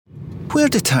Where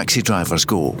do taxi drivers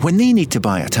go when they need to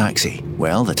buy a taxi?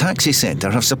 Well, the Taxi Centre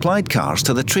have supplied cars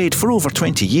to the trade for over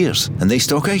 20 years, and they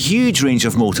stock a huge range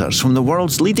of motors from the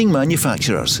world's leading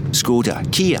manufacturers: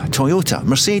 Skoda, Kia, Toyota,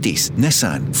 Mercedes,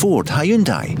 Nissan, Ford,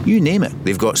 Hyundai, you name it.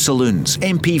 They've got saloons,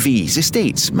 MPVs,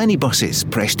 estates, minibuses,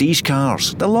 prestige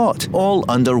cars, the lot, all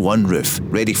under one roof,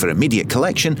 ready for immediate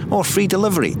collection or free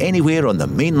delivery anywhere on the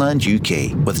mainland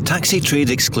UK, with taxi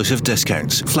trade exclusive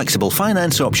discounts, flexible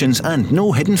finance options and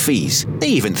no hidden fees. They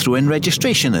even throw in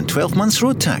registration and 12 months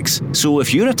road tax. So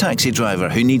if you're a taxi driver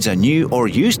who needs a new or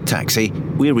used taxi,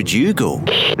 where would you go?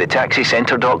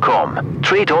 TheTaxiCentre.com.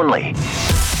 Trade only.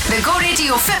 The Go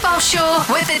Radio Football Show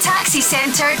with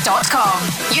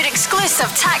TheTaxiCentre.com. Your exclusive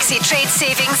taxi trade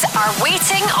savings are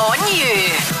waiting on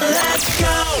you. Let's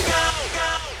go!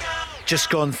 Just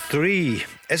gone 3.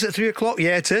 Is it 3 o'clock?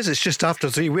 Yeah, it is. It's just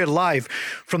after 3. We're live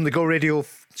from the Go Radio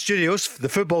studios, the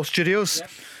football studios,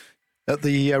 at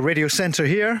the Radio Centre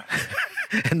here,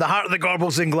 in the heart of the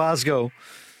Gorbals in Glasgow.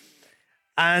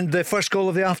 And the first goal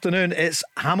of the afternoon, it's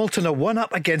Hamilton, a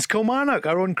 1-up against Kilmarnock.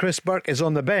 Our own Chris Burke is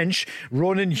on the bench.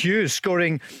 Ronan Hughes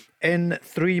scoring in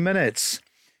 3 minutes.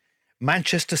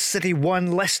 Manchester City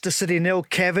 1, Leicester City 0.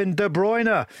 Kevin De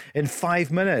Bruyne in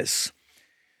 5 minutes.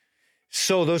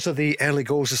 So those are the early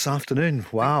goals this afternoon.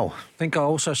 Wow. I think I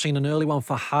also seen an early one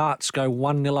for Hearts go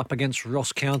 1-0 up against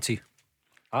Ross County.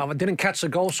 I didn't catch the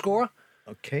goal scorer.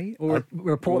 Okay. We'll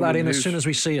report that in as soon as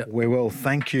we see it. We will.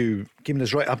 Thank you. Keeping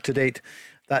us right up to date.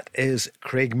 That is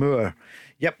Craig Moore.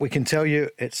 Yep, we can tell you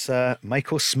it's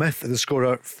Michael Smith, the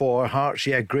scorer for Hearts.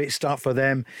 Yeah, great start for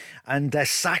them. And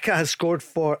Saka has scored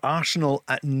for Arsenal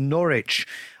at Norwich.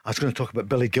 I was going to talk about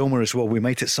Billy Gilmour as well. We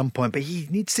might at some point, but he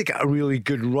needs to get a really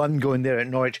good run going there at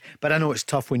Norwich. But I know it's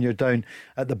tough when you're down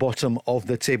at the bottom of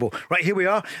the table. Right, here we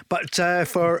are. But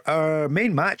for our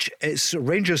main match, it's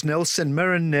Rangers 0, St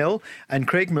Mirren 0. And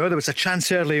Craig Moore, there was a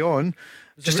chance early on,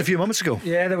 just a few moments ago.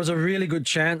 Yeah, there was a really good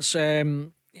chance.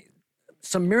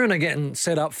 St Mirren are getting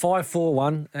set up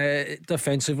 5-4-1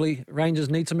 defensively. Rangers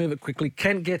need to move it quickly.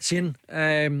 Kent gets in,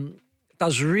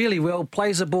 does really well,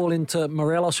 plays the ball into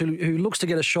Morelos, who looks to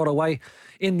get a shot away.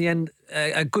 In the end,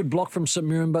 a good block from St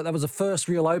Mirren, but that was the first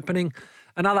real opening.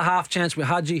 Another half chance with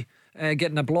Hadji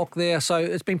getting a block there. So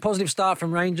it's been a positive start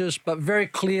from Rangers, but very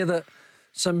clear that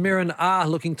St Mirren are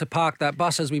looking to park that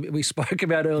bus, as we spoke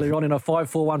about earlier on, in a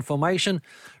 5-4-1 formation.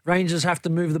 Rangers have to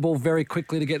move the ball very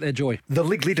quickly to get their joy. The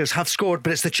league leaders have scored,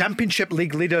 but it's the Championship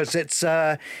league leaders. It's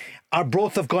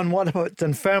Arbroath have gone 1 up at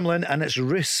Dunfermline, and it's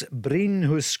Rhys Breen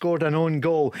who's scored an own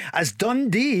goal. As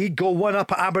Dundee go 1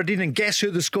 up at Aberdeen, and guess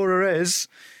who the scorer is?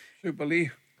 Super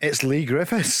Lee. It's Lee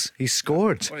Griffiths. He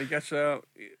scored. Well, he gets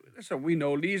we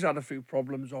know Lee's had a few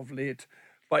problems of late,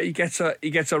 but he gets a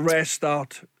rare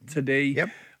start today. Yep.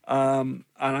 And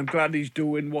I'm glad he's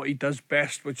doing what he does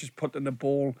best, which is putting the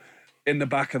ball in the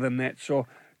back of the net. So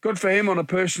good for him from a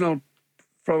personal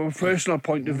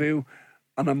point of view,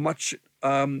 and a much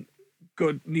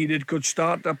needed good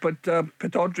start up at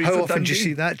Pittodrie. How often do you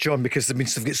see that, John? Because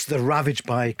they're ravaged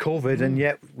by COVID, and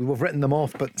yet we've written them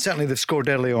off, but certainly they've scored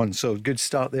early on. So good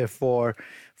start there for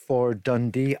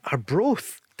Dundee.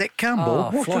 Arbroath. Dick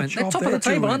Campbell. They're top of the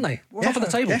table, aren't they? Top of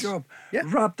the table. Job. Yeah.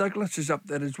 Rab Douglas is up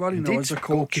there as well, Indeed. as a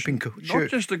coach. Goalkeeping coach. Not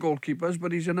just the goalkeepers,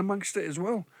 but he's in amongst it as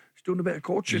well. He's doing a bit of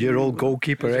coaching. Your old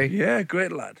goalkeeper, eh? Yeah,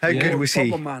 great lad. How good was he?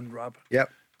 Proper man, Rab. Yep.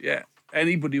 Yeah.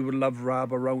 Anybody would love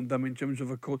Rab around them in terms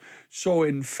of a coach. So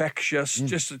infectious.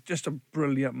 Just a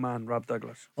brilliant man, Rab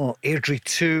Douglas. Oh, Airdrie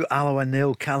 2, Alloa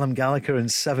 0, Callum Gallagher in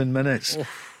 7 minutes.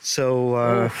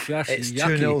 So it's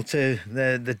 2-0 to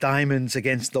the Diamonds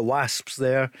against the Wasps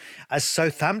there. As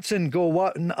Southampton go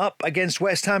 1 up against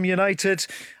West Ham United,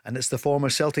 and it's the former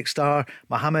Celtic star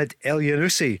Mohamed El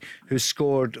Younousi who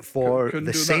scored for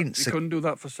the Saints. He couldn't do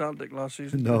that for Celtic last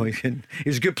season. No, he couldn't. He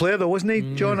was a good player though, wasn't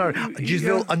he, John? Or do you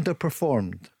feel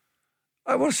underperformed?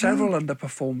 Several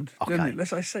underperformed, didn't he? Let's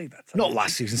say that. Not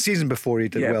last season. Season before he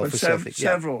did well for Celtic.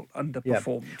 Several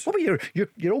underperformed. Yeah. What about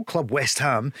your old club West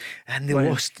Ham? And they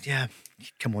lost. Yeah,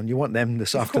 come on, you want them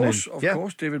this afternoon? Of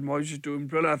course, David Moyes is doing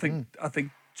brilliant. I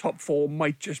think top 4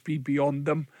 might just be beyond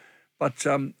them, but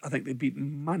I think they've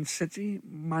beaten Man City,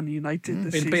 Man United.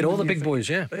 This season. Beat all the big boys.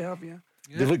 Yeah, they have. Yeah.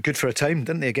 They looked good for a time,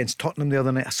 didn't they, against Tottenham the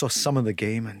other night? I saw some of the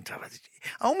game, and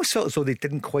I almost felt as though they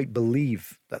didn't quite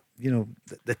believe that,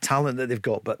 the talent that they've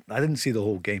got, but I didn't see the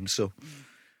whole game, so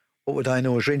what would I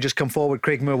know? As Rangers come forward,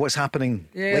 Craig Moore, what's happening?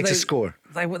 Like to score.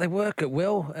 They work it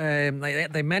well.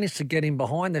 They managed to get in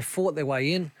behind. They fought their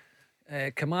way in.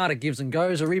 Kamada gives and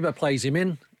goes. Ariba plays him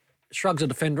in, shrugs a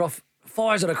defender off,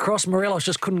 fires it across. Morelos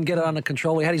just couldn't get it under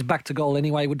control. He had his back to goal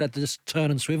anyway. Would that just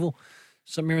turn and swivel?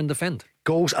 St Mirren defend.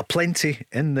 Goals aplenty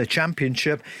in the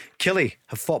Championship. Killie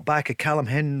have fought back a Callum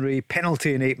Henry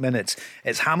penalty in 8 minutes.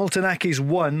 It's Hamilton Accies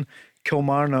 1,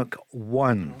 Kilmarnock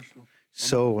 1.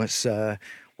 So it's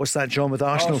what's that, John, with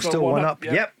Arsenal still 1 up?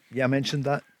 Yep. Yeah, I mentioned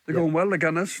that. They're going well, the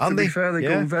Gunners. Aren't to be they? fair, they're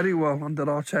Yeah. going very well under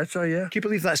Arteta. Yeah. Can you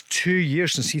believe that's 2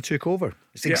 years since he took over?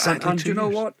 It's exactly and 2 do you know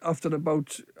years. what? After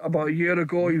about a year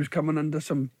ago, he was coming under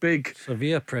some big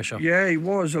Severe pressure. Yeah, he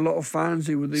was. A lot of fans.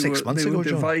 They were 6 months they ago, were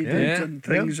John. divided Yeah. and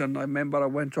things. And I remember I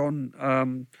went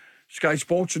on Sky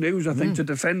Sports News, I think, to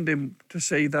defend him, to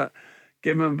say that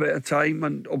give him a bit of time.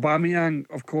 And Aubameyang,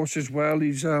 of course, as well.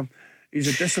 He's a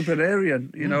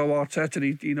disciplinarian. You know,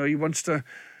 Arteta. He wants to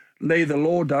lay the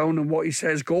law down, and what he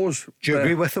says goes. Do you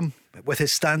agree with him? With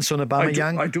his stance on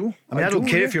Aubameyang? I do. I mean, I don't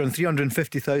care if yeah. you're on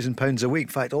 £350,000 a week.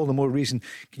 In fact, all the more reason.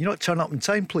 Can you not turn up in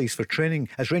time, please, for training?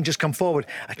 As Rangers come forward,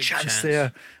 a chance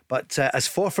there. But as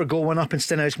Forfar go 1 up in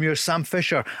Stenhousemuir, Sam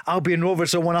Fisher, Albion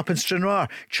Rovers are 1 up in Stranraer,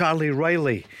 Charlie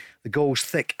Riley. The goals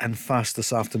thick and fast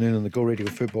this afternoon on the Go Radio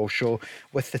Football Show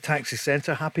with the Taxi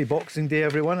Centre. Happy Boxing Day,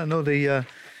 everyone. I know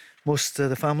most of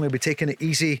the family will be taking it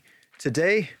easy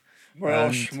today.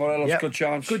 Morelos, yep. good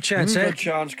chance. Good chance, Good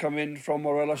chance come in from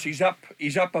Morelos. He's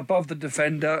up above the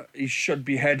defender. He should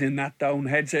be heading that down.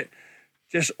 Heads it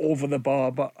just over the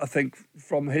bar. But I think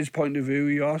from his point of view,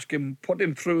 you ask him, put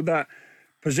him through that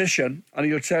position, and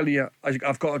he'll tell you,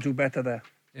 I've got to do better there.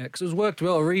 Yeah, because it's worked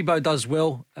well. Rebo does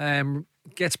well.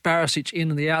 Gets Barisic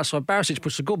in the outside. Barisic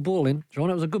puts a good ball in, John.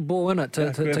 It was a good ball, isn't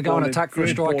it, to go and attack for a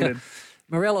striker.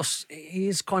 Morelos,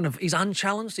 he's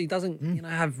unchallenged. He doesn't,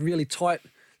 have really tight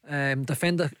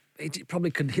defender. He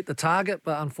probably could hit the target,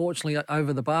 but unfortunately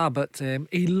over the bar. But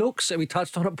he looks, we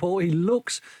touched on it, Paul, he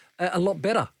looks a lot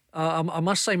better. I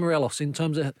must say Morelos, in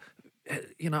terms of,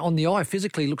 on the eye,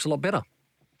 physically, looks a lot better.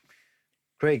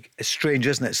 Craig, it's strange,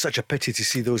 isn't it? It's such a pity to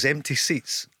see those empty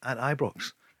seats at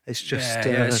Ibrox. It's just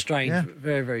it's strange, yeah.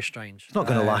 very, very strange. It's not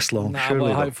going to last long, no,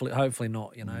 surely. well, though. hopefully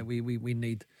not.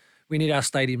 We need our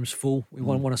stadiums full. We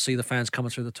want to see the fans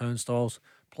coming through the turnstiles.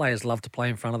 Players love to play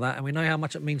in front of that, and we know how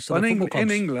much it means to the football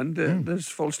clubs. In England, there's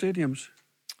full stadiums.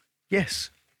 Yes,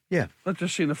 yeah. I've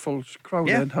just seen a full crowd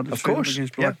Yeah, there. of course.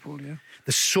 Against Blackpool, yeah.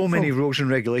 There's so many rules and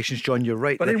regulations, John. You're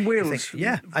right. But in Wales,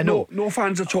 I know. No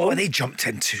fans at all. Oh, they jumped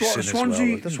in too soon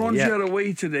Swansea, as well. Swansea are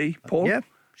away today, Paul. Yeah.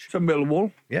 To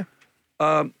Millwall. Yeah.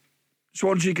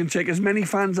 Swansea can take as many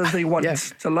fans as they want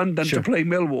to London to play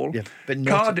Millwall. Yeah, but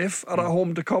not Cardiff are at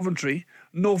home to Coventry.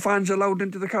 No fans allowed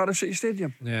into the Cardiff City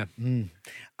Stadium. Yeah.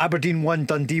 Aberdeen 1,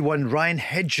 Dundee 1, Ryan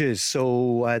Hedges.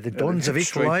 So the Dons have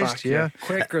equalised. Yeah.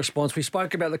 Quick response. We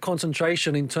spoke about the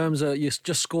concentration in terms of you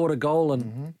just scored a goal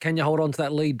and can you hold on to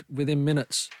that lead within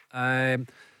minutes? I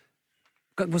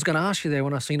was going to ask you there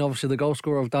when I seen obviously the goal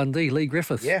scorer of Dundee, Lee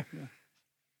Griffiths. Yeah.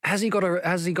 Has he got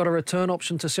a return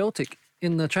option to Celtic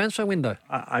in the transfer window?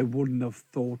 I wouldn't have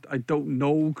thought. I don't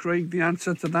know, Craig, the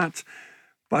answer to that.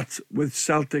 But with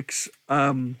Celtic's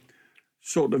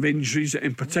sort of injuries,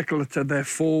 in particular to their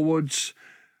forwards,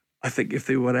 I think if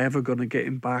they were ever going to get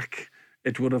him back,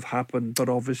 it would have happened. But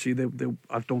obviously,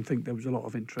 I don't think there was a lot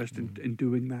of interest in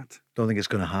doing that. Don't think it's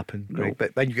going to happen, Greg. No.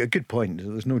 But you got a good point.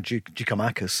 There's no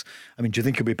Giacomakis. I mean, do you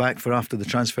think he'll be back for after the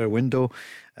transfer window?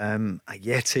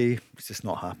 Ayeti, it's just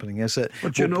not happening, is it?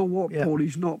 But you know what, Paul?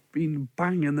 He's not been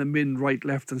banging them in right,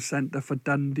 left and centre for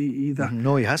Dundee either.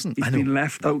 No, he hasn't. He's been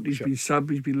left out. He's been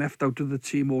sub. He's been left out of the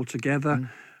team altogether.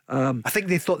 I think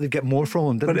they thought they'd get more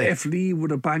from him, didn't they? But if Lee would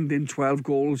have banged in 12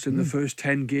 goals in the first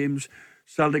 10 games,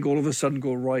 Celtic all of a sudden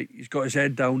go, right, he's got his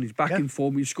head down, he's back in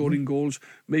form, he's scoring goals,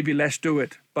 maybe let's do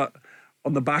it. But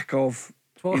on the back of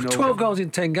 12 goals in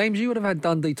 10 games, you would have had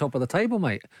Dundee top of the table,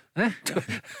 mate. Eh? Did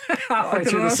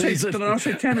I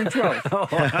say 10 and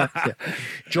 12?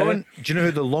 John, do you know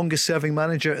who the longest serving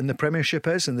manager in the Premiership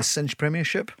is, in the Cinch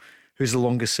Premiership? Who's the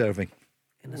longest serving?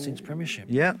 In the Cinch Premiership?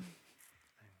 Yeah.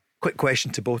 Quick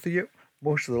question to both of you.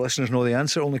 Most of the listeners know the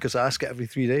answer only because I ask it every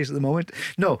 3 days at the moment.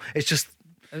 No, it's just...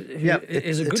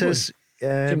 Is it good one?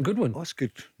 Jim Goodwin? Oh, it's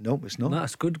good. No, it's not. No,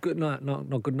 it's good. Not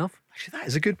good enough. Actually, that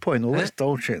is a good point. Well, let's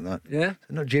double check that. Yeah.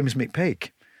 Not James McPake.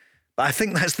 But I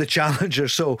think that's the challenger.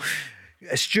 So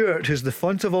Stuart, who's the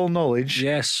font of all knowledge,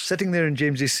 sitting there in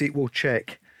James's seat, will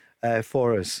check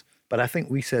for us. But I think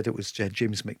we said it was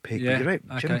James McPake. Yeah, you're right.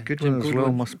 okay. Jim Goodwin as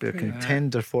well must be a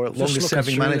contender for it. Longest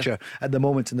serving manager at the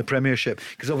moment in the Premiership.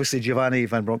 Because obviously Giovanni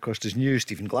Van Bronckhorst is new,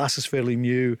 Stephen Glass is fairly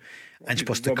new, Ange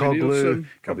Postecoglou,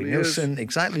 Robbie Nielsen.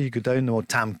 Exactly. You go down there,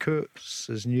 Tam Coates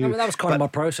is new. I mean, that was kind of my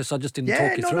process. I just didn't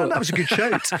talk you through it. That was a good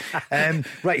shout.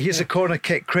 Right, here's a corner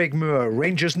kick. Craig Moore,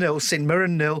 Rangers 0, St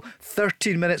Mirren 0,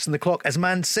 13 minutes on the clock as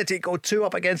Man City go 2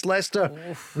 up against Leicester.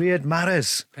 Riyad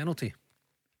Mahrez. Penalty.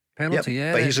 Penalty,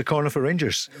 yeah. But here's a corner for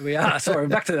Rangers. We are. Sorry,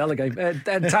 back to the other game.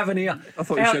 And Tavernier,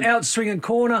 out swinging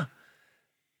corner.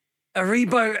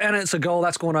 Aribo, and it's a goal.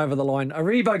 That's gone over the line.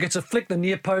 Aribo gets a flick the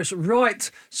near post.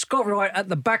 Scott Wright at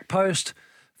the back post.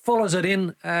 Follows it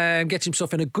in, gets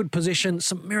himself in a good position.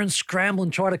 St Mirren scramble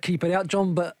and try to keep it out,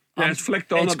 John, but it's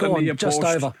flicked on at the near post. Just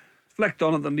over. Flicked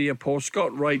on at the near post.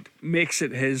 Scott Wright makes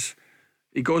it his.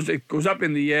 It goes up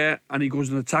in the air and he goes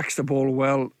and attacks the ball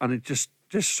well, and it just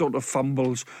sort of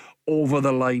fumbles over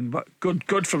the line. But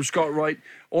good from Scott Wright,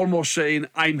 almost saying,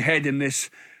 I'm heading this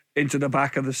into the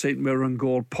back of the St Mirren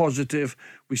goal. Positive.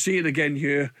 We see it again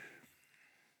here.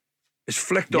 It's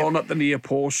flicked on at the near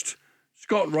post.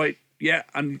 Scott Wright,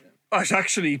 and it's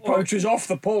actually bounces off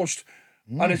the post,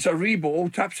 and it's a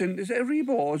Rebo taps in. Is it a Rebo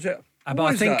or is it?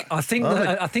 I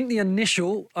think the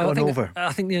initial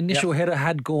header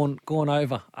had gone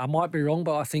over. I might be wrong,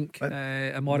 but I think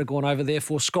it might have gone over there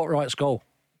for Scott Wright's goal.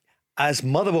 As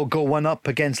Motherwell go one up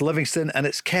against Livingston, and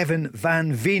it's Kevin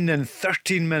Van Veen in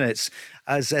 13 minutes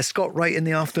as Scott Wright in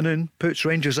the afternoon puts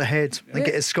Rangers ahead. I think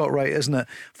it is Scott Wright, isn't it,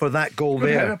 for that goal Good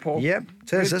there. Header, Paul. Yep,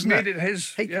 it is, isn't it? Made it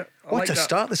his. Hey, what a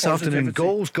start this afternoon.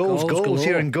 Goals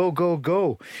here, and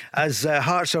go. As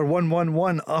Hearts are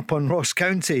 1-1-1 up on Ross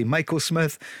County. Michael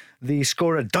Smith, the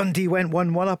scorer. Dundee went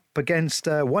 1-1 up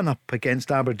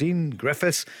against Aberdeen.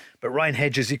 Griffiths, but Ryan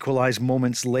Hedges equalised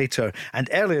moments later. And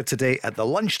earlier today at the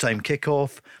lunchtime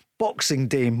kick-off, Boxing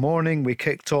Day morning, we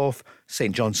kicked off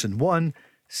St Johnstone 1,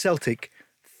 Celtic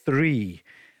 3.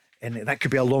 And that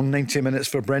could be a long 90 minutes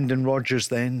for Brendan Rodgers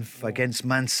then against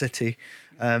Man City.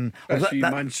 Especially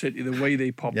Man City, the way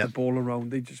they pop the ball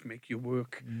around, they just make you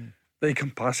work. They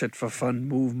can pass it for fun,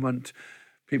 movement.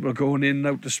 People are going in and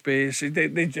out of space.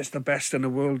 They're just the best in the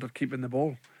world at keeping the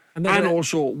ball. And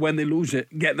also, when they lose it,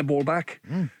 getting the ball back.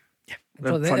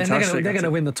 They're going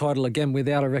to win the title again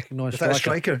without a recognised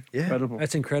striker. Yeah. Incredible.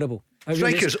 That's incredible.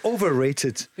 Strikers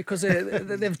overrated. Because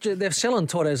they're selling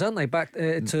Torres, aren't they, back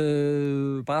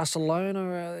to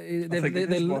Barcelona? I think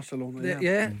it's Barcelona,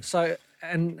 yeah. So...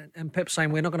 And Pep's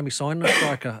saying we're not going to be signing a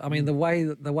striker. I mean, the way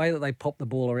that they pop the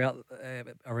ball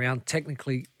around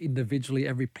technically, individually,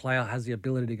 every player has the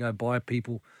ability to go by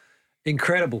people.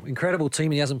 Incredible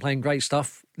team. He hasn't played great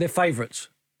stuff. They're favourites,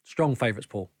 strong favourites.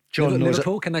 Paul.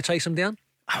 Liverpool, can they chase them down?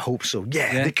 I hope so.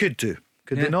 Yeah, they could do.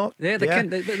 Could they not? Yeah, they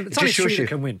can. It's only three that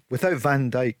can win. Without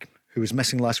Van Dijk, who was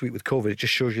missing last week with COVID, it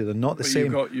just shows you they're not the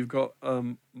same. You've got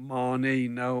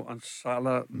Mane now and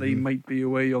Salah. They might be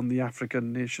away on the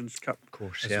African Nations Cup. Of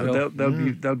course, so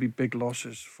there'll be big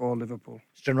losses for Liverpool.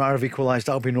 Stranraer have equalised.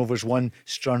 Albion Rovers 1,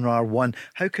 Stranraer 1.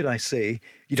 How could I say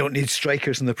you don't need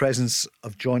strikers in the presence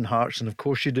of John Hartson? Of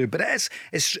course you do. But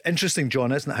it's interesting,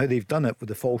 John, isn't it, how they've done it with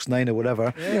the false nine or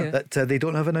whatever, that they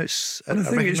don't have a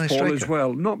recognised striker. As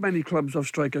well, not many clubs have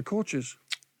striker coaches.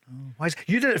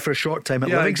 You did it for a short time at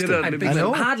Livingston. I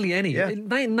know. Hardly any. Yeah.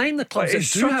 Name the clubs that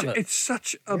do have it. It's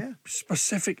such a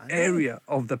specific area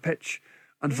of the pitch,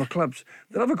 and for clubs,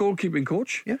 they'll have a goalkeeping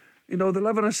coach. Yeah. They'll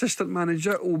have an assistant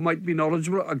manager who might be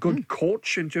knowledgeable, a good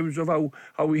coach in terms of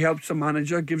how he helps the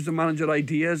manager, gives the manager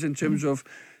ideas in terms of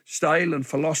style and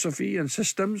philosophy and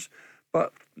systems.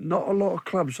 But not a lot of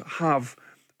clubs have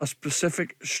a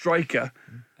specific striker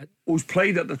who's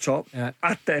played at the top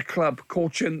at their club,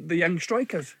 coaching the young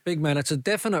strikers. Big man, it's a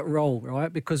definite role,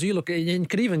 right? Because you look at, you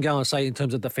could even go and say in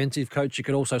terms of defensive coach, you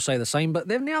could also say the same, but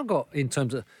they've now got in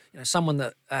terms of someone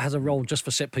that has a role just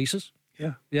for set pieces.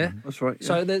 Yeah, that's right. Yeah.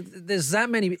 So there's that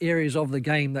many areas of the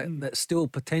game that still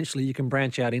potentially you can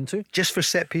branch out into. Just for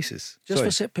set pieces.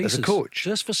 For set pieces. As a coach.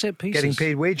 Just for set pieces. Getting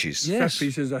paid wages. Yes. Set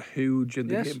pieces are huge in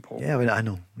the game, Paul. Yeah, I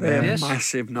know. They're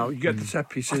massive now. You get the set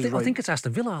pieces. I think it's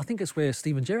Aston Villa. I think it's where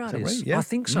Steven Gerrard is. Right? Yeah. I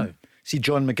think so. See,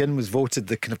 John McGinn was voted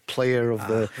the kind of player of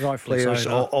the players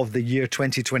of the year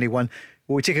 2021.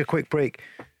 Well, we take a quick break.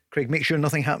 Craig, make sure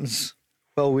nothing happens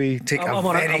while we take a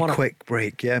very quick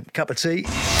break. Yeah, cup of tea.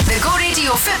 The Go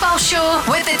Radio Football Show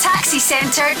with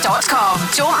thetaxicentre.com.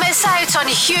 Don't miss out on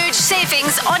huge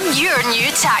savings on your new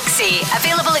taxi.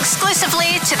 Available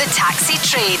exclusively to the taxi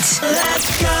trade.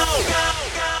 Let's go!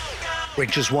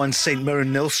 Rangers 1, St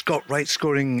Mirren 0. Scott Wright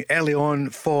scoring early on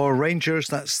for Rangers.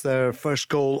 That's their first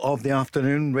goal of the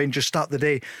afternoon. Rangers start the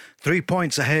day 3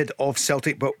 points ahead of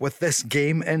Celtic, but with this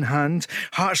game in hand.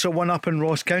 Hearts are 1 up in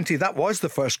Ross County. That was the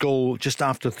first goal just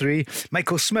after 3.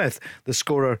 Michael Smith, the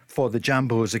scorer for the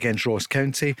Jambos against Ross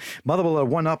County. Motherwell are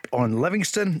 1 up on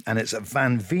Livingston, and it's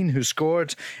Van Veen who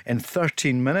scored in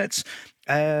 13 minutes.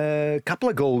 A couple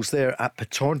of goals there at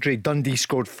Pittodrie. Dundee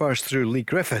scored first through Lee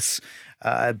Griffiths,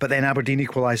 but then Aberdeen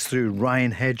equalised through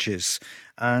Ryan Hedges.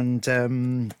 And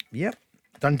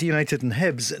Dundee United and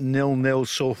Hibs 0-0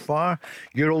 so far.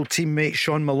 Your old teammate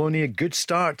Sean Maloney, a good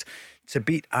start to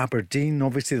beat Aberdeen.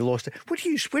 Obviously they lost it. Where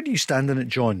do you stand in it,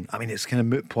 John? I mean, it's kind of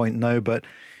moot point now, but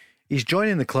he's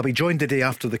joining the club. He joined the day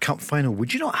after the cup final.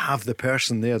 Would you not have the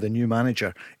person there, the new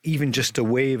manager, even just to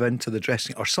wave into the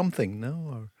dressing or something?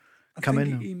 No, or come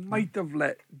in. He might have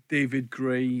let David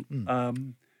Gray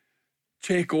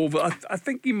take over. I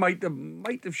think he might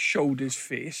have showed his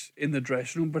face in the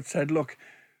dressing room, but said, "Look,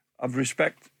 I've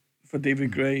respect for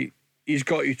David Gray. He's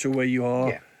got you to where you are."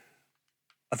 Yeah.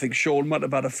 I think Sean might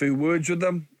have had a few words with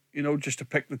them, just to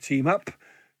pick the team up,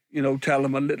 tell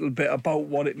them a little bit about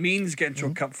what it means getting to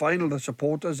a cup final, the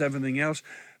supporters, everything else.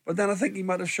 But then I think he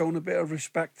might have shown a bit of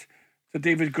respect to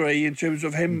David Gray in terms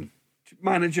of him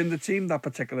managing the team that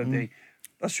particular day.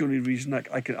 That's the only reason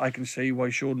I can see why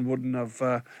Sean wouldn't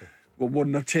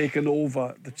have taken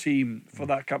over the team for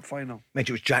that cup final. Mind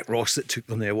you, it was Jack Ross that took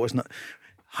them there, wasn't it?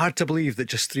 Hard to believe that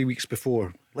just 3 weeks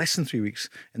before, less than 3 weeks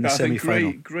in the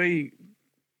semi-final. Gray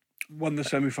won the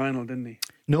semi-final, didn't he?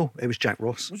 No, it was Jack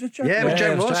Ross. Was it Jack Yeah,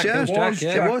 it was Ross? Jack Ross. It was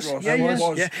Jack, It was. Ross. Yeah, It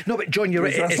was. yeah. No, but John, you're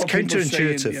right. That's It's what people were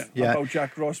saying, counterintuitive. about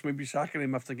Jack Ross maybe sacking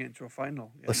him after getting to a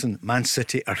final. Yeah. Listen, Man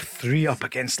City are 3 up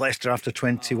against Leicester after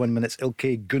 21 minutes.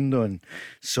 Ilkay Gundogan.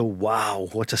 So, wow,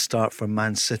 what a start for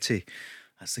Man City.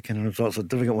 That's the kind of results. A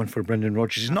difficult one for Brendan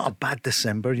Rodgers. He's not a bad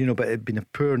December, but it'd been a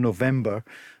poor November.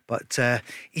 But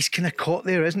he's kind of caught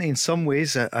there, isn't he, in some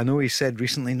ways? I know he said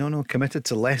recently, no, committed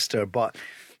to Leicester, but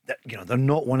they're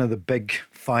not one of the big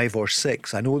 5 or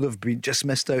 6. I know they've just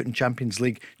missed out in Champions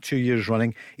League 2 years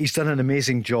running. He's done an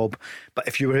amazing job. But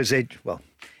if you were his age,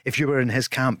 if you were in his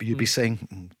camp, you'd be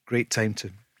saying, great time to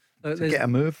get a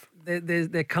move.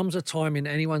 There comes a time in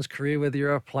anyone's career, whether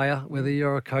you're a player, whether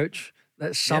you're a coach,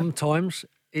 that sometimes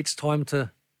it's time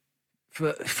to,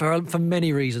 for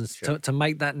many reasons, to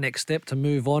make that next step, to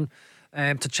move on,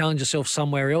 to challenge yourself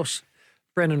somewhere else.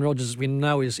 Brendan Rodgers, we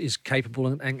know, is capable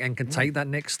and can take that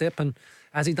next step. And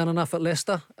has he done enough at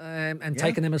Leicester and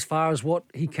taken them as far as what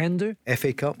he can do?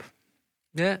 FA Cup.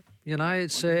 Yeah,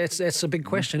 it's a big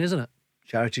question, isn't it?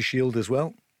 Charity Shield as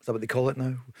well. Is that what they call it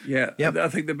now? Yeah, Yep. I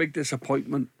think the big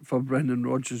disappointment for Brendan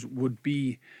Rodgers would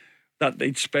be that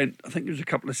they'd spent, I think it was a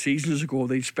couple of seasons ago,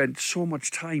 they'd spent so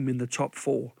much time in the top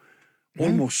 4,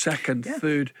 almost second,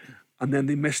 third, and then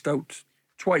they missed out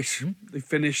twice. They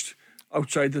finished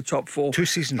outside the top 4. 2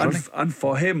 seasons running. And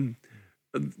for him,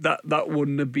 that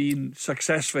wouldn't have been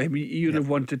success for him. He would have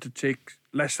wanted to take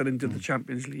Leicester into the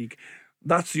Champions League.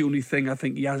 That's the only thing I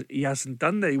think he hasn't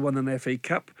done there. He won an FA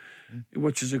Cup,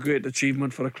 which is a great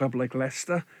achievement for a club like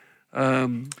Leicester,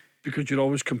 because you're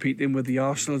always competing with the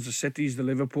Arsenals, the Cities, the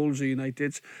Liverpools, the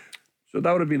Uniteds. So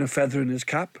that would have been a feather in his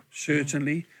cap,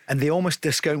 certainly. And they almost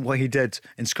discount what he did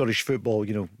in Scottish football,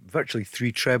 virtually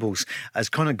 3 trebles, as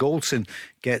Conor Goldson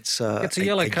gets a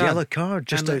yellow card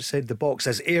just outside the box,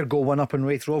 as Ayr go 1 up on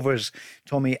Wraith Rovers.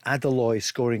 Tommy Adeloy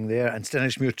scoring there, and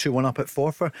Stennismuir 2-1 up at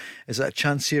Forfar. Is that a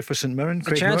chance here for St Mirren?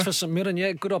 A chance for St Mirren,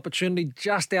 yeah. Good opportunity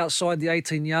just outside the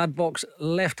 18-yard box,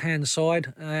 left-hand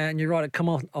side. And you're right, it come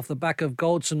off the back of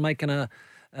Goldson making a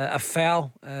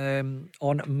foul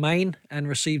on Main and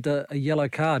received a yellow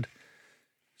card.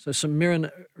 So St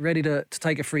Mirren ready to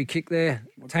take a free kick there.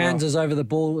 Towns is over the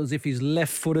ball as if he's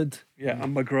left-footed. Yeah,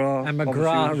 and McGrath. And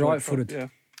McGrath right-footed. Yeah.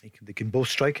 They can both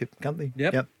strike it, can't they?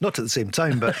 Yep. Not at the same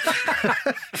time, but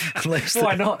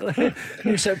why not?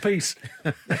 New set piece.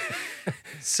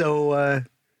 So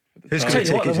who's Tell going to you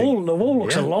take what, it? the wall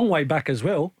looks a long way back as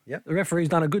well. Yep. The referee's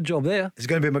done a good job there. It's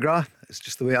going to be McGrath. It's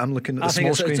just the way I'm looking at the I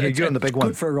think small screen here. You're on the big good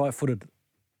one. for a right-footed.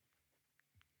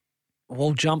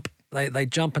 Wall jump. They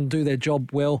jump and do their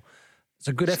job well. It's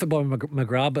a good effort by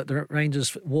McGrath, but the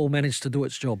Rangers wall managed to do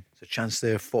its job. There's a chance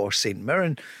there for St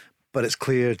Mirren, but it's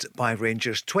cleared by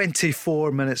Rangers.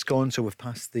 24 minutes gone, so we've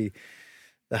passed the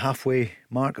halfway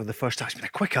mark of the first half. It's been a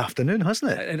quick afternoon,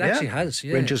 hasn't it? It actually has,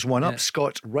 yeah. Rangers 1 up. Yeah.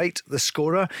 Scott Wright, the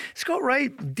scorer. Scott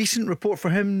Wright, decent report for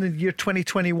him. The year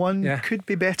 2021 could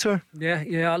be better.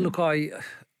 Yeah. Look,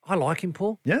 I like him,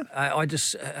 Paul. Yeah. I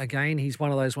just, again, he's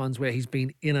one of those ones where he's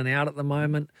been in and out at the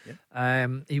moment. Yeah.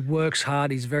 He works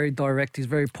hard. He's very direct. He's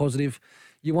very positive.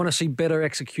 You want to see better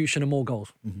execution and more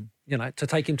goals, to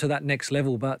take him to that next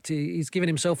level. But he's given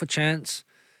himself a chance.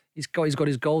 He's got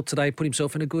his goal today, put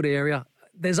himself in a good area.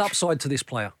 There's upside to this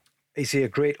player. Is he a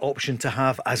great option to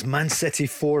have as Man City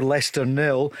 4, Leicester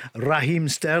 0? Raheem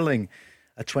Sterling,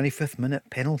 a 25th minute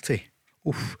penalty.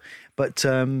 Oof. But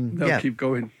They'll keep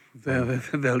going.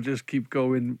 They'll just keep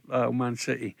going. Man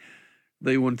City,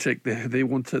 they won't take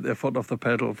their foot off the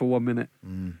pedal for 1 minute.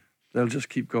 they'll just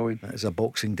keep going. That is a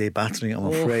Boxing Day battering, I'm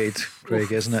afraid,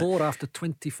 Craig, isn't it? 4 after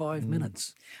 25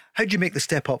 minutes. How do you make the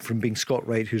step up from being Scott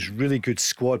Wright, who's a really good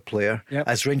squad player,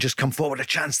 as Rangers come forward, a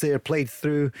chance there, played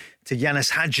through to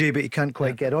Yanis Hadji, but he can't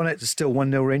quite get on it. It's still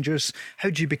 1-0 Rangers. How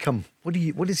do you become? What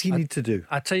does he need to do?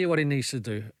 I tell you what he needs to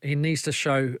do. He needs to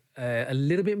show a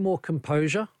little bit more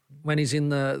composure when he's in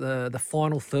the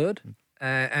final third.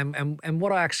 And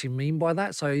what I actually mean by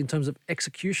that, so in terms of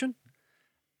execution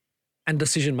and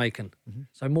decision making.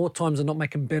 So more times than not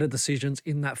making better decisions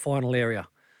in that final area.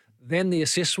 Then the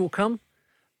assists will come.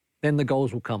 Then the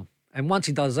goals will come. And once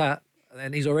he does that,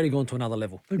 then he's already gone to another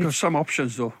level. They've got some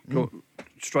options, though,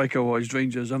 striker-wise,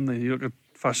 Rangers, haven't they? You look at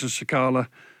Fassis Sakala,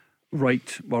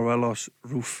 Wright, Morelos,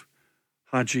 Roof,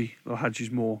 Hadji. Well, Hadji's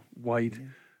more wide.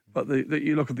 But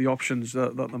you look at the options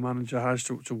that the manager has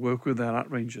to work with there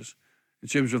at Rangers in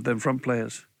terms of them front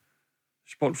players.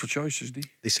 Spot for choice, isn't he?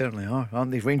 They certainly are, aren't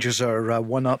they? Rangers are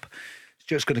 1 up.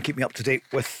 Stuart's going to keep me up to date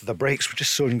with the breaks. We're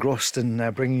just so engrossed in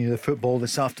bringing you the football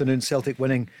this afternoon. Celtic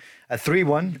winning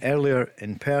 3-1 earlier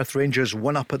in Perth. Rangers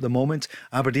 1 up at the moment.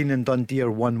 Aberdeen and Dundee are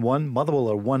 1-1. Motherwell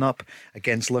are 1 up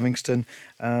against Livingston.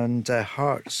 And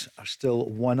Hearts are still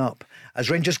 1 up. As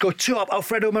Rangers go 2 up,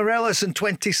 Alfredo Morelos in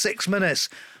 26 minutes.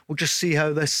 We'll just see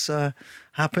how this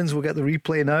happens. We'll get the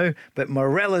replay now. But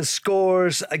Morelos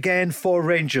scores again for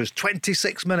Rangers.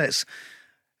 26 minutes.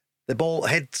 The ball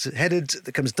headed,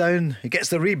 that comes down, he gets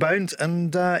the rebound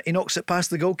and he knocks it past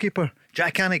the goalkeeper.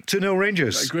 Jack Anick, 2-0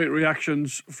 Rangers. Great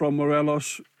reactions from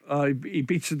Morelos. He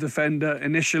beats the defender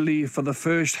initially for the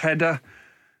first header.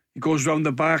 He goes round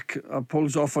the back,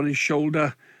 pulls off on his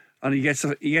shoulder, and he gets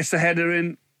the header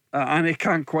in. Anick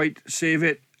can't quite save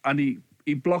it, and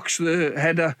he blocks the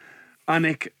header.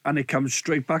 Anick, and it comes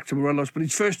straight back to Morelos. But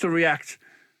he's first to react.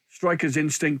 Striker's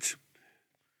instinct.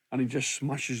 And he just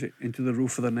smashes it into the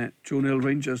roof of the net. 2-0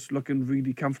 Rangers, looking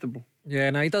really comfortable. Yeah,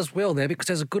 no, he does well there because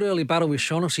there's a good early battle with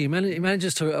Shaughnessy. He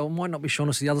manages to, or might not be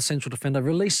Shaughnessy, the other central defender,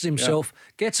 releases himself,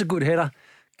 gets a good header.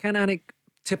 Can Anick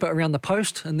tip it around the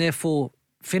post and therefore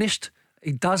finished?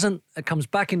 He doesn't. It comes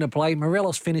back into play.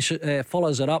 Morelos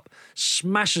follows it up,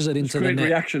 smashes it into the net. Great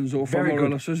reactions though from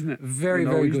Morelos, isn't it? Very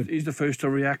good. He's the first to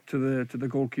react to the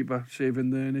goalkeeper saving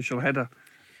the initial header.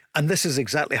 And this is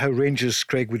exactly how Rangers,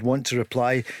 Craig, would want to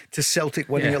reply to Celtic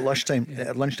winning at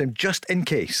lunchtime, just in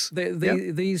case.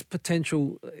 These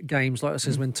potential games, like I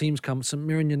says, when teams come, St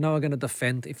Mirren, you know, are going to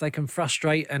defend. If they can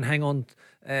frustrate and hang on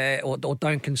or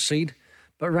don't concede.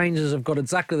 But Rangers have got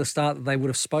exactly the start that they would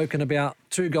have spoken about.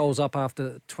 2 goals up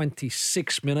after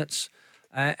 26 minutes.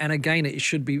 And again, it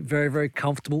should be very, very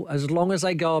comfortable as long as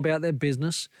they go about their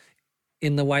business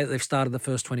in the way that they've started the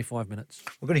first 25 minutes.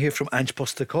 We're going to hear from Ange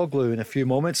Postecoglou in a few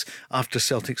moments after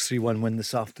Celtic's 3-1 win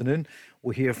this afternoon.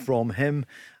 We'll hear from him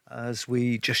as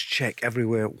we just check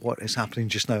everywhere what is happening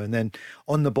just now. And then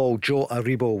on the ball, Joe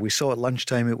Aribo. We saw at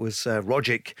lunchtime it was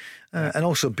Rogic and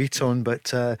also Beaton, but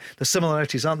the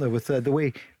similarities, aren't there, with the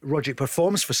way Rogic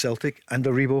performs for Celtic and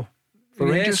Aribo for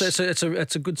Rangers? Yes,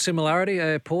 it's a good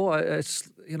similarity, Paul.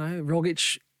 It's, you know,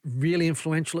 Rogic really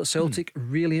influential at Celtic,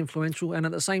 really influential, and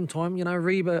at the same time, you know,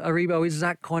 Aribo is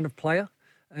that kind of player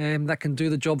that can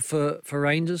do the job for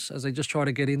Rangers as they just try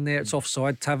to get in there. It's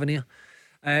offside, Tavernier.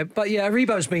 But yeah,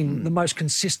 Aribo's been the most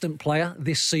consistent player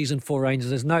this season for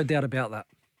Rangers. There's no doubt about that.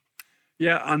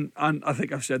 Yeah, and I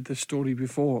think I've said this story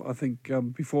before. I think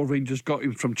before Rangers got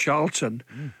him from Charlton,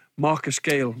 Marcus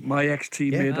Gale, my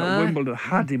ex-teammate at Wimbledon,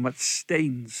 had him at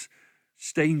Staines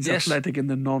Athletic in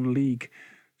the non-league.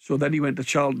 So then he went to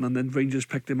Charlton and then Rangers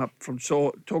picked him up from.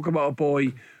 So talk about a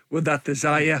boy with that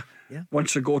desire,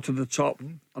 wants to go to the top,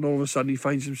 and all of a sudden he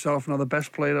finds himself now the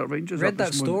best player at Rangers. I read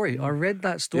that story.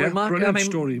 Yeah, Mark. brilliant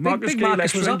story. Big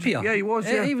Marcus was up here. Yeah, he was.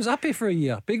 Yeah, he was up here for a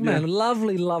year. Big man,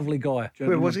 lovely guy.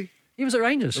 Where was he? He was at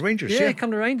Rangers. The Rangers, he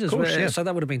come to Rangers. Course, so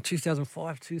that would have been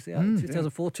 2005,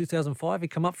 2004, 2005. He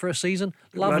come up for a season.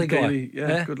 Lovely guy. Gailey.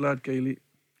 Good lad, Gailey.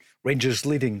 Rangers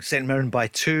leading St Mirren by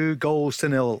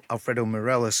 2-0. Alfredo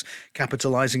Morelos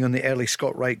capitalising on the early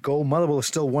Scott Wright goal. Motherwell is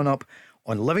still 1 up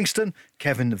on Livingston.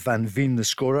 Kevin Van Veen the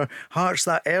scorer. Hearts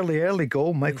that early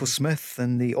goal. Michael Smith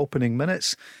in the opening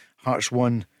minutes. Hearts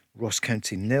 1, Ross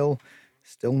County 0.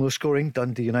 Still no scoring.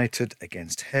 Dundee United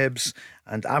against Hibs.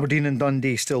 And Aberdeen and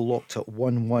Dundee still locked at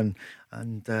 1-1.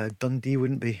 And Dundee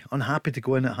wouldn't be unhappy to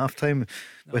go in at half-time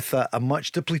with a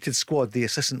much depleted squad. The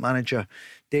assistant manager,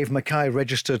 Dave Mackay,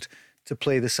 registered to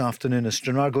play this afternoon as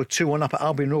Stranraer 2-1 up at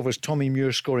Albion Rovers. Tommy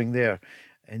Muir scoring there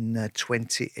in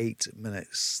 28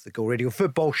 minutes. The Go Radio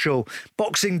Football Show,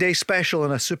 Boxing Day special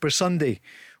on a Super Sunday,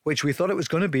 which we thought it was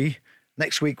going to be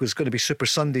Next week was going to be Super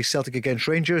Sunday, Celtic against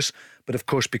Rangers, but of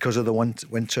course because of the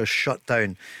winter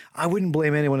shutdown. I wouldn't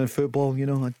blame anyone in football.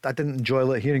 I didn't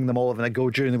enjoy hearing them all having a go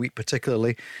during the week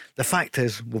particularly. The fact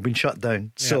is we've been shut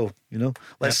down. Yeah. So,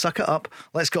 let's suck it up,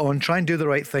 let's get on, try and do the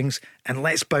right things, and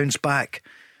let's bounce back.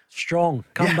 Strong.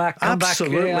 Come back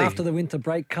absolutely. After the winter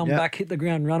break, come back, hit the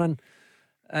ground running.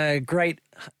 Great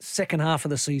second half of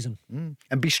the season.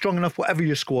 And be strong enough whatever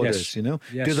your squad is,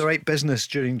 Yes. Do the right business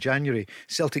during January.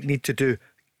 Celtic need to do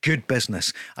good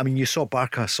business. I mean, you saw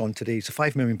Barkas on today. He's a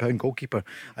 £5 million goalkeeper.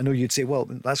 I know you'd say, well,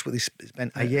 that's what they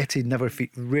spent.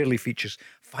 Ayeti rarely features.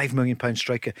 £5 million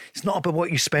striker. It's not about what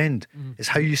you spend. It's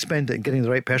how you spend it and getting the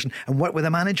right person and work with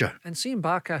a manager. And seeing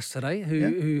Barkas today,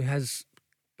 who has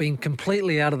been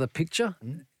completely out of the picture,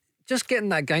 just getting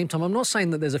that game time. I'm not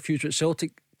saying that there's a future at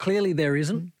Celtic. Clearly there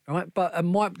isn't, right? But it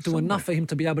might do enough for him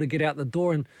to be able to get out the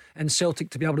door and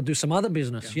Celtic to be able to do some other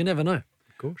business. You never know.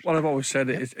 Of course. Well, I've always said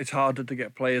it's harder to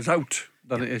get players out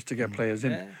than it is to get players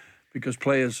in. Because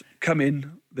players come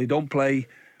in, they don't play,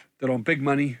 they're on big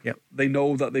money, they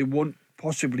know that they won't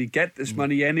possibly get this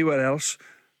money anywhere else.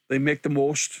 They make the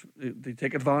most, they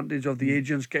take advantage of the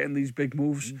agents getting these big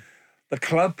moves. The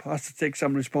club has to take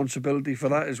some responsibility for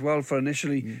that as well, for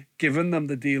initially giving them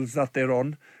the deals that they're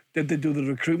on. Did they do the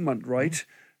recruitment right,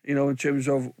 in terms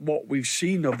of what we've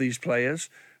seen of these players?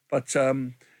 But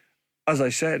as I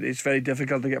said, it's very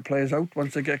difficult to get players out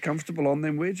once they get comfortable on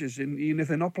them wages, even if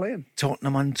they're not playing.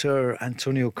 Tottenham under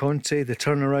Antonio Conte, the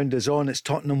turnaround is on. It's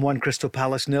Tottenham 1, Crystal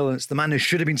Palace 0, and it's the man who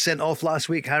should have been sent off last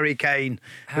week, Harry Kane,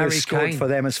 who has scored for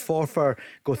them as Forfar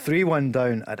go 3-1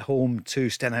 down at home to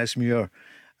Stenhousemuir,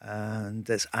 and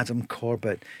it's Adam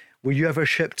Corbett. Were you ever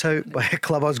shipped out by a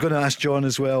club? I was going to ask John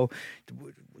as well.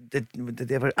 Did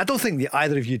they ever? I don't think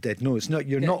either of you did. No, it's not.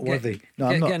 You're not worthy. No,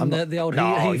 I'm not. The old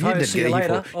no, you didn't get a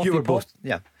later. You were both.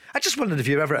 Yeah. I just wondered if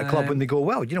you're ever at a club when they go,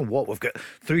 well, you know what, we've got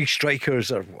 3 strikers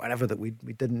or whatever that we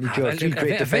didn't need, or 3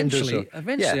 great defenders.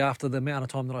 Eventually, after the amount of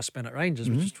time that I spent at Rangers,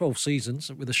 which was 12 seasons,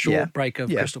 with a short break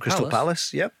of Crystal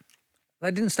Palace. Yep. They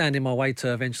didn't stand in my way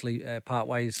to eventually part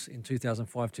ways in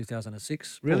 2005,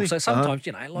 2006. Really? So sometimes,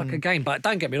 like a game. But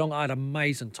don't get me wrong, I had an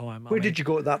amazing time. Where did you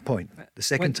go at that point? The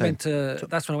second time?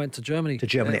 That's when I went to Germany. To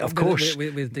Germany, of course.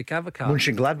 With Dick Advocaat.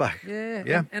 Mönchengladbach.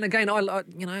 Yeah. And again, I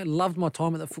loved my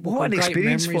time at the football club. What an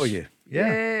experience for you.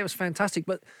 Yeah, it was fantastic.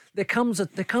 But there comes a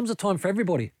time for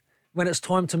everybody when it's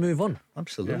time to move on.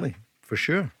 Absolutely, for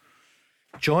sure.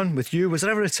 John, with you, was there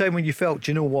ever a time when you felt,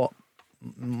 do you know what?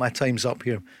 My time's up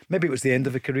here. Maybe it was the end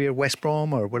of a career, West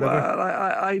Brom or whatever. Well,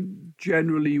 I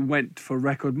generally went for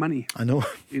record money. I know.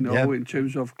 In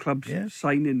terms of clubs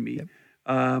signing me.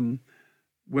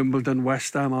 Wimbledon,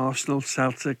 West Ham, Arsenal,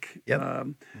 Celtic.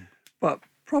 But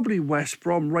probably West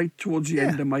Brom right towards the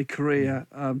end of my career.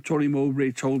 Tony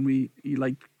Mowbray told me he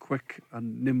liked quick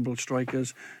and nimble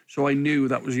strikers, so I knew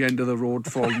that was the end of the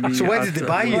road for me. So where did they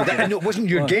buy you? And it wasn't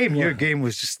your game. Your game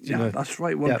was just, that's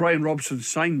right. Well, Brian Robson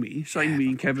signed me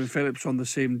and Kevin Phillips on the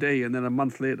same day, and then a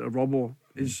month later, Robbo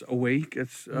is away,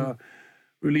 gets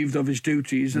relieved of his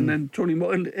duties, and then Tony,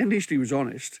 at least he was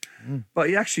honest, but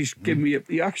he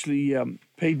actually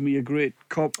paid me a great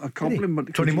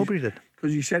compliment. Tony Mowbray did,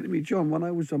 because he said to me, John, when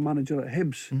I was a manager at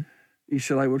Hibs, he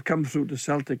said I would come through to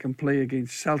Celtic and play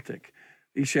against Celtic.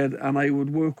 He said, and I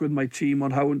would work with my team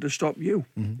on how to stop you.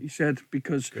 He said,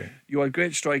 because you had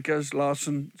great strikers,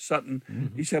 Larson,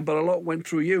 Sutton. He said, but a lot went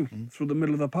through you, through the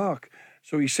middle of the park.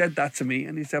 So he said that to me,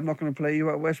 and he said, I'm not going to play you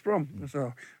at West Brom.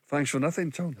 So thanks for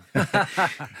nothing, Tom.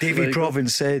 Davy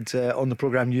Province said on the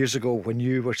programme years ago, when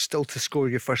you were still to score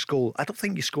your first goal, I don't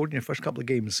think you scored in your first couple of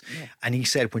games, and he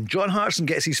said, when John Hartson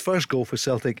gets his first goal for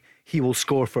Celtic, he will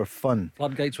score for fun.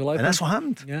 Floodgates will open. And that's what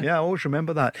happened. Yeah, I always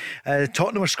remember that.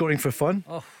 Tottenham are scoring for fun.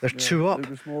 They're 2 up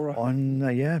on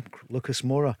Lucas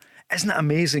Moura. Isn't it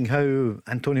amazing how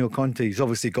Antonio Conte's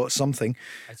obviously got something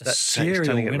that's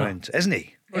turning it around, isn't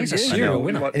he? He's a serial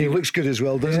winner. And he looks good as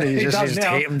well, doesn't he? You just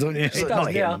hate him, don't you? He does,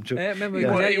 He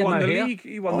won the league.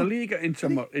 He won the league at Inter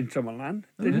Milan,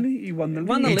 didn't he? He won the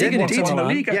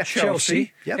league at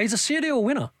Chelsea. He's a serial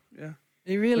winner. Yeah,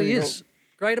 he really is.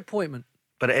 Great appointment.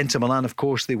 But at Inter Milan, of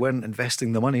course, they weren't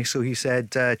investing the money, so he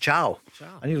said, ciao.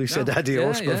 I nearly said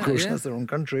adios, but of course, that's their own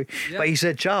country. But he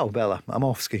said, ciao, Bella, I'm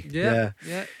off ski. Yeah.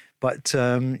 But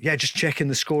just checking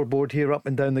the scoreboard here up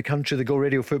and down the country, the Go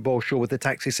Radio Football Show with the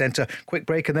Taxi Centre. Quick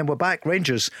break and then we're back.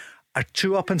 Rangers are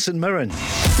 2 up in St Mirren.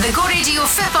 The Go Radio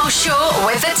Football Show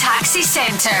with the Taxi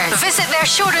Centre. Visit their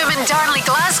showroom in Darnley,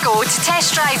 Glasgow to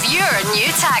test drive your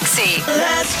new taxi.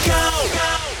 Let's go!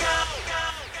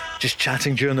 Just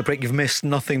chatting during the break, you've missed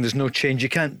nothing. There's no change. You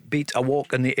can't beat a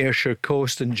walk on the Ayrshire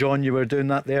coast. And John, you were doing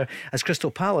that there. As Crystal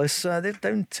Palace, they're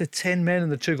down to 10 men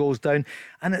and the 2 goals down.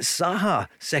 And it's Zaha,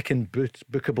 second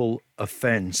bookable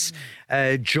offence.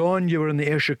 John, you were on the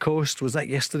Ayrshire coast. Was that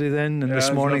yesterday then? And this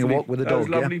morning, lovely. a walk with the dog. It was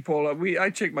lovely, Paul. I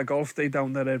take my golf day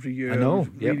down there every year. I know.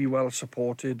 Really well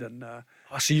supported. And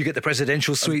so you get the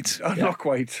presidential suite? Not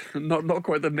quite. Not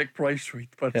quite the Nick Price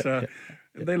suite, but...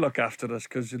 They look after us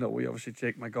because we obviously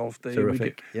take my golf day.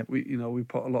 Terrific. We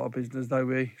put a lot of business that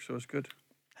way, so it's good.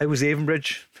 How was Avon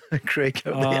Bridge, Craig?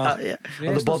 Or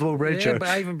the Bodwell Bridge? Yeah, but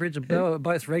Avon Bridge are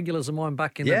both regulars of mine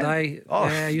back in the day.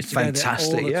 I used to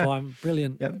fantastic, go there all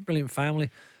the time. Brilliant family.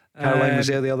 Caroline was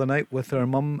there the other night with her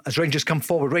mum. As Rangers come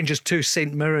forward, Rangers 2,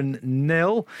 St Mirren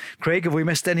 0. Craig, have we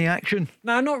missed any action?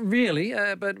 No, not really.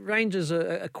 But Rangers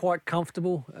are quite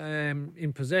comfortable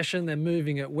in possession. They're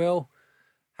moving it well.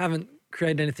 Haven't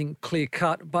created anything clear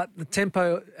cut, but the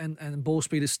tempo and ball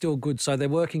speed is still good. So they're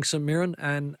working St Mirren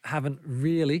and haven't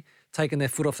really taken their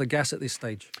foot off the gas at this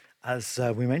stage. As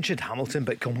we mentioned, Hamilton,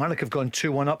 but Kilmarnock have gone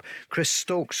 2-1 up. Chris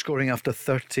Stokes scoring after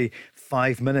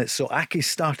 35 minutes. So Aki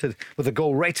started with a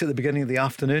goal right at the beginning of the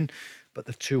afternoon, but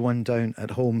the 2-1 down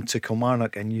at home to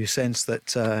Kilmarnock, and you sense that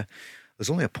there's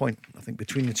only a point, I think,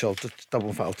 between the two. I'll just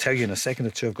I'll tell you in a second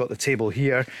or two. I've got the table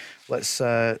here. Let's,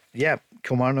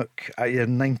 Kilmarnock,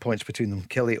 9 points between them.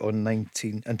 Kelly on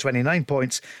 19 and 29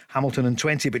 points. Hamilton on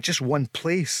 20, but just 1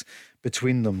 place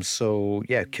between them. So,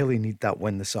 Kelly need that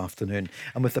win this afternoon.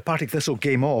 And with the Partick Thistle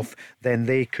game off, then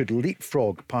they could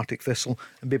leapfrog Partick Thistle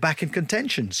and be back in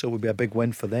contention. So it would be a big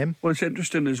win for them. Well, it's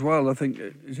interesting as well. I think,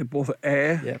 is it both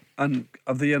Ayr and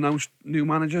have they announced new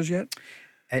managers yet?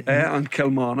 Ayr and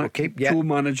Kilmarnock, two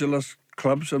managerless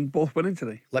clubs, and both winning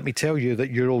today. Let me tell you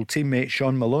that your old teammate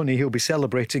Sean Maloney, he'll be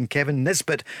celebrating. Kevin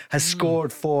Nisbet has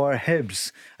scored for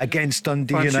Hibs against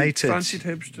Dundee United. Fancied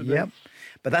Hibs today. Yep.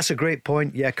 But that's a great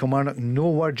point. Kilmarnock, no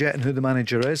word yet on who the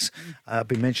manager is. I've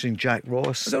been mentioning Jack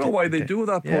Ross. I don't know why they do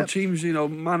that. Poor teams,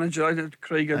 manager.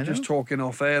 Craig was just talking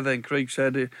off air. Then Craig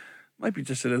said it might be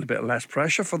just a little bit less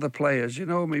pressure for the players.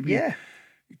 Maybe. Yeah.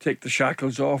 You take the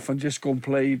shackles off and just go and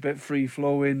play a bit free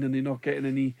flowing, and you're not getting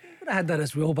any. I had that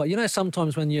as well, but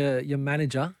sometimes when your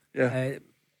manager,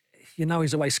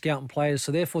 he's away scouting players,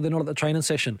 so therefore they're not at the training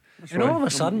session. That's all of a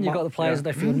sudden you've got the players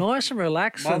that they feel nice and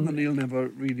relaxed. Martin O'Neill never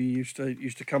really used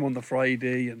to come on the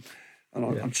Friday and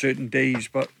on certain days,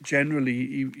 but generally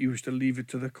he used to leave it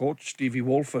to the coach Stevie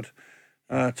Walford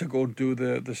to go and do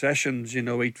the sessions,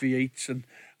 8v8s, and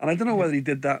I don't know whether he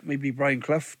did that. Maybe Brian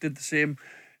Clough did the same.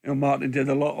 Martin did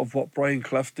a lot of what Brian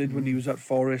Clough did when he was at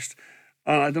Forest.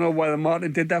 And I don't know whether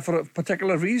Martin did that for a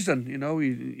particular reason.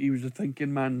 He was a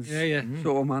thinking man's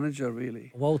sort of manager,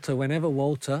 really. Whenever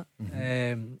Walter,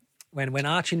 when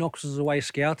Archie Knox was away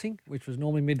scouting, which was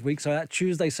normally midweek, so that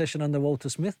Tuesday session under Walter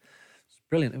Smith, it's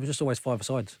brilliant. It was just always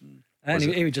 5-a-sides. And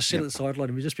he would just sit at the sideline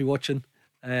and we'd just be watching.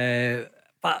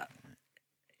 But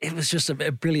it was just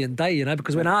a brilliant day,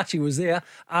 because when Archie was there,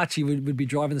 Archie would be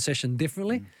driving the session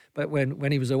differently. But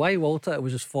when he was away, Walter, it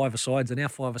was just 5-a-sides, and our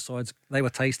 5-a-sides, they were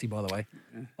tasty, by the way.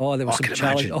 There was some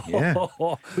challenge.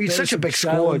 We had such a big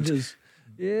squad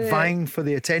vying for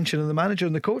the attention of the manager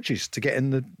and the coaches to get in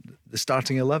the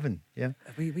starting 11.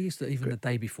 We used to, even the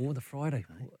day before, the Friday.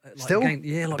 Still?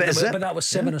 But that was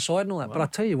 7-a-side and all that. Wow. But I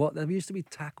tell you what, there used to be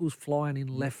tackles flying in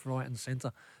left, right and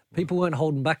centre. People weren't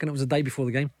holding back, and it was the day before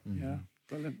the game. Yeah,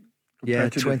 brilliant.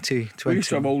 2020. We used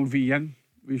to have old V Young.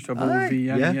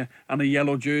 And a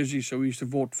yellow jersey, so we used to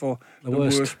vote for the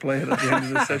worst player at the end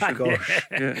of the session. Gosh.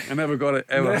 I never got it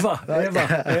ever.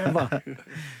 Ever.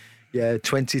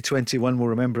 2021, we'll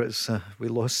remember it. We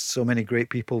lost so many great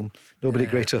people, nobody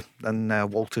greater than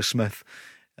Walter Smith,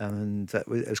 and it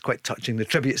was quite touching. The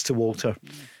tributes to Walter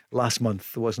last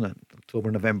month, wasn't it? October,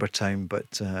 November time.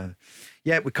 But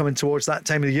we're coming towards that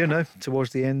time of the year now,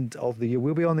 towards the end of the year.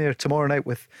 We'll be on there tomorrow night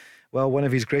with one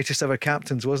of his greatest ever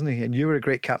captains, wasn't he? And you were a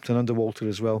great captain under Walter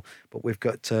as well. But we've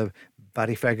got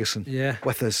Barry Ferguson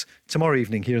with us tomorrow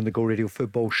evening here in the Go Radio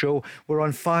Football Show. We're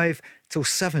on 5 till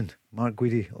 7. Mark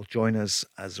Guidi will join us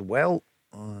as well.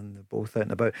 On both out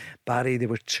and about. Barry, they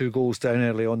were 2 goals down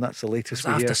early on. That's the latest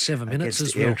we hear. After 7 minutes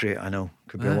as well. Airdrie, I know.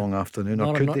 Could be a long afternoon.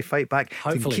 Or could they fight back?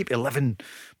 Hopefully. If they can keep 11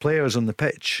 players on the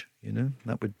pitch,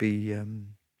 that would be...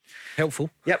 helpful.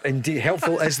 Yep, indeed.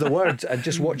 Helpful is the word. And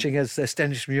just watching as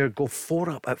Stennismuir go 4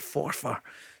 up at Forfar.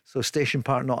 So Station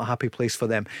Park, not a happy place for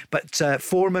them. But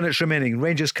 4 minutes remaining.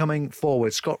 Rangers coming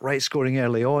forward. Scott Wright scoring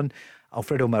early on.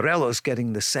 Alfredo Morelos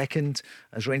getting the second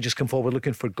as Rangers come forward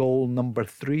looking for goal number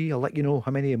 3. I'll let you know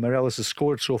how many Morelos has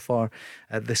scored so far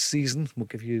this season. We'll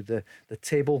give you the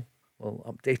table. We'll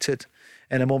update it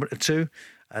in a moment or two.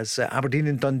 as Aberdeen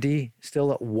and Dundee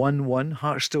still at 1-1.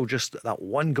 Hearts still just that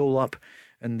one goal up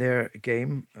in their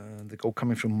game. The goal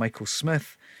coming from Michael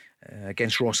Smith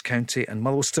against Ross County, and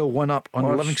Motherwell still 1 up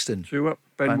on Livingston. 2 up.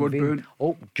 Ben Woodburn.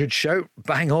 Oh, good shout.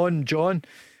 Bang on, John.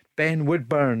 Ben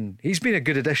Woodburn. He's been a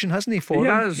good addition, hasn't he, for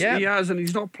them? He has, and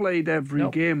he's not played every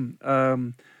game.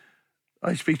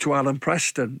 I speak to Alan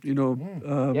Preston,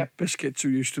 Biscuits, who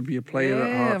used to be a player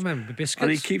at Hearts. I remember Biscuits.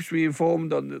 And he keeps me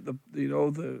informed on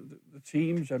the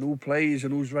teams and who plays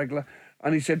and who's regular.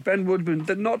 And he said Ben Woodburn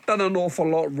did not done an awful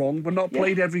lot wrong, but not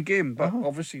played every game. But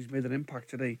obviously he's made an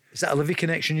impact today. Is that a Livy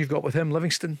connection you've got with him,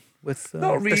 Livingston? With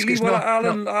not really. Biscuits? Well,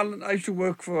 No. Alan, I used to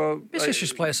work for Biscuits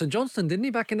just played at St Johnstone, didn't he,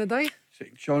 back in the day?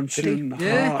 St Johnstone,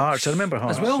 Yeah. Hearts. I remember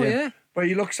Hearts. As well, yeah. But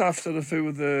he looks after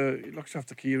he looks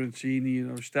after Kieran Tierney,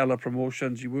 Stella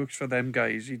Promotions. He works for them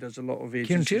guys. He does a lot of agency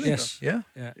Kieran Tierney? stuff. Yes.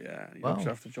 Yeah. Yeah, he Wow. looks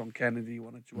after John Kennedy,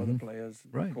 one or two other players,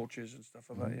 Right. coaches and stuff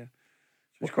like that. Yeah,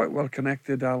 so he's quite well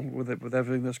connected, Al, with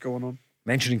everything that's going on.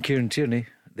 Mentioning Kieran Tierney,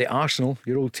 the Arsenal,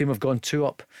 your old team, have gone 2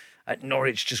 up at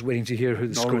Norwich, just waiting to hear who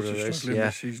the Norwich scorer is is. struggling Yeah,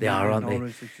 this season. they are, aren't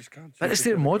Norwich, they just can't But seem it's to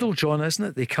their get it. model, John, isn't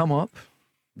it? They come up,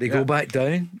 they go back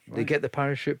down, they Right. get the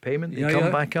parachute payment, they Yo-yo.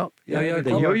 come back up. Yo-yo the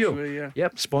club, yo-yo. actually, yeah.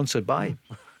 Yep, sponsored by.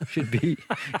 Should be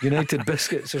United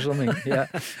Biscuits or something. Yeah,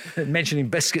 mentioning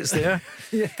biscuits there.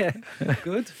 Yeah,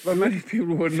 good. Well, many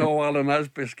people would know Alan as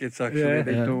Biscuits, actually. Yeah.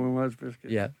 They know him as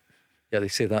Biscuits. Yeah, they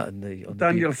say that on the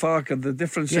Daniel Farker, the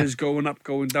difference Yeah. is going up,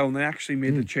 going down. They actually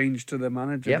made a change to the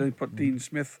manager. Yep. They put Dean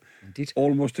Smith Indeed.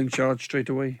 almost in charge straight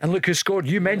away. And look who scored.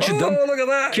 You mentioned Oh, him. look at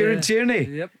that. Kieran Tierney.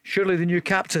 Yep. Surely the new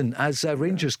captain as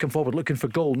Rangers come forward looking for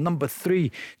goal number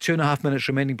 3. 2.5 minutes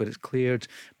remaining, but it's cleared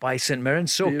by St Mirren.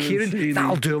 So Kieran Tierney, Kieran,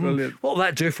 that'll do him. brilliant. What will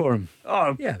that do for him?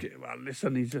 Oh, Yeah. well,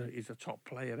 listen, he's a top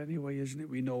player anyway, isn't it?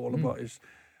 We know all about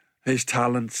his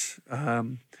talents.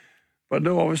 But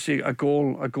no, obviously a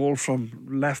goal from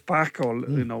left back or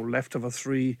left of a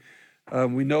 3.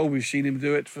 We've seen him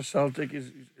do it for Celtic.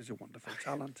 Is a wonderful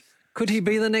talent. Could he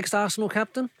be the next Arsenal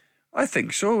captain? I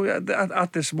think so.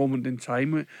 At this moment in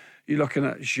time, you're looking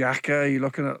at Xhaka. You're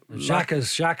looking at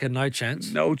Xhaka, no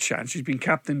chance. no chance. He's been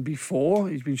captain before.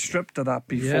 He's been stripped of that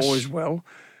before Yes. as well.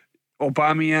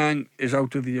 Aubameyang is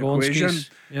out of the equation. Gonskis,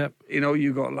 yep.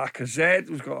 You got Lacazette,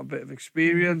 who's got a bit of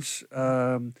experience.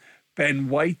 Ben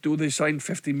White, do they sign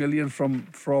 50 million from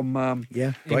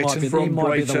Yeah, He might Brighton. be, From he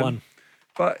might be the Brighton. one.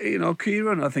 But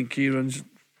Kieran, I think Kieran's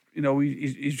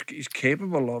he's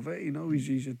capable of it.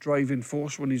 He's a driving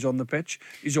force when he's on the pitch.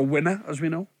 He's a winner, as we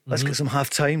know. Let's get some half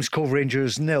times. Cove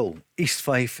Rangers 0, East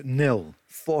Fife 0,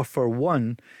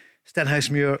 4-1,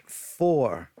 Stenhousemuir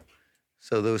 4.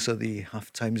 So those are the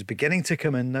half times beginning to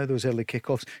come in now, those early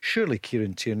kickoffs. Surely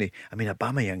Kieran Tierney,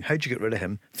 Aubameyang, how'd you get rid of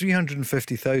him?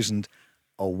 350,000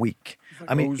 a week. Like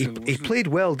Ozil, he wasn't it? played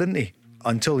well, didn't he?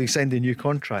 Until he signed a new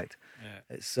contract.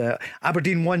 It's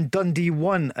Aberdeen 1, Dundee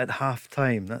 1 at half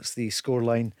time. That's the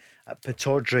scoreline at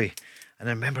Pittodrie. And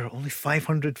I remember only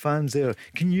 500 fans there.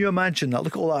 Can you imagine that?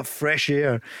 Look at all that fresh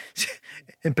air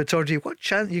in Pittodrie. What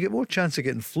chance? You get more chance of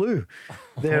getting flu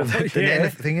there than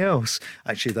anything else.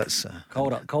 Actually, that's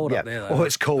Cold up there. Though. Oh,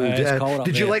 it's cold. It's cold up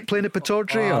Did you there. like playing at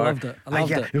Pittodrie? Oh, I loved it. I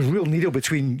loved it. A real needle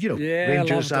between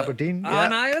Rangers, I loved it. Aberdeen. Oh,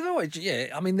 no, it was always,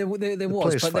 there was,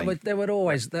 players but fine. they were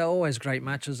always great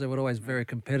matches. They were always very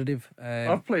competitive.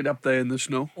 I've played up there in the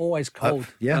snow. Always cold.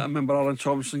 I remember Alan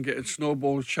Thompson getting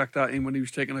snowballs chucked at him when he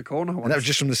was taking a corner once. And that was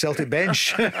just from the Celtic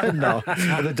bench. No,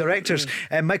 the directors.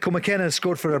 Michael McKenna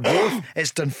scored for Arbroath.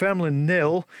 It's Dunfermline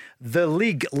 0. The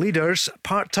league leaders,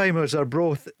 part-timers,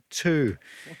 Arbroath 2.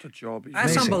 What a job. He's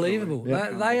That's Amazing. unbelievable.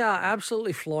 Yeah. They are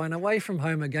absolutely flying away from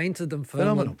home again to Dunfermline.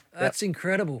 Phenomenal. That's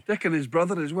incredible. Dick and his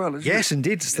brother as well, isn't Yes, it?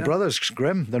 indeed. It's the brothers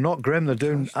Grimm. They're not grim. They're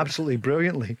doing absolutely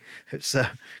brilliantly. It's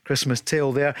a Christmas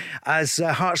tale there. As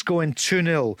Hearts go in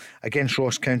 2-0 against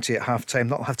Ross County at half-time.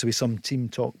 That'll have to be some team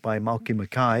talk by Malky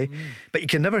Mackay. But you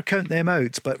can never count them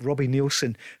out. But Robbie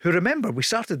Nielsen, who, remember, we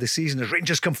started the season as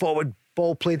Rangers come forward,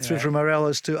 ball played through from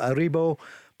Morelos to Aribo,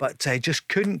 but just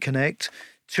couldn't connect.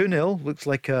 2-0, looks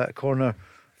like a corner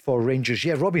for Rangers.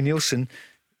 Yeah, Robbie Nielsen,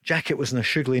 jacket was in a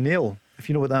sugly nail, if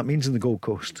you know what that means in the Gold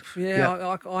Coast.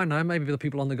 Yeah. I know. Maybe the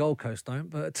people on the Gold Coast don't.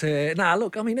 But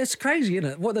look, it's crazy, isn't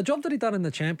it? What the job that he done in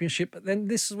the Championship. But then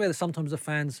this is where sometimes the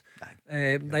fans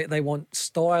they want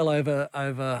style over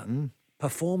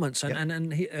performance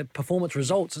and performance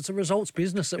results. It's a results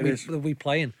business that we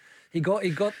play in. He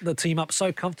got the team up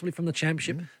so comfortably from the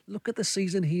Championship. Look at the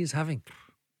season he is having.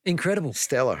 Incredible.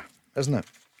 Stellar, isn't it?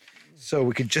 So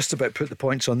we could just about put the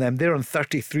points on them. They're on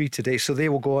 33 today, so they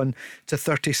will go on to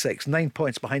 36. 9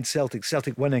 points behind Celtic.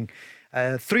 Celtic winning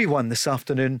 3-1 this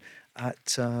afternoon at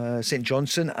St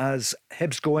Johnstone as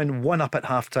Hibs go in 1 up at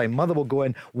half time. Motherwell go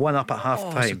in 1 up at half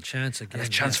time. It's a chance again. And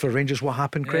a chance for Rangers. What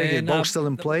happened, Craig? The ball still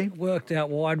in play? Worked out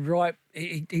wide right.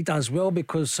 He does well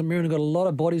because St Mirren got a lot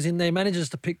of bodies in there. Manages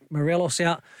to pick Morelos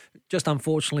out. Just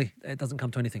unfortunately, it doesn't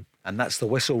come to anything. And that's the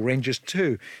whistle. Rangers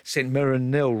 2, St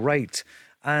Mirren 0. Right.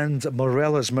 And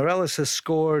Morelos has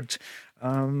scored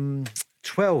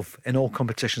 12 in all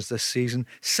competitions this season,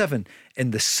 7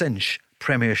 in the Cinch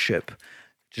Premiership.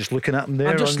 Just looking at him there.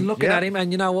 I'm just looking at him,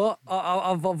 and you know what?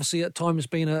 I've obviously at times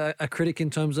been a critic in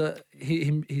terms of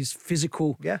his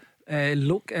physical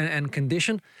look and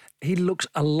condition. He looks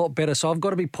a lot better, so I've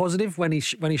got to be positive when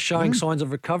he's showing signs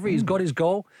of recovery. He's got his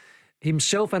goal.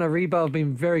 Himself and Aribo have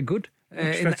been very good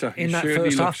in that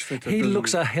first half. He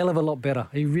looks a hell of a lot better.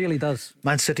 He really does.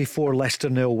 Man City 4, Leicester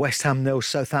 0, West Ham 0,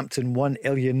 Southampton 1,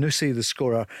 Elyounoussi the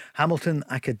scorer. Hamilton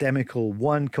Academical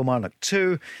 1, Kilmarnock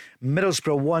 2,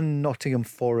 Middlesbrough 1, Nottingham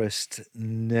Forest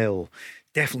 0.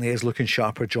 Definitely is looking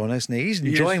sharper, John, isn't he? He's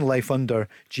enjoying life under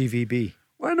GVB.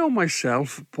 Well, I know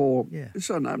myself, Paul.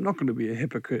 Listen, I'm not going to be a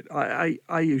hypocrite.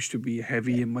 I used to be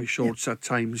heavy in my shorts at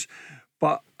times.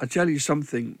 But I tell you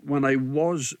something, when I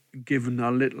was given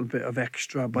a little bit of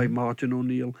extra by Martin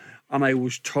O'Neill and I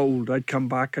was told I'd come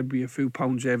back, I'd be a few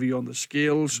pounds heavy on the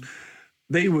scales,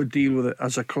 they would deal with it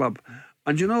as a club.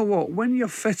 And you know what? When you're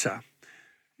fitter,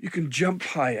 you can jump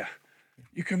higher.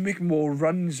 You can make more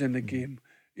runs in the game.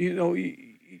 You know, you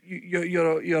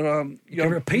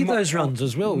can repeat those runs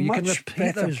as well. You can much repeat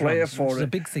better those player runs. for It's it. a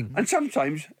big thing. And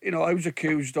sometimes, you know, I was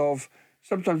accused of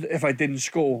sometimes if I didn't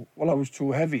score, well, I was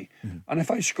too heavy. And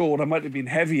if I scored, I might have been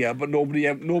heavier, but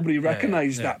nobody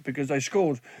recognised that because I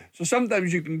scored. So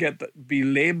sometimes you can be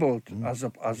labelled as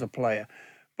a player.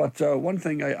 But one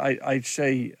thing I'd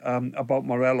say about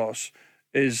Morelos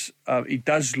is he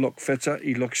does look fitter,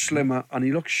 he looks slimmer, and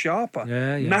he looks sharper.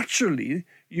 Naturally,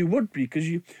 you would be because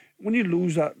when you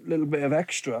lose that little bit of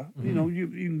extra, you know, you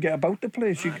can get about the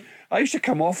place. I used to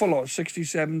come off a lot,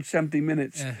 67, 70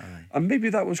 minutes. And maybe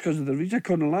that was because of the reason I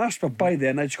couldn't last, but by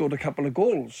then I'd scored a couple of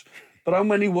goals. But how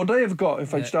many would I have got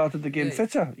if I'd started the game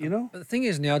fitter, you know? But the thing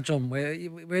is now, John, we're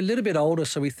a little bit older,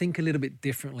 so we think a little bit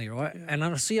differently, right? And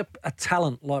I see a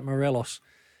talent like Morelos,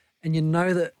 and you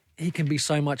know that he can be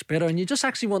so much better, and you just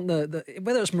actually want the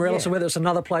whether it's Morelos or whether it's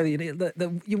another player that you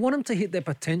need, you want them to hit their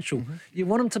potential. You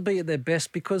want them to be at their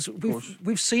best because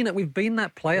we've seen it. We've been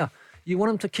that player. You want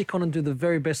them to kick on and do the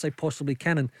very best they possibly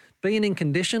can, and being in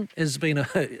condition has been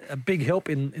a big help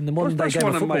in the modern day game of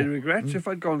football. That's one of my regrets. If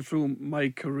I'd gone through my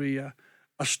career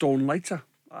a stone lighter,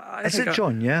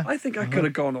 John? Yeah, I think I could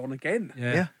have gone on again.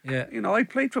 Yeah. You know, I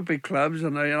played for big clubs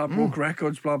and I broke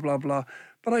records, blah blah blah.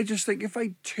 But I just think if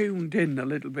I tuned in a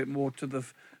little bit more to the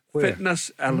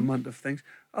fitness element of things,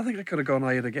 I think I could have gone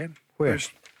higher again. Where?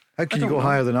 How can you go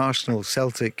higher than Arsenal,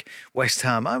 Celtic, West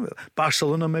Ham,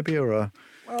 Barcelona maybe, or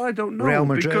well, I don't know, Real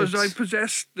Madrid? Because I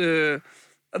possessed the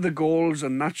goals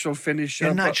and natural finish.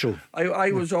 Natural.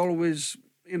 I was always,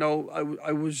 you know,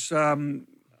 I was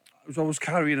always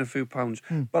carrying a few pounds,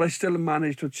 but I still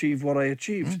managed to achieve what I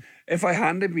achieved. If I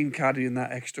hadn't been carrying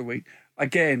that extra weight,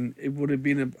 again, it would have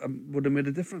been would have made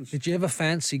a difference. Did you ever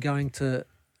fancy going to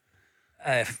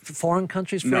foreign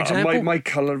countries, for example? My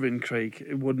colouring, Craig,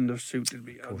 it wouldn't have suited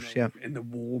me. Of course, in the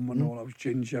warm and all, I was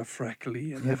ginger,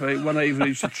 freckly, and when I even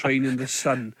used to train in the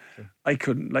sun, I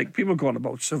couldn't. Like people going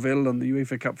about Seville and the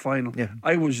UEFA Cup final,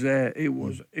 I was there. It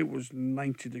was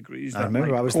 90 degrees. I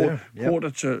remember I was there.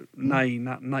 8:45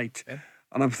 that night,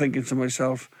 and I'm thinking to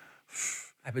myself,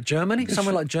 but Germany,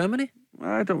 somewhere like Germany.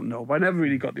 I don't know. I never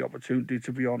really got the opportunity,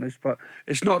 to be honest. But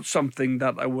it's not something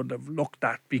that I would have looked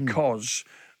at because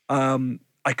I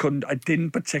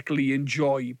didn't particularly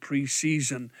enjoy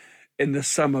pre-season in the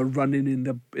summer running in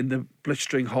the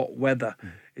blistering hot weather.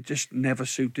 It just never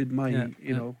suited my,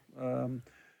 you know,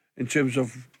 in terms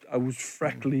of I was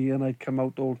freckly and I'd come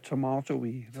out all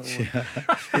tomatoey.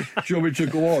 Do you want me to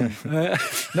go on?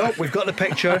 No, we've got the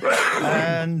picture.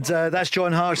 And that's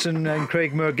John Hartson and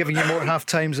Craig Moore giving you more half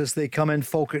times as they come in.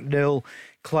 Falkirk 0,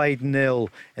 Clyde 0.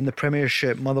 In the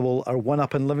Premiership, Motherwell are 1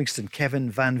 up in Livingston. Kevin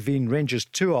Van Veen, Rangers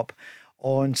 2 up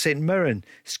on St Mirren.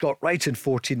 Scott Wright in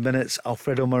 14 minutes,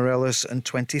 Alfredo Morelos in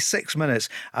 26 minutes.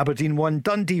 Aberdeen 1,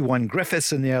 Dundee 1,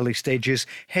 Griffiths in the early stages,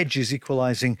 Hedges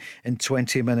equalising in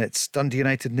 20 minutes. Dundee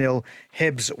United 0,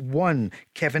 Hibs 1,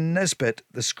 Kevin Nisbet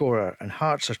the scorer, and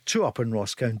Hearts are 2 up in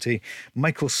Ross County.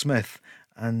 Michael Smith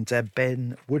and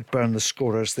Ben Woodburn the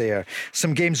scorers there.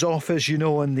 Some games off, as you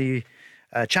know, in the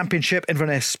Championship,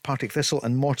 Inverness, Partick Thistle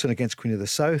and Morton against Queen of the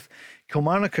South.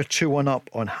 Kilmarnock are 2-1 up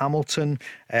on Hamilton.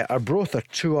 Arbroath are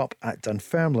 2 up at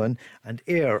Dunfermline, and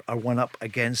Ayr are 1 up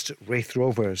against Wraith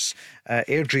Rovers.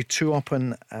 Airdrie 2 up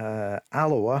on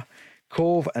Alloa.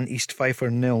 Cove and East Fife are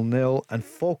 0-0, and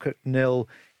Falkirk 0,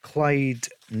 Clyde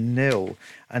 0.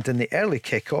 And in the early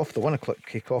kick-off, the 1 o'clock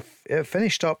kick-off, it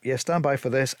finished up, stand by for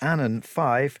this, Annan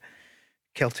 5,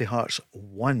 Kelty Hearts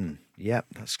 1. Yep,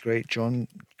 that's great, John.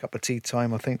 Cup of tea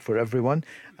time, I think, for everyone.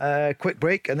 Quick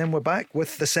break, and then we're back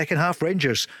with the second half.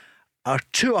 Rangers are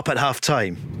 2 up at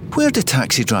half-time. Where do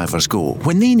taxi drivers go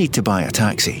when they need to buy a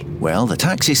taxi? Well, the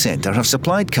Taxi Centre have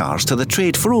supplied cars to the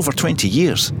trade for over 20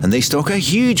 years, and they stock a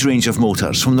huge range of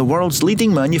motors from the world's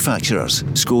leading manufacturers.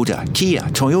 Skoda, Kia,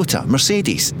 Toyota,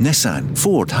 Mercedes, Nissan,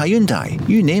 Ford, Hyundai,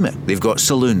 you name it. They've got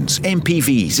saloons,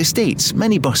 MPVs, estates,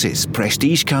 minibuses,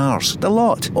 prestige cars, the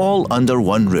lot, all under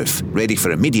one roof, ready for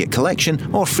immediate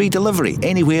collection or free delivery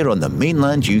anywhere on the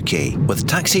mainland UK. With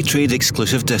taxi trade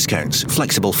exclusive discounts,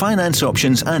 flexible finance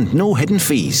options and no hidden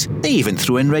fees. They even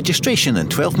throw in registration and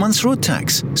 12 months road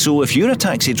tax. So if you're a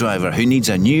taxi driver who needs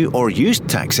a new or used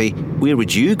taxi, where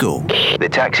would you go?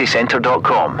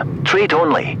 TheTaxiCentre.com. Trade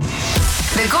only.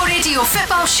 The Go Radio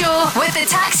Football Show with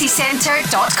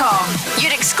TheTaxiCentre.com.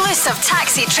 Your exclusive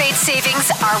taxi trade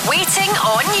savings are waiting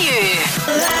on you.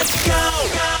 Let's go!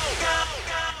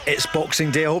 It's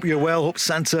Boxing Day. I hope you're well. Hope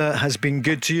Santa has been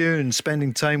good to you and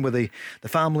spending time with the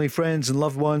family, friends and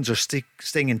loved ones, or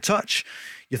staying in touch.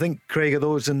 You think, Craig, of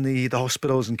those in the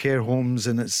hospitals and care homes,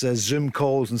 and it's Zoom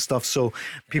calls and stuff, so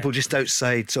people just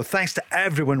outside. So thanks to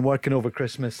everyone working over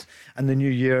Christmas and the New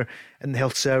Year in the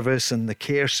health service and the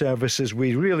care services.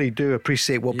 We really do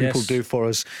appreciate what people do for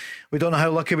us. We don't know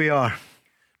how lucky we are.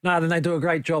 No, then they do a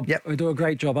great job. Yep. They do a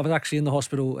great job. I was actually in the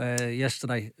hospital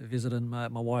yesterday visiting my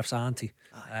wife's auntie.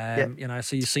 You know,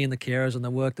 so you're seeing the carers and the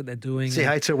work that they're doing. Say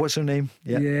hi to her. What's her name?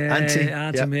 Auntie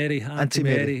Yep. Mary. Auntie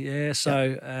Mary. Yeah.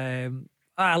 So,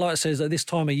 like it says, at this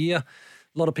time of year,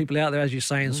 a lot of people out there, as you're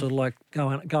saying, sort of like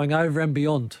going over and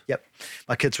beyond. Yep.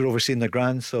 My kids were overseeing their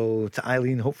grand, so to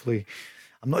Eileen, hopefully,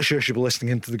 I'm not sure she'll be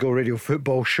listening into the Go Radio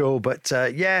Football Show, but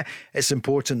it's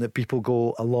important that people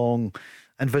go along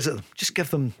and visit them. Just give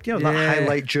them, that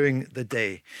highlight during the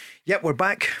day. Yep, we're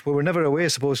back. We were never away, I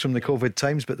suppose, from the COVID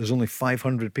times, but there's only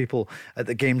 500 people at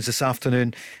the games this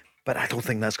afternoon. But I don't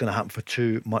think that's going to happen for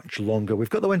too much longer. We've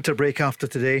got the winter break after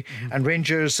today, and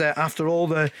Rangers, after all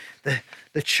the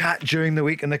chat during the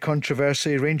week and the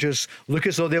controversy, Rangers look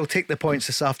as though they'll take the points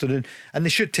this afternoon, and they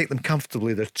should take them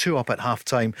comfortably. They're 2 up at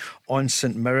half-time on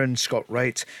St Mirren. Scott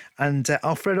Wright and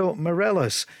Alfredo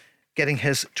Morelos getting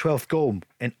his 12th goal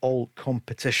in all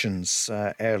competitions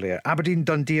earlier. Aberdeen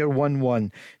Dundee are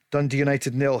 1-1. Dundee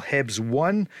United 0, Hibs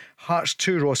 1, Hearts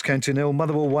 2, Ross County 0,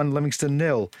 Motherwell 1, Livingston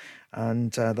 0.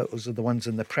 And those are the ones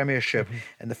in the Premiership.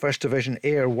 In the First Division,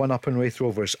 Ayr 1 up on Wraith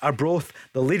Rovers. Arbroath,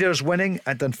 the leaders, winning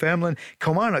at Dunfermline.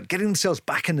 Kilmarnock getting themselves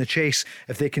back in the chase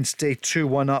if they can stay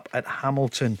 2-1 up at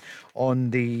Hamilton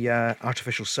on the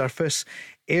artificial surface.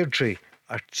 Airdrie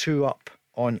are 2 up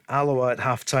on Alloa at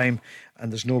half-time,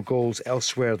 and there's no goals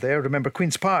elsewhere there. Remember,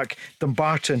 Queen's Park,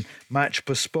 Dumbarton, match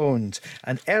postponed.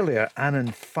 And earlier,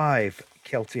 Annan 5,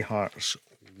 Kelty Hearts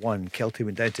 1. Kelty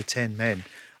went down to 10 men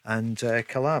and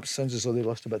collapsed. Sounds as though they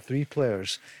lost about 3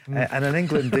 players. And in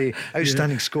England, the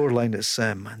outstanding scoreline is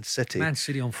Man City. Man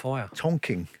City on fire.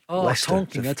 Tonking. Oh, Leicester.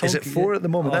 Tonking. Is it 4 at the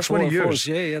moment? That's 4, one of yours.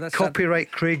 Yeah, that's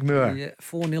Copyright Craig Moore. Yeah,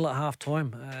 4-0 at half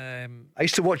time. I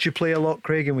used to watch you play a lot,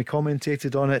 Craig, and we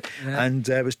commentated on it, and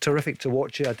it was terrific to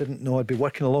watch you. I didn't know I'd be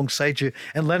working alongside you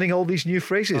and learning all these new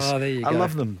phrases. Oh, there you go. I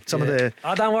love them. Some of the...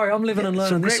 Oh, don't worry, I'm living and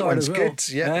learning some this great side ones. as well. Good,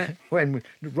 yeah. When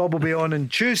Rob will be on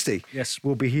Tuesday, yes,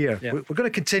 we'll be here. Yeah. We're going to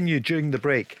continue during the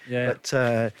break, but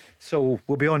so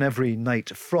we'll be on every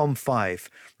night from 5.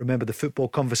 Remember, the football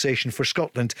conversation for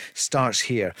Scotland starts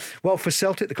here. Well, for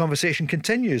Celtic, the conversation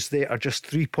continues. They are just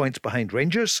 3 points behind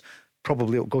Rangers.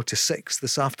 Probably it'll go to 6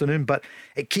 this afternoon, but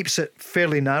it keeps it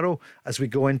fairly narrow as we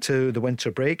go into the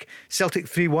winter break. Celtic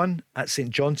 3-1 at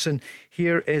St Johnstone.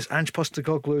 Here is Ange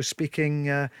Postecoglou speaking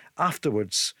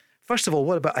afterwards. First of all,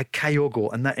 what about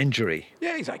Kyogo and that injury?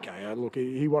 Yeah, he's okay. Look,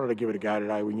 he wanted to give it a go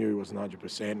today. We knew he wasn't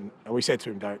 100%, and we said to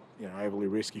him, don't overly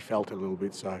risk. He felt it a little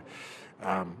bit, so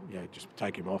just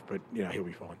take him off. But he'll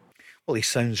be fine. Well, he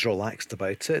sounds relaxed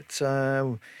about it.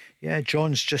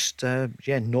 John's just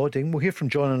nodding. We'll hear from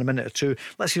John in a minute or two.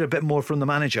 Let's hear a bit more from the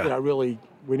manager. Really,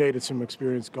 we needed some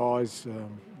experienced guys.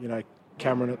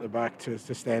 Cameron at the back to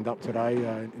stand up today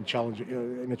in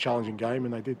a challenging game,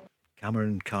 and they did.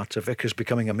 Cameron Carter-Vickers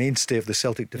becoming a mainstay of the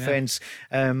Celtic defence.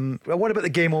 Well, what about the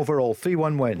game overall?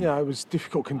 3-1 win. Yeah, it was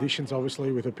difficult conditions,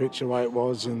 obviously, with the pitch the way it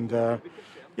was, and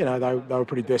you know, they were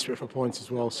pretty desperate for points as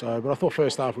well. So, but I thought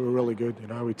first half we were really good. You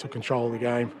know, we took control of the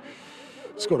game,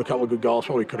 scored a couple of good goals.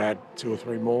 Probably could add 2 or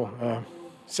 3 more.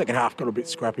 Second half got a bit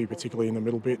scrappy, particularly in the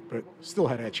middle bit, but still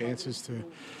had our chances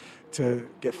to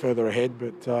get further ahead.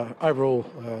 But overall,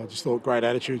 just thought great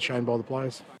attitude shown by the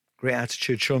players. Great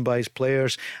attitude shown by his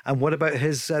players. And what about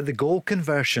his the goal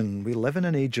conversion? We live in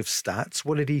an age of stats.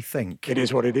 What did he think? It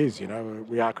is what it is. You know,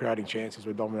 we are creating chances.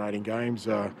 We're dominating games.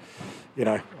 You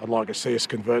know, I'd like to see us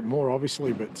convert more,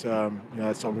 obviously, but you know,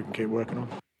 that's something we can keep working on.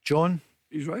 John?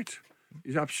 He's right.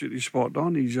 He's absolutely spot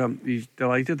on. He's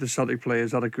delighted. The Celtic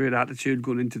players had a great attitude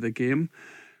going into the game.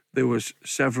 There was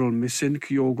several missing.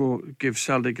 Kyogo gives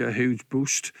Celtic a huge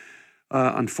boost.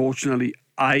 Unfortunately,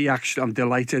 I'm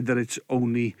delighted that it's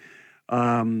only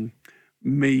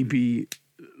maybe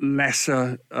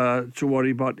lesser to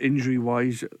worry about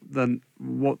injury-wise than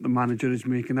what the manager is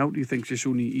making out. He thinks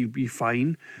he'll be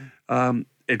fine.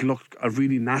 It looked a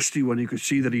really nasty one. You could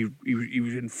see that he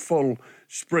was in full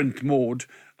sprint mode,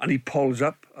 and he pulls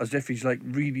up as if he's like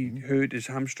really hurt his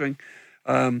hamstring.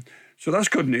 So that's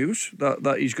good news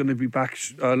that he's going to be back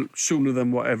sooner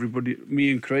than what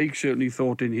me and Craig certainly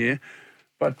thought in here.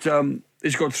 But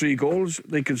he's got 3 goals.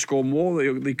 They can score more.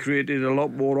 They created a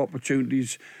lot more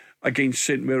opportunities against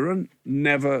St Mirren.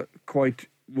 Never quite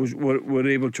were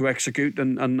able to execute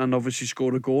and obviously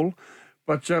score a goal.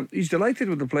 But he's delighted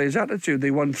with the players' attitude.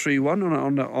 They won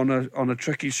 3-1 on a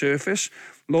tricky surface.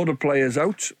 A lot of players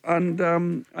out,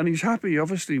 and he's happy,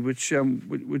 obviously, which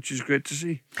is great to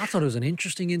see. I thought it was an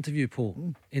interesting interview,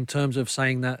 Paul, in terms of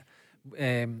saying that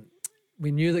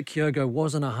we knew that Kyogo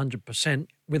wasn't 100%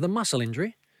 with a muscle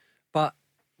injury, but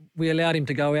we allowed him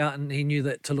to go out and he knew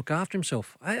that to look after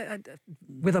himself.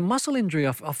 With a muscle injury,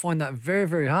 I find that very,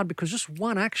 very hard because just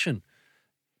one action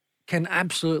can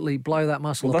absolutely blow that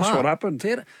muscle apart. That's what happened.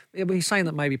 He's saying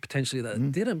that maybe potentially that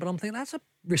it didn't, but I'm thinking that's a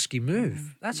risky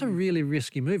move. That's a really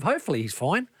risky move. Hopefully he's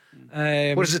fine.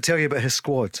 What does it tell you about his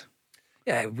squad?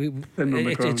 Yeah,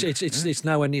 it's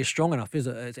nowhere near strong enough, is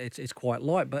it? It's quite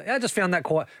light, but I just found that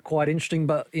quite interesting.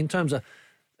 But in terms of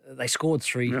they scored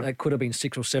 3, they could have been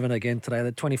 6 or 7 again today. They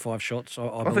had 25 shots.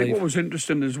 I believe. think what was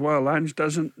interesting as well, Ange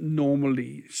doesn't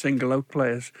normally single out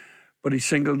players, but he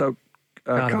singled out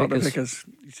Carter Vickers.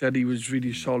 He said he was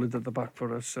really solid at the back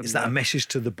for us. And, is that a message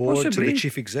to the board, possibly, to the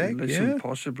chief exec? Listen,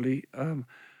 possibly.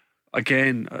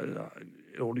 Again,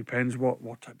 it all depends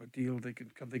what type of deal they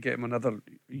can they get him another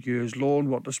year's loan.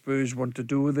 What the Spurs want to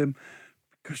do with him,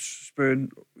 because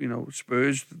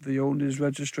Spurs they own his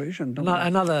registration.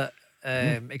 Another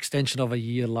extension of a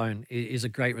year loan is a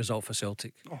great result for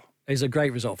Celtic. It's a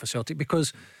great result for Celtic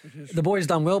because the boy's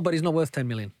done well, but he's not worth 10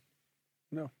 million.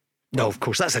 No, of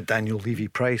course, that's a Daniel Levy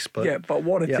price. But but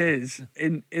what it is,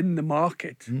 in the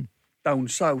market down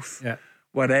south,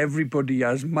 where everybody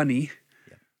has money,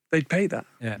 they'd pay that.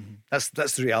 Yeah. That's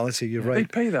the reality, you're right.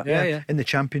 They'd pay that. Yeah. In the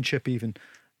Championship even.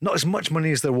 Not as much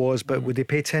money as there was, but would they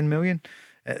pay 10 million?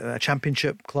 A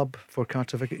Championship club for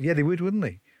Carter Vickers? Yeah, they would, wouldn't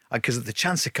they? Because the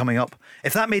chance of coming up,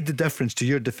 if that made the difference to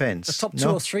your defence. The top 2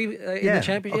 or 3 in the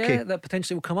Championship, that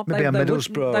potentially will come up. Maybe a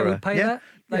Middlesbrough. They would pay that.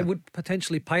 They would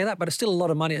potentially pay that, but it's still a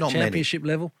lot of money at Championship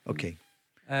level. Okay.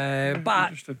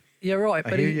 But you're right,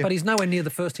 but he's nowhere near the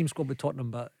first team squad with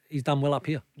Tottenham, but he's done well up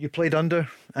here. You played under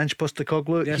Ange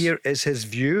Postecoglou. Yes. Here is his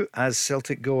view as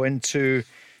Celtic go into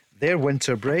their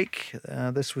winter break.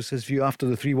 This was his view after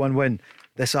the 3-1 win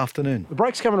this afternoon. The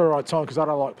break's coming at the right time because I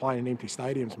don't like playing in empty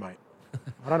stadiums, mate.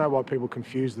 I don't know why people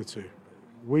confuse the two.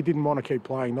 We didn't want to keep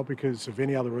playing, not because of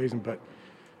any other reason, but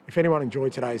if anyone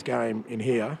enjoyed today's game in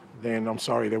here, then I'm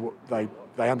sorry,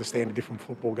 they understand a different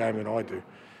football game than I do.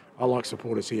 I like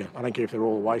supporters here. I don't care if they're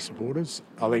all away supporters.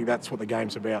 I think that's what the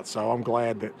game's about. So I'm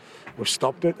glad that we've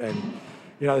stopped it. And,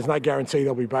 there's no guarantee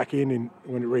they'll be back in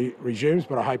when it resumes,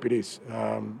 but I hope it is.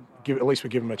 At least we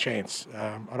give them a chance.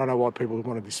 I don't know why people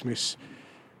want to dismiss,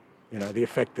 the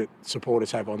effect that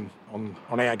supporters have on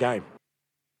our game.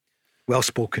 Well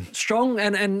spoken. Strong,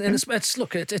 and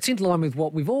it's in line with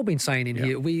what we've all been saying in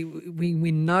here.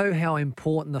 We know how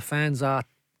important the fans are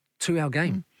to our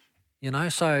game.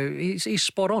 So he's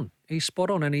spot on. He's spot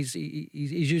on, and he's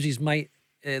used his mate,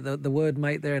 the word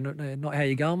mate there, not how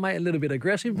you going, mate. A little bit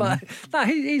aggressive, but no,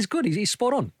 he's good. He's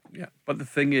spot on. Yeah, but the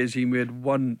thing is, he made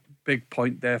one big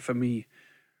point there for me.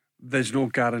 There's no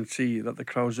guarantee that the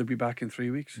crowds will be back in 3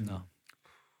 weeks. No,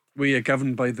 we are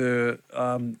governed by the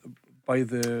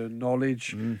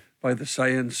knowledge, by the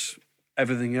science,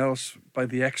 everything else, by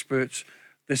the experts.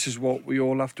 This is what we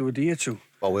all have to adhere to.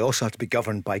 Well, we also have to be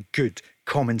governed by good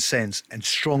common sense and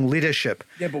strong leadership.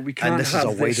 Yeah, but we can't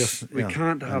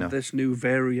have this new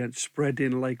variant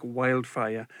spreading like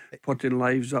wildfire, putting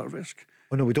lives at risk.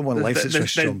 Oh no, we don't want license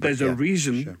restriction. There's a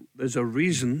reason. Sure. There's a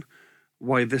reason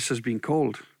why this has been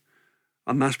called,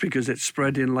 and that's because it's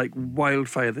spreading like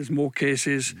wildfire. There's more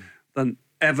cases than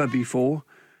ever before,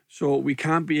 so we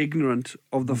can't be ignorant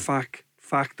of the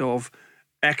fact of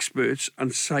experts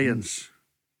and science.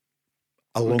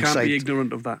 We can't be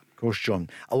ignorant of that. Of course, John.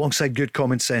 Alongside good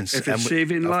common sense. If it's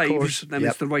saving lives, then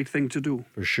it's the right thing to do.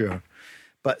 For sure.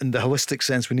 But in the holistic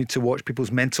sense, we need to watch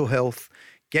people's mental health.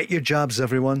 Get your jabs,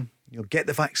 everyone. Get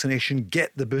the vaccination,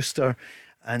 get the booster,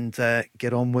 and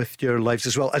get on with your lives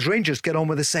as well. As Rangers get on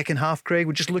with the second half, Craig,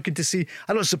 we're just looking to see.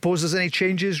 I don't suppose there's any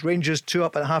changes. Rangers 2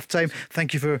 up at half time.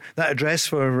 Thank you for that address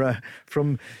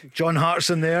from John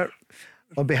Hartson there.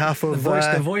 On behalf of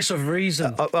the voice of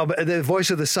reason, the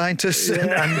voice of the scientists and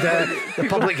the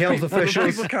public health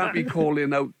officials. People can't be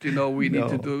calling out. We need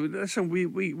to do. Listen,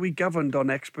 we governed on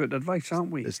expert advice,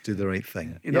 aren't we? Let's do the right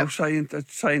thing.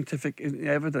 Scientific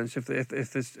evidence. If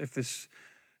there's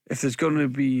going to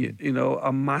be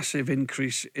a massive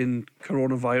increase in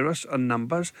coronavirus and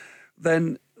numbers,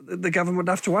 then the government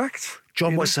have to act.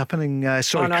 John, what's happening? Craig,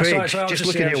 just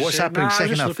looking at what's happening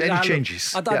second half. Any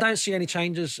changes? I don't see any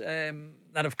changes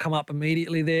that have come up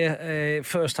immediately there.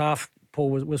 First half,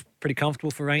 Paul was pretty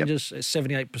comfortable for Rangers,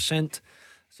 78%.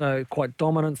 So quite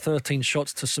dominant, 13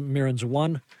 shots to St Mirren's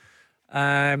 1.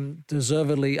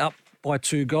 Deservedly up by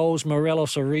 2 goals.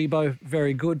 Morelos Aribo,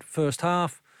 very good first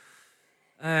half.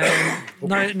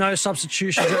 No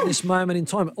substitutions at this moment in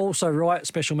time. Also, Wright,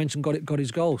 special mention, got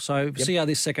his goal. So see how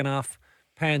this second half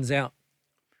pans out.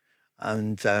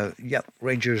 And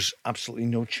Rangers, absolutely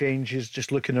no changes.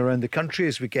 Just looking around the country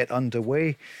as we get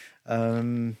underway.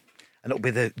 And it'll be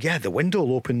the window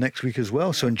will open next week as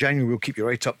well. So in January, we'll keep you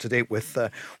right up to date with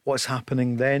what's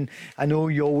happening then. I know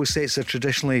you always say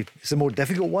it's a more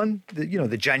difficult one. The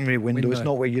January window is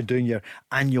not where you're doing your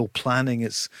annual planning.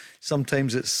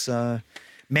 Sometimes it's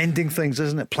mending things,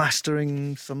 isn't it?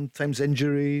 Plastering, sometimes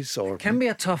injuries, or it can be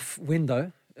a tough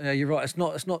window. You're right. It's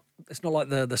not like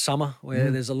the summer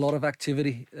where there's a lot of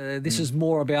activity. This is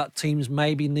more about teams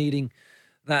maybe needing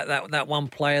that one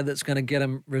player that's going to get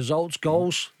them results,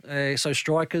 goals. So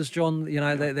strikers, John,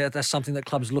 that's something that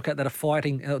clubs look at that are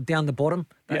fighting down the bottom,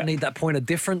 that need that point of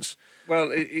difference.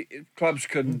 Well, clubs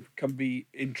can be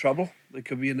in trouble. They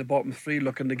could be in the bottom 3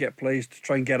 looking to get players to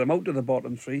try and get them out of the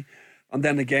bottom 3. And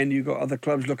then again, you've got other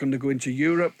clubs looking to go into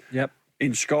Europe. Yep.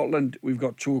 In Scotland, we've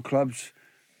got 2 clubs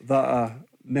that are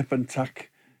nip and tuck.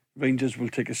 Rangers will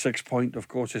take a 6 point. Of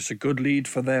course, it's a good lead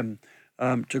for them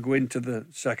to go into the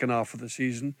second half of the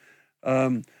season.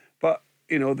 But,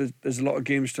 there's a lot of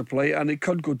games to play, and it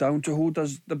could go down to who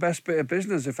does the best bit of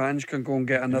business. If Ange can go and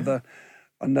get another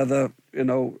a Kyogo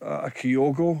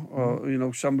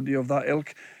or, somebody of that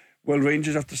ilk, will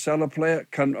Rangers have to sell a player?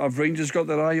 Have Rangers got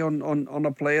their eye on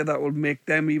a player that will make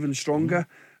them even stronger?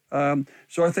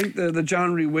 So I think the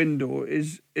January window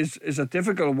is a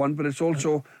difficult one, but it's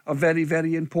also a very,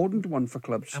 very important one for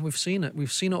clubs. And we've seen it.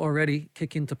 We've seen it already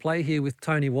kick into play here with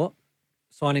Tony Watt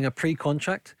signing a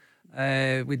pre-contract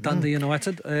with Dundee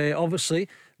United. Obviously,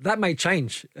 that may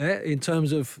change in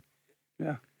terms of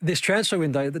this transfer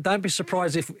window. Don't be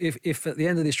surprised if at the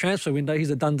end of this transfer window he's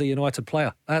a Dundee United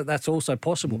player. That's also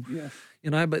possible.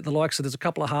 But the likes of there's a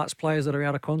couple of Hearts players that are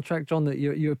out of contract, John, that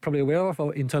you're probably aware of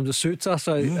in terms of Suter.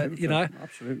 So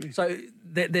absolutely. So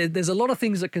there's a lot of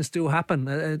things that can still happen.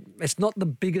 It's not the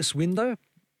biggest window,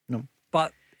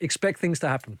 but expect things to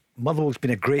happen. Motherwell's been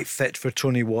a great fit for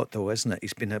Tony Watt, though, isn't it?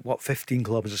 He's been at 15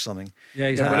 clubs or something. Yeah,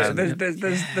 he's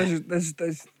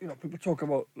there's people talk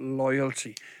about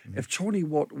loyalty. If Tony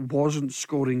Watt wasn't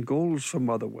scoring goals for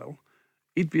Motherwell,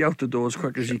 he'd be out the door as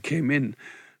quick as he came in.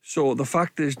 So the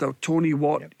fact is that Tony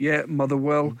Watt,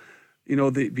 Motherwell,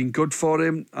 they've been good for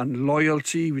him, and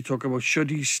loyalty. We talk about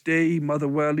should he stay,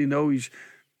 Motherwell. He's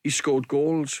scored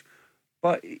goals.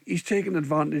 But he's taken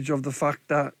advantage of the fact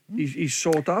that he's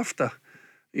sought after,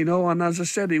 and as I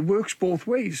said, it works both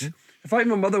ways. If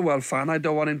I'm a Motherwell fan, I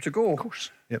don't want him to go. Of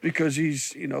course. Yep. Because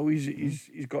he's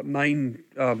got 9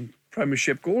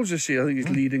 Premiership goals this year. I think he's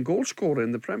leading goal scorer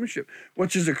in the Premiership,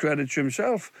 which is a credit to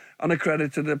himself and a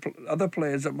credit to the other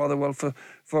players at Motherwell for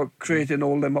creating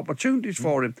all them opportunities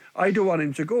for him. I don't want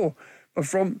him to go. But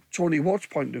from Tony Watt's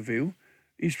point of view,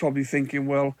 he's probably thinking,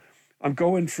 well, I'm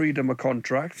going freedom of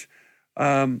contract.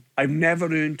 I've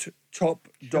never earned top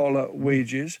dollar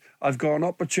wages. I've got an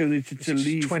opportunity to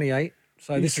leave. 28.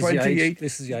 So this is 28. The age.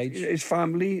 This is the age. His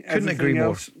family, couldn't agree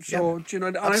else. more.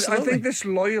 So I think this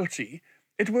loyalty,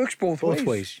 it works both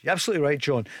ways. You're absolutely right,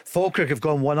 John. Falkirk have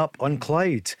gone 1 up on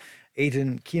Clyde.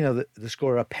 Aidan Keena, the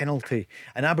scorer, a penalty.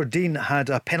 And Aberdeen had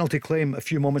a penalty claim a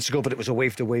few moments ago, but it was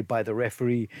waved away by the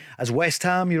referee. As West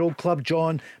Ham, your old club,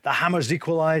 John, the Hammers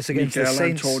equalised against the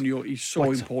Saints. Antonio, he's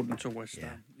so important to West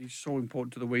Ham. He's so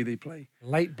important to the way they play.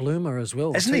 Late bloomer as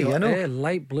well. Isn't he? I know. Yeah,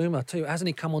 late bloomer too. Hasn't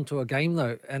he come onto a game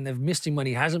though? And they've missed him when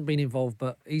he hasn't been involved,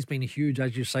 but he's been huge,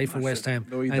 as you say, for West Ham.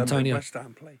 No, he Antonio. West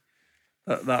Ham play.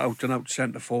 That out and out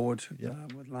centre forward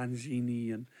with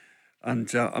Lanzini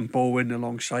and Bowen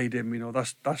alongside him. You know,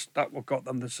 that's what got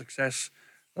them the success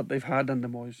that they've had under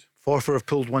Moyes. Forfar have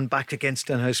pulled one back against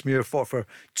Stenhousemuir. Forfar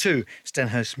 2,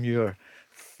 Stenhousemuir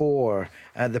 4.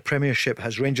 The Premiership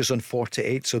has Rangers on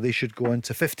 48, so they should go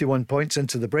into 51 points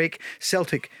into the break.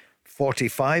 Celtic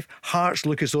 45. Hearts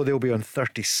look as though they'll be on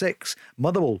 36.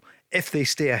 Motherwell, if they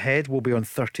stay ahead, will be on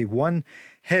 31.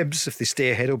 Hibs, if they stay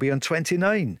ahead, will be on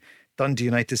 29. Dundee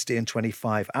United stay on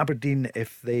 25. Aberdeen,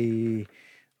 if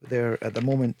they're at the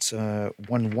moment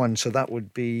 1-1, so that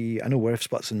would be, I know we're ifs,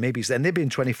 buts and maybes then, they'd be on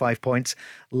 25 points.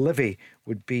 Livy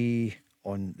would be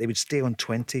on, they would stay on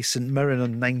 20. St Mirren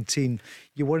on 19.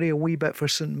 You worry a wee bit for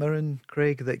St Mirren,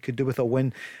 Craig, that could do with a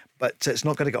win, but it's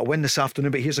not going to get a win this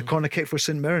afternoon. But here's a corner kick for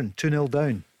St Mirren, 2-0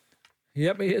 down.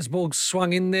 Yep, his ball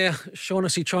swung in there.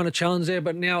 Shaughnessy trying to challenge there,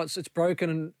 but now it's broken,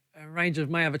 and Rangers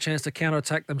may have a chance to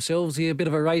counter-attack themselves here. A bit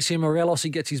of a race here. Morelos,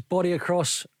 he gets his body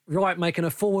across right, making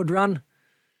a forward run.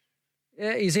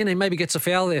 Yeah, he's in. He maybe gets a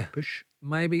foul there. Push.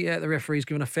 Maybe the referee's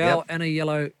given a foul and a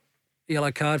yellow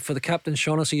card for the captain,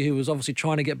 Shaughnessy, who was obviously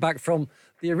trying to get back from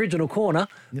the original corner.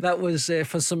 That was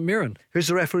for St Mirren. Who's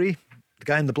the referee? The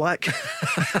guy in the black.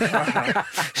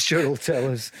 Stuart will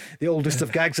tell us. The oldest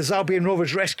of gags. As Albion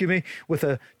Rovers rescue me with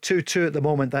a 2-2 at the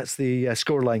moment. That's the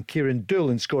scoreline. Kieran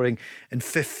Doolan scoring in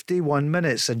 51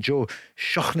 minutes. And Joe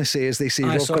Shaughnessy, as they say.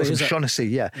 Rob calls him Shaughnessy.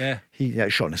 Yeah.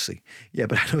 Shaughnessy. Yeah,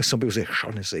 but I know some people say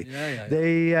Shaughnessy.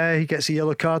 He gets a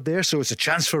yellow card there. So it's a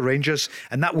chance for Rangers.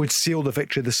 And that would seal the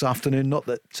victory this afternoon. Not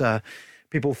that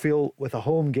people feel with a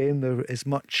home game there is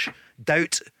much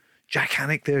doubt. Jack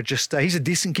Hannock there, he's a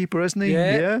decent keeper, isn't he?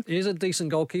 Yeah, he's a decent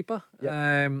goalkeeper.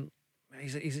 Yep.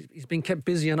 He's been kept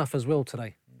busy enough as well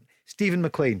today. Stephen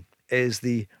McLean is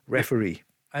the referee.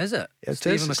 Is it? Yeah,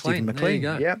 Stephen McLean. There you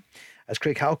go. Yeah. As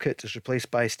Craig Halkett is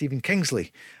replaced by Stephen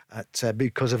Kingsley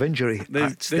because of injury.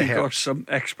 They've got some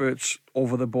experts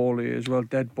over the ball here as well.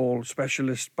 Dead ball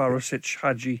specialist, Barisic,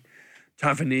 Hadji,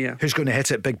 Tavernier. Who's going to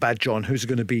hit it, Big Bad John? Who's it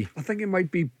going to be? I think it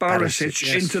might be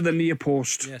Barisic into the near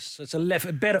post. Yes, it's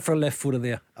better for a left footer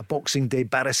there. A Boxing Day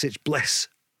Barisic blitz.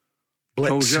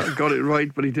 Blitz. Got it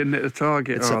right, but he didn't hit the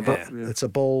target. It's a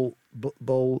ball round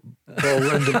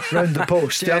the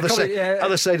post. The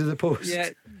other side of the post. Yeah.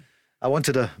 I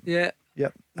wanted a headline.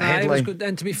 It was good.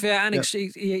 And to be fair, Annex,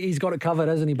 he's got it covered,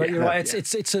 hasn't he? But you're right.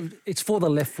 It's for the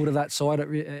left footer that side.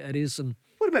 It is. And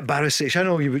what about Barisic? I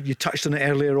know you touched on it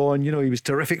earlier on. You know, he was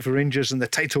terrific for Rangers in the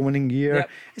title-winning year. Yep.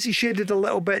 Is he shaded a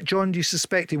little bit, John? Do you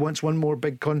suspect he wants one more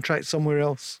big contract somewhere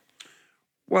else?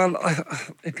 Well,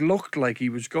 it looked like he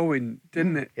was going,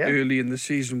 didn't it, early in the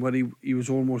season when he was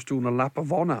almost doing a lap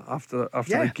of honour after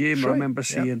the game. I remember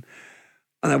seeing.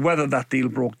 And then whether that deal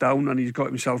broke down and he's got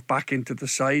himself back into the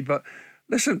side. But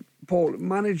listen, Paul,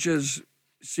 managers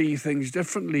see things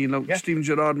differently. You know, Steven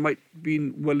Gerrard might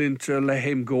be willing to let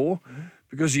him go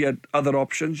because he had other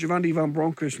options. Giovanni Van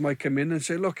Bronckhorst might come in and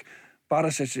say, look,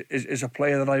 Barisic is a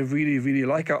player that I really, really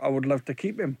like. I would love to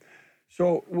keep him.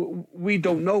 So we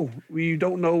don't know. We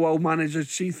don't know how managers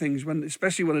see things,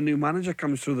 especially when a new manager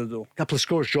comes through the door. A couple of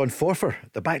scores, John. Forfar,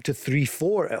 they're back to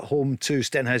 3-4 at home to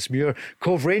Stenhousemuir.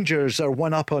 Cove Rangers are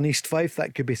 1 up on East Fife.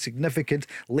 That could be significant.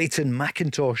 Leighton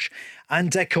Mackintosh.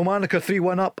 And Kilmarnock are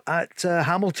 3-1 up at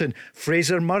Hamilton.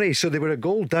 Fraser Murray. So they were a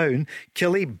goal down.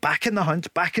 Killie back in the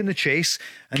hunt, back in the chase,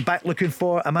 and back looking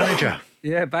for a manager.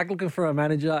 Yeah, back looking for a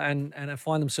manager and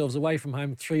find themselves away from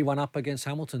home 3-1 up against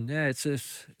Hamilton. Yeah,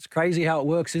 it's crazy how it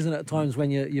works, isn't it, at times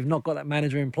when you've not got that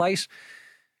manager in place.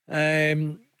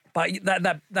 But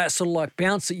that sort of like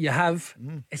bounce that you have,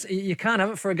 you can't have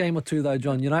it for a game or two though,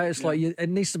 John. You know, it's like it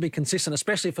needs to be consistent,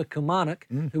 especially for Kilmarnock,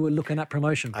 who are looking at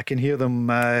promotion. I can hear them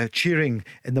cheering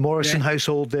in the Morrison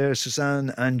household there,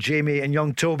 Suzanne and Jamie and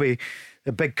young Toby,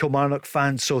 the big Kilmarnock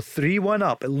fans. So 3-1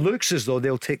 up. It looks as though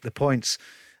they'll take the points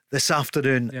this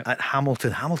afternoon at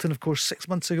Hamilton. Hamilton, of course, 6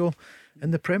 months ago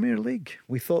in the Premier League.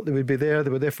 We thought they would be there. They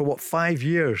were there for 5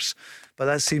 years? But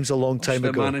that seems a long time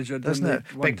ago, doesn't it?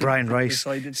 Big Brian Rice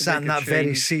sat in that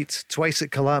very seat. Twice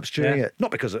it collapsed during it.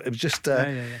 Not because it was just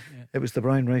it was the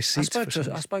Brian Rice seat.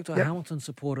 I spoke to a Hamilton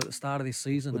supporter at the start of this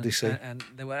season. What did they say? And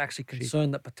they were actually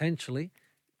concerned that potentially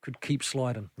could keep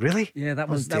sliding. Really? Yeah, that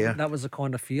was the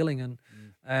kind of feeling. And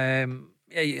I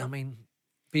mean,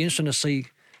 be interesting to see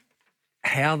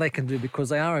how they can do, because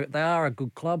they are a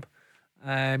good club.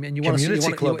 And you want to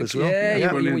Community club as well. Yeah,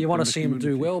 Yeah. you want to see them do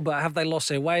Community. well, but have they lost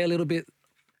their way a little bit?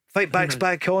 Fight back's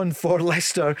back on for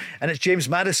Leicester, and it's James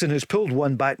Maddison who's pulled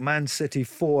one back. Man City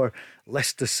 4,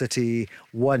 Leicester City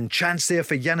 1. Chance there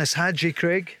for Yanis Hadji,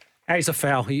 Craig. He's a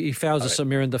foul. He fouls a St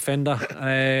Mirren defender.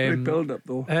 Great build-up,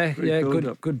 though. Great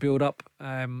build-up. Good build-up.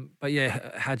 But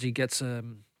yeah, Hadji gets a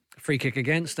free kick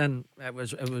against, and it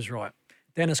was right.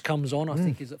 Dennis comes on. I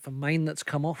think, is it for Maine that's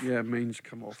come off? Yeah, Maine's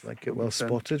come off. Like it well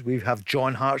spotted. We have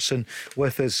John Hartson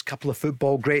with us, a couple of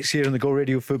football greats here in the Go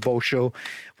Radio Football Show.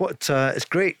 It's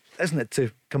great, isn't it,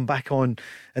 to come back on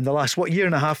in the last year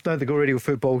and a half now, the Go Radio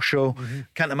Football Show.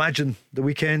 Can't imagine the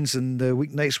weekends and the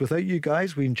weeknights without you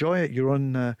guys. We enjoy it. You're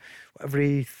on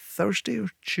every Thursday or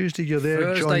Tuesday. You're there.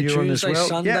 Thursday, John, you're Tuesday, on as well.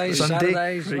 Sunday, Sunday.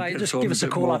 Saturdays. Mate, just give us a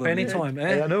call up anytime.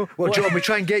 I know. Well, John, we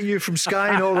try and get you from Sky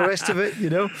and all the rest of it,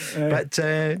 But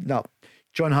no,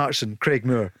 John Hartson, Craig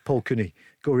Moore, Paul Cooney,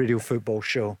 Go Radio Football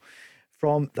Show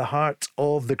from the heart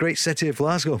of the great city of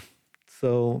Glasgow.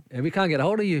 So we can't get a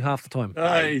hold of you half the time.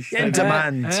 in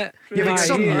demand. You've got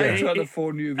something I there. tried to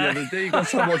phone you the other day.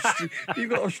 You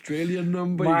got Australian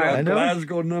number, you Mate, got I know.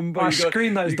 Glasgow number, I you got,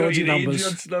 screen those you got dodgy your numbers.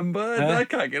 agent's number, and I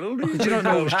can't get hold of you. Did you not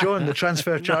know it was John, the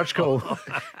transfer charge call?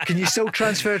 Can you still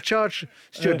transfer charge?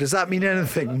 Stuart, does that mean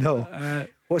anything? No.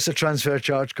 What's a transfer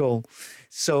charge call?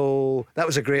 So that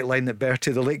was a great line that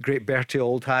Bertie, the late great Bertie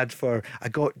Auld, had for. I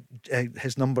got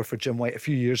his number for Jim White a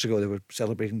few years ago. They were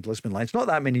celebrating the Lisbon Lions, not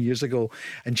that many years ago.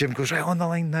 And Jim goes, right on the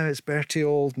line now, it's Bertie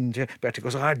Auld. And Bertie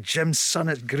goes, Jim's son,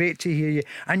 it's great to hear you.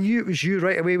 I knew it was you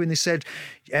right away when they said,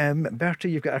 Bertie,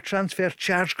 you've got a transfer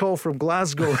charge call from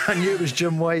Glasgow. I knew it was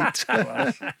Jim White.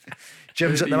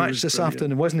 Jim's at the match this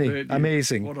afternoon, wasn't he?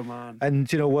 Amazing. What a man.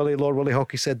 And Lord Willie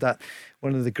Hockey said that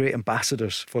one of the great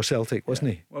ambassadors for Celtic,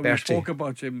 wasn't he? Well, Bertie. we spoke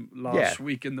about him last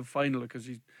week in the final because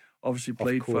he obviously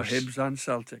played for course. Hibs and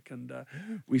Celtic, and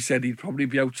we said he'd probably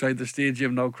be outside the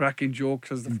stadium now cracking jokes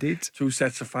as the Indeed. two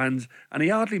sets of fans, and he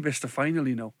hardly missed a final,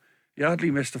 He hardly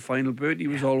missed a final. Bertie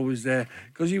was always there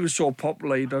because he was so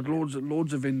popular. He'd had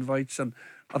loads of invites, and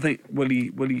I think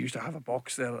Willie used to have a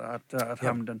box there at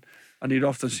Hampden, and he'd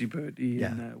often see Bertie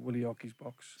in Willie Hockey's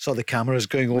box. Saw the cameras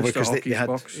going over Mr. because they Hockey's had.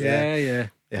 box. Yeah.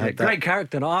 They had Great that.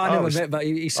 character. No, I never he's- met, but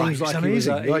he seems he's like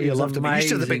amazing. he was You an loved him. He used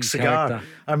to have the big amazing cigar. character.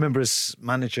 I remember his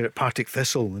manager at Partick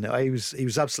Thistle, and he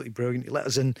was absolutely brilliant. He let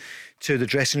us in to the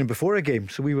dressing room before a game,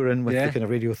 so we were in with the kind of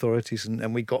radio authorities,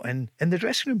 and we got in the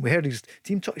dressing room. We heard his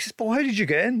team talk. He says, "Paul, how did you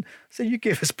get in?" I said, "You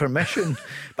gave us permission."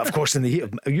 But of course, in the heat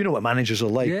of, you know what managers are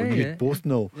like. You both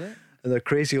know. Yeah. And they're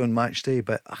crazy on match day.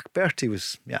 But Bertie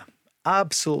was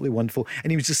absolutely wonderful,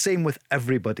 and he was the same with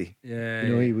everybody. Yeah,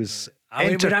 he was. I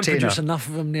mean, we don't entertainer. produce enough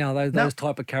of them now. Those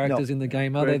type of characters in the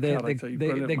game, are they? Great character,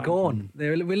 They're brilliant gone.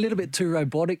 We're a little bit too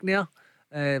robotic now.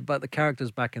 But the characters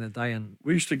back in the day, and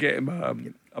We used to get him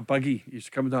a buggy. He used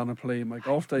to come down and play my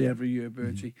golf day every year,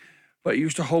 Bertie. But he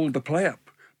used to hold the play up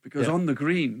because on the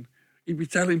green, he'd be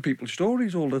telling people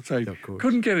stories all the time. Of course.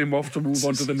 Couldn't get him off to move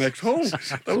on to the next hole.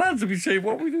 The lads would be saying,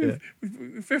 "What we do?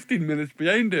 We're 15 minutes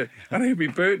behind it," and he'd be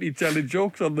Bertie telling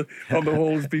jokes on the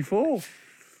holes before.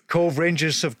 Cove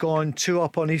Rangers have gone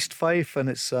 2-up on East Fife, and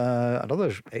it's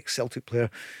another ex-Celtic player,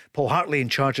 Paul Hartley, in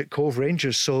charge at Cove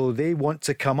Rangers. So they want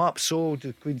to come up. So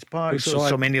do Queen's Park. Good So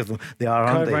side. many of them they are,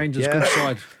 aren't Cove they? Rangers, good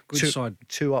side. Good side.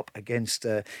 2-up against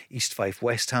East Fife.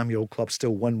 West Ham, your old club,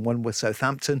 still 1-1 with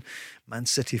Southampton. Man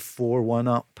City 4-1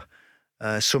 up.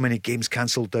 So many games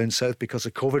cancelled down south because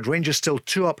of COVID. Rangers still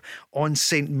 2-up on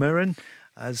St Mirren.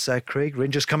 As Craig,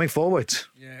 Rangers coming forward.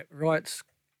 yeah, right.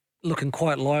 Looking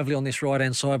quite lively on this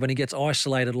right-hand side when he gets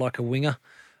isolated like a winger.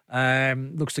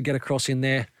 Looks to get across in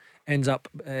there. Ends up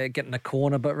getting a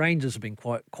corner, but Rangers have been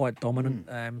quite dominant.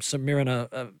 St Mirren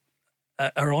are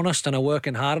honest and are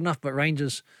working hard enough, but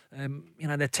Rangers,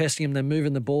 they're testing him. They're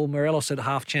moving the ball. Morelos had a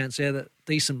half chance there. That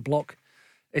decent block.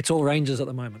 It's all Rangers at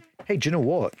the moment. Hey, do you know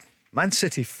what? Man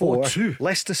City 4, 4-2.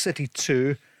 Leicester City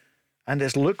 2, and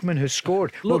it's Lookman who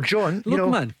scored. Well, John,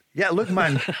 Lookman. Yeah,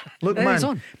 Lookman. Yeah, Lookman. he's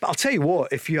on. But I'll tell you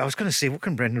what, I was going to say, what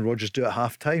can Brendan Rodgers do at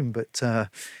half time? But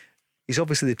he's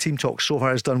obviously, the team talk so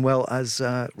far has done well as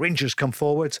Rangers come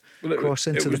forward, cross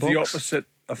into it was the box. the opposite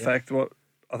effect. What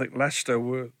I think Leicester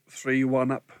were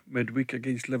 3-1 up midweek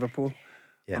against Liverpool,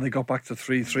 and they got back to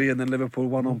 3-3, and then Liverpool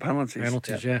won on penalties.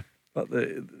 Penalties, yeah. But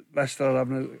Leicester are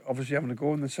obviously having a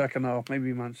go in the second half.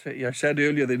 Maybe Man City. I said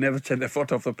earlier they never take their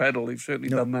foot off the pedal. They've certainly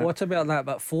done that. What about that?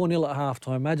 But 4-0 at half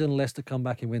time. Imagine Leicester come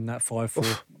back and win that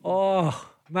 5-4. Oh,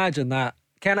 imagine that.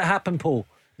 Can it happen, Paul?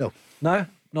 No. No?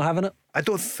 Not having it? I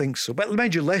don't think so. But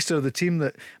mind you, Leicester are the team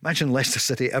that, imagine Leicester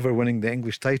City ever winning the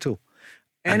English title.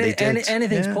 And they did.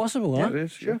 Anything's possible, huh? It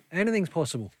is, sure. Anything's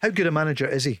possible. How good a manager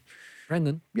is he?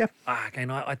 Brendan? Yeah.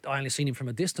 Again, I only seen him from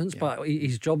a distance, but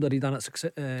his job that he done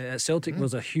at Celtic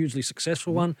was a hugely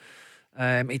successful one.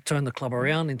 He turned the club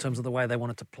around in terms of the way they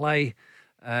wanted to play.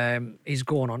 He's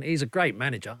gone on. He's a great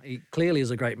manager. He clearly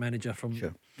is a great manager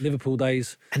from Liverpool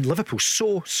days. And Liverpool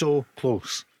so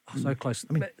close. So close.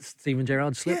 I mean, Steven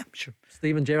Gerrard's slip. Yeah, sure.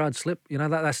 Steven Gerrard's slip. You know,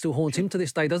 that still haunts him to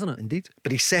this day, doesn't it? Indeed.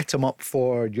 But he set him up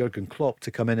for Jurgen Klopp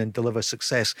to come in and deliver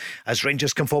success as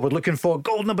Rangers come forward looking for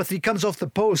goal number 3, comes off the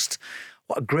post.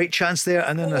 What a great chance there,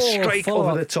 and then a strike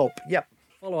over the top. Yep.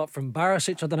 Follow up from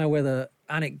Barisic. I don't know whether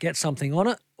Anik gets something on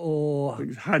it or... I think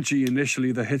it's Hadji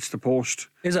initially that hits the post.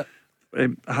 Is it?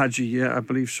 Hadji, yeah, I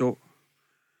believe so.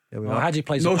 There we Well, are. Hadji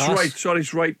plays No, a it's pass. right. Sorry,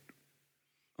 it's right.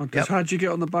 Oh, does Yep. Hadji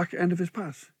get on the back end of his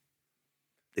pass?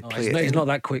 They Oh, play he's, it he's in. not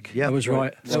that quick. Yeah, That was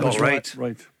right. It's That not was right.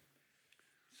 Right.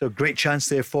 So great chance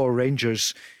there for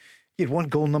Rangers. You'd want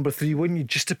goal number 3, wouldn't you?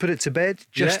 Just to put it to bed,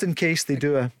 just in case they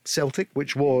do a Celtic,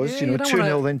 which was, Yeah, you don't 2-0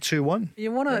 wanna- then 2-1.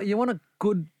 You want a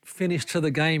good finish to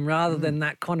the game rather than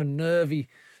that kind of nervy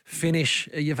finish.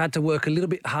 You've had to work a little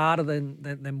bit harder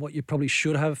than what you probably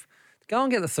should have. Go and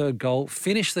get the third goal,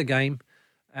 finish the game,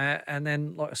 and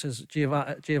then, like I says,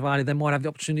 Giovanni then might have the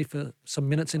opportunity for some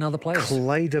minutes in other players.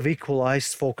 Clyde have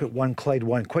equalised, Falkirk 1, Clyde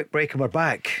 1. Quick break and we're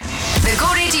back. The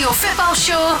Go Radio Football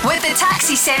Show with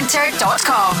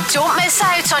thetaxicentre.com. Don't miss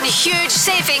out on huge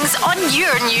savings on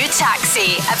your new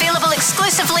taxi. Available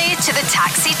exclusively to the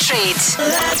taxi trade.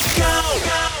 Let's go.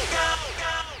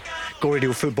 Go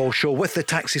Radio Football Show with the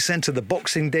Taxi Centre, the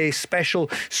Boxing Day special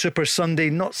Super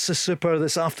Sunday, not so super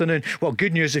this afternoon. Well,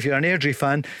 good news if you're an Airdrie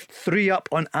fan, 3 up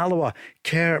on Alloa.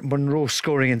 Kerr Monroe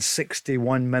scoring in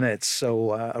 61 minutes.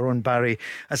 So Aaron Barry,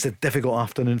 that's a difficult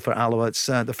afternoon for Alloa.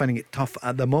 They're finding it tough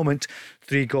at the moment.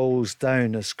 3 goals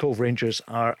down as Cove Rangers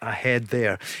are ahead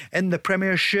there. In the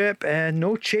Premiership,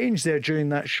 no change there during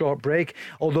that short break.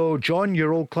 Although, John,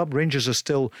 your old club Rangers are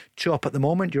still 2 up at the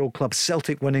moment. Your old club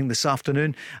Celtic winning this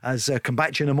afternoon. As come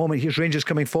back to you in a moment. Here's Rangers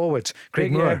coming forward.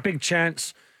 Craig Moore. Big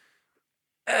chance.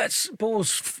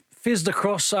 Ball's fizzed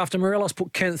across after Morelos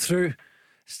put Kent through.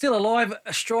 Still alive,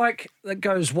 a strike that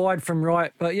goes wide from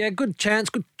right. But yeah, good chance,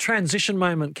 good transition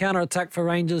moment. Counter-attack for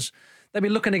Rangers. They'll be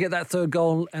looking to get that third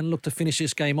goal and look to finish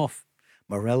this game off.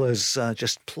 Morelos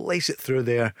just plays it through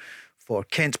there for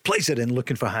Kent. Plays it in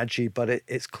looking for Hadji, but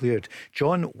it's cleared.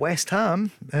 John, West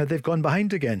Ham, they've gone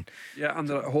behind again. Yeah, and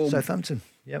they're at home. Southampton,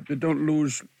 yep. They don't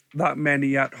lose that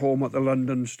many at home at the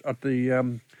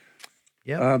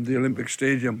the Olympic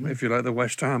Stadium, if you like, the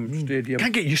West Ham Stadium.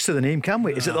 Can't get used to the name, can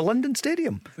we? Is it the London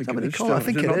Stadium? Is that what they call it? I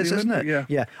think it is, isn't it?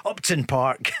 Yeah. Upton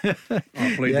Park. I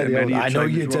played Yeah, there many I times. know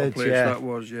you as well. did, Place yeah. That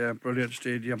was, brilliant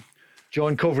stadium.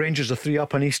 John, Cove Rangers are 3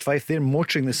 up on East Fife. They're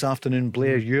motoring this afternoon.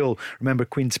 Blair Ewell, remember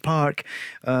Queen's Park.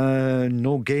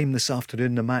 No game this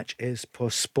afternoon. The match is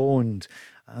postponed.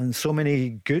 And so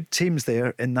many good teams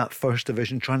there in that first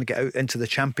division trying to get out into the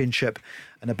championship,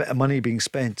 and a bit of money being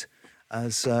spent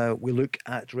as we look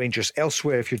at Rangers.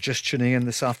 Elsewhere, if you're just tuning in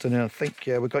this afternoon, I think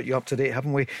we got you up to date,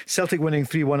 haven't we? Celtic winning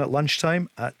 3-1 at lunchtime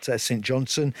at St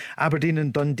Johnstone. Aberdeen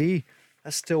and Dundee,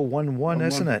 that's still 1-1,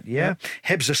 isn't it? Yeah.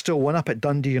 Hibs are still 1 up at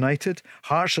Dundee United.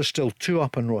 Hearts are still 2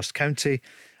 up on Ross County.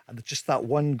 And just that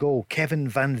one goal, Kevin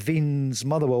Van Veen's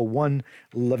Motherwell 1,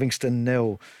 Livingston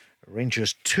 0.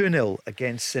 Rangers 2-0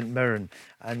 against St Mirren.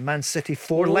 And Man City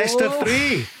 4, Leicester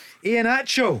 3. Ian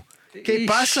Acho. Que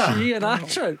pasa? Ian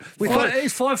Acho. We thought-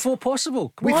 Is 5-4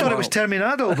 possible? Come We on. thought it was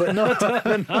Terminado, but no.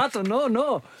 Terminado,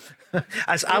 no.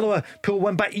 As Alloa pull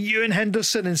one back, Ewan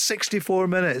Henderson in 64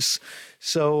 minutes.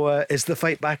 So is the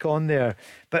fight back on there?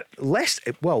 But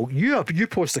you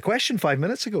posed the question 5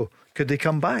 minutes ago. Could they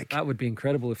come back? That would be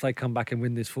incredible if they come back and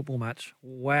win this football match.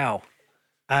 Wow.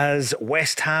 As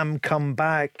West Ham come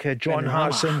back, John Benrahma.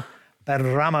 Hartson,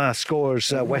 Benrahma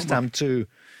scores. West Ham 2,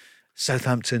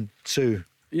 Southampton 2.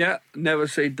 Yeah, never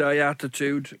say die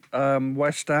attitude.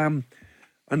 West Ham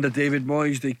under David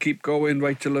Moyes, they keep going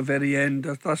right till the very end.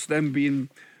 That's them being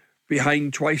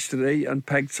behind twice today and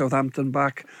pegged Southampton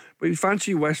back. But you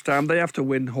fancy West Ham, they have to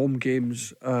win home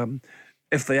games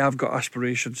if they have got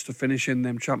aspirations to finish in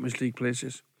them Champions League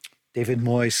places. David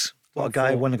Moyes, what a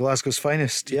guy, one of Glasgow's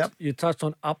finest. Yep. You touched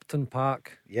on Upton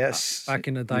Park. Yes. Back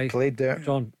in the day. He played there.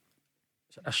 John,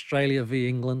 Australia v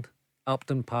England,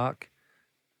 Upton Park.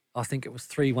 I think it was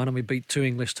 3-1 and we beat 2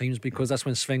 English teams because that's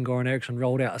when Sven-Goran Eriksson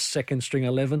rolled out a second string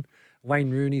 11.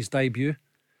 Wayne Rooney's debut. It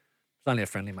was only a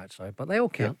friendly match though, but they all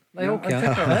count. They all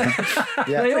count.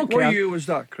 They all What count. year was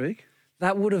that, Craig?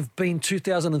 That would have been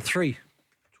 2003.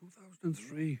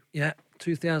 2003. Yeah,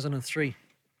 2003.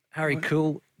 Harry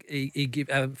Cool, he give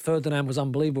Ferdinand was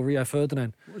unbelievable. Rio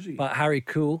Ferdinand, Was he? But Harry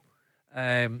Cool,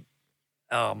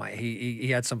 oh mate, he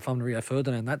had some fun with Rio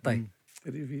Ferdinand that day.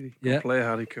 Very Yeah. good player,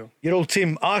 Harry Cool. Your old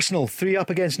team, Arsenal, 3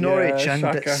 up against Norwich, and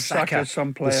Saka,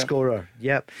 some player. the scorer.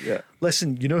 Yep. Yeah.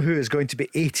 Listen, you know who is going to be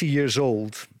 80 years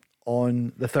old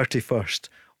on the 31st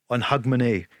on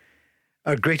Hogmanay?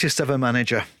 Our greatest ever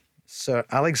manager, Sir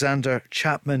Alexander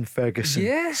Chapman Ferguson.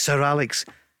 Yes. Sir Alex.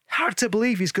 Hard to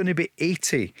believe he's going to be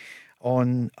 80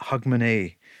 on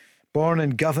Hogmanay. Born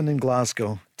in Govan in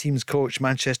Glasgow. Team's coach,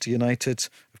 Manchester United,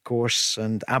 of course,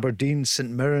 and Aberdeen, St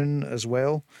Mirren as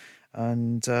well.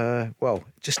 And, well,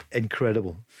 just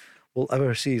incredible. We'll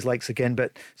ever see his likes again.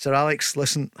 But Sir Alex,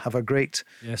 listen, have a great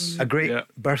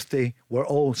birthday. We're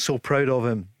all so proud of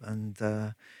him.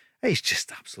 And he's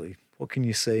just absolutely, what can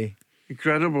you say?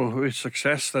 Incredible his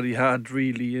success that he had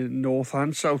really in north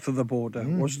and south of the border,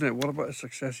 wasn't it? What about the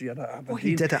success he had at Aberdeen? What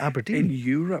he did at Aberdeen. In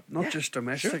Europe, not just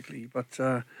domestically, but...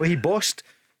 Well, he bossed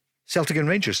Celtic and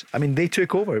Rangers. I mean, they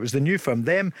took over. It was the new firm,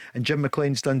 them and Jim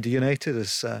McLean's Dundee United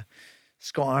as...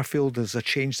 Scott Arfield, there's a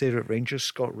change there at Rangers.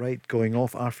 Scott Wright going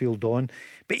off, Arfield on.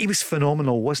 But he was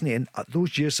phenomenal, wasn't he? And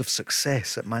those years of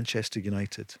success at Manchester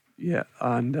United. Yeah,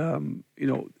 and, you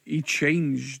know, he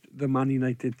changed the Man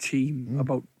United team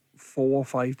about 4 or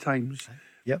 5 times.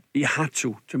 Yep. He had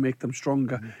to make them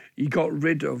stronger. He got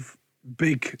rid of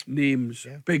big names,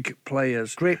 big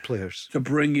players. Great players. To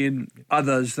bring in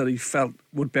others that he felt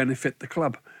would benefit the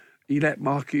club. He let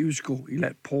Mark Hughes go. He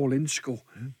let Paul Ince go.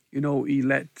 You know, he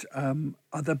let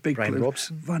other big Brian players.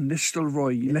 Robson. Van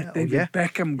Nistelrooy. He let David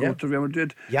Beckham go to Real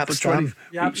Madrid. Jaap Stam.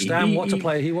 Jaap Stam, what a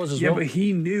player he was as well. Yeah, but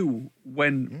he knew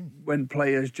when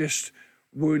players just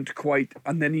weren't quite,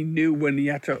 and then he knew when he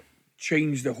had to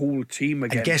change the whole team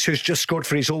again. And guess who's just scored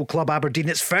for his old club, Aberdeen?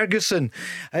 It's Ferguson.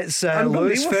 It's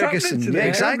Lewis What's Ferguson. happening today?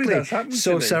 Exactly.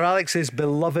 So Sir Alex's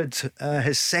beloved,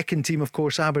 his second team, of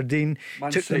course, Aberdeen,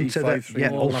 Man took them City, to the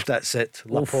 5-3. yeah. That's it.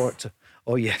 Laporte.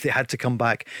 Oh yeah, they had to come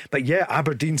back. But yeah,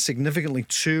 Aberdeen significantly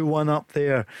 2-1 up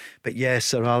there. But yeah,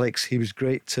 Sir Alex, he was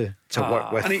great to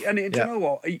work with. And do you know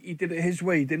what? He did it his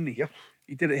way, didn't he? Yep.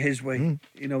 He did it his way.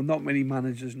 You know, not many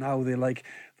managers now,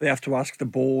 they have to ask the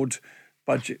board,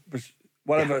 budget,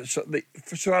 whatever. So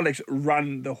Sir Alex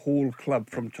ran the whole club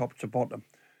from top to bottom.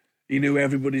 He knew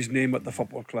everybody's name at the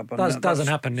football club. And Doesn't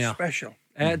happen now. Special.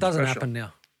 It doesn't happen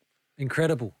now.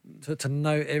 Incredible. To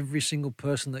know every single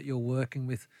person that you're working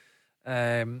with.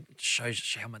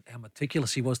 Shows how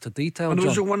meticulous he was to detail. And there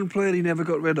was John. the one player he never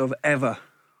got rid of, ever.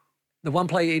 The one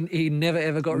player he never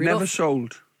ever got rid of? Never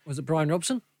sold. Was it Brian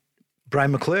Robson?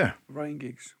 Brian McClare. Ryan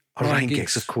Giggs. Ryan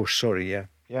Giggs, of course. Sorry, yeah.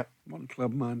 One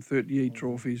club man, 38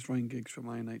 trophies, Ryan Giggs for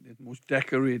Man United. Most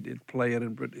decorated player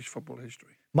in British football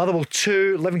history. Motherwell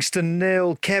 2, Livingston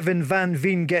 0. Kevin Van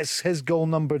Veen gets his goal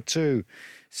number 2.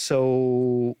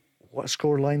 So... what a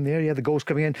score line there. Yeah, the goals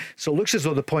coming in. So it looks as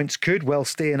though the points could well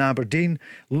stay in Aberdeen.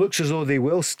 Looks as though they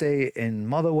will stay in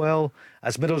Motherwell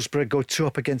as Middlesbrough go 2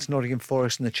 up against Nottingham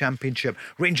Forest in the Championship.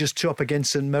 Rangers 2 up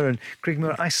against St Mirren. Craig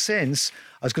Moore, I sense,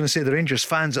 I was going to say the Rangers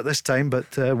fans at this time,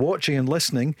 but watching and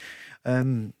listening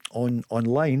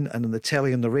online and on the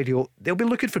telly and the radio, they'll be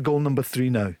looking for goal number 3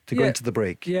 now to go into the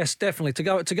break. Yes, definitely.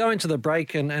 To go into the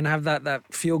break and have that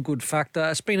feel good factor.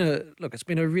 It's been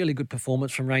a really good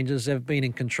performance from Rangers. They've been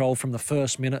in control from the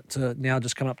first minute to now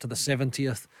just come up to the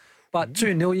 70th. But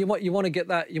 2-0, you want to get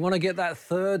that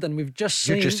third, and we've just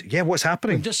seen what's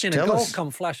happening? We've just seen a goal come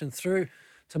flashing through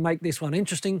to make this one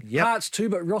interesting. Hearts 2,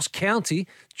 but Ross County,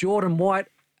 Jordan White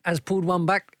has pulled one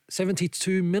back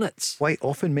 72 minutes. White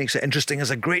often makes it interesting. There's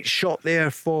a great shot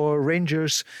there for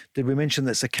Rangers. Did we mention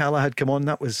that Sakala had come on?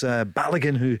 That was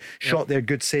Balogun who shot there.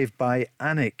 Good save by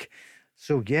Anik.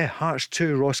 So yeah, Hearts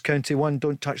 2, Ross County 1.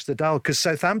 Don't touch the dial, because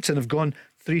Southampton have gone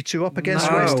 3-2 up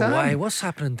against West Ham. Way. What's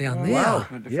happening down there? Wow.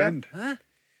 Defend. Huh?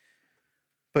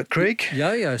 But Craig?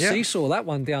 Seesaw that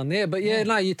one down there. But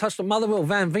you touched on Motherwell.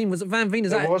 Van Veen. Was it Van Veen?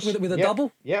 Is It that was. with a Yep.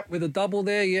 double? Yep. With a double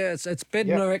there, yeah. It's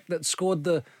Bednarek that scored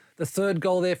the third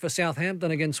goal there for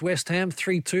Southampton against West Ham,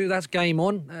 3-2. That's game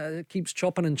on. It keeps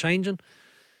chopping and changing.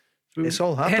 It's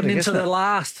all happening, Heading into isn't the it?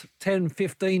 last 10,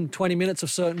 15, 20 minutes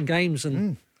of certain games,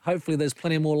 and hopefully there's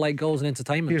plenty more late goals and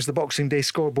entertainment. Here's the Boxing Day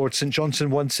scoreboard. St Johnstone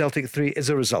 1, Celtic 3 is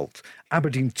a result.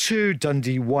 Aberdeen 2,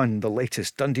 Dundee 1, the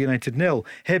latest. Dundee United 0,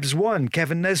 Hibs 1,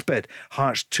 Kevin Nisbet.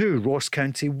 Hearts 2, Ross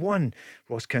County 1.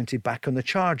 Ross County back on the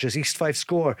charge as East Fife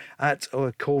score at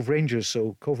Cove Rangers.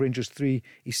 So Cove Rangers 3,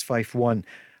 East Fife 1.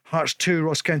 Hearts 2,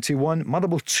 Ross County 1,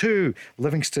 Motherwell 2,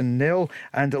 Livingston 0,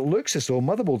 and it looks as though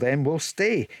Motherwell then will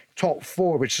stay top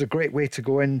 4, which is a great way to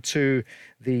go into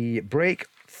the break.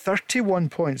 31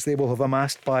 points they will have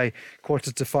amassed by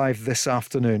 4:45 this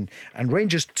afternoon. And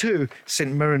Rangers 2,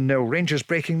 St Mirren 0. Rangers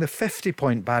breaking the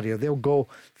 50-point barrier. They'll go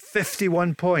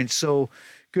 51 points. So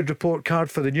good report card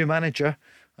for the new manager,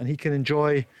 and he can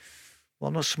enjoy,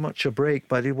 well, not so much a break,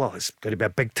 but it's going to be a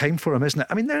big time for him, isn't it?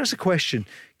 I mean, there's a question.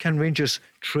 Can Rangers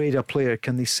trade a player?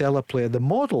 Can they sell a player? The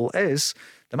model is,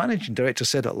 the managing director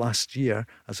said it last year,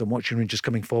 as I'm watching Rangers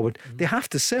coming forward, they have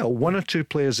to sell 1 or 2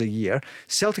 players a year.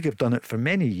 Celtic have done it for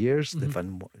many years. The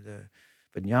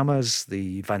Vanyamas,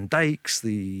 the Van Dijks,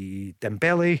 the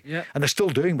Dembele, and they're still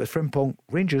doing it with Frimpong.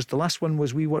 Rangers, the last one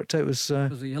we worked out was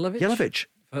Jelavic.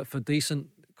 For decent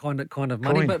kind of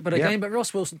money, coin, but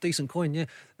Ross Wilson, decent coin,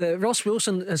 Ross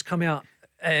Wilson has come out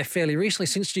fairly recently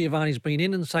since Giovanni's been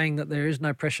in and saying that there is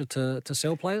no pressure to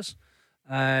sell players.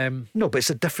 No, but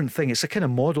it's a different thing. It's a kind of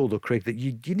model, though, Craig, that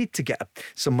you need to get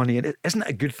some money in. Isn't it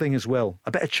a good thing as well?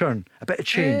 A bit of churn, a bit of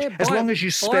change, as long as you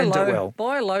spend it well.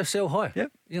 Buy low, sell high.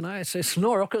 Yep. It's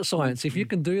not rocket science. If you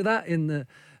can do that in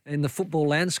the football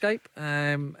landscape,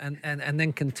 and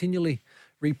then continually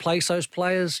replace those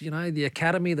players, the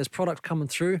academy, there's products coming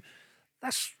through,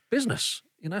 that's business.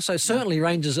 So certainly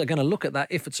Rangers are going to look at that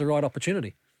if it's the right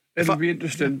opportunity. It'll be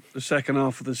interesting the second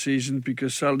half of the season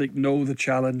because Celtic know the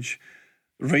challenge.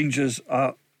 Rangers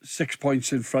are 6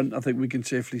 points in front. I think we can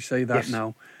safely say that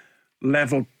now.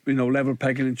 Level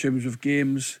pegging in terms of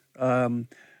games.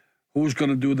 Who's going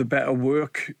to do the better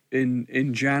work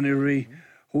in January?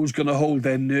 Who's going to hold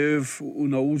their nerve?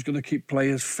 Who's going to keep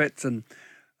players fit? And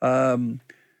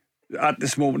at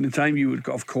this moment in time, you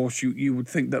would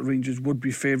think that Rangers would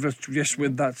be favourites just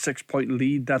with that 6 point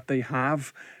lead that they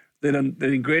have. They're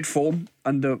in great form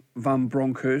under Van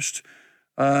Bronckhorst.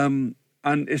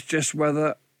 And it's just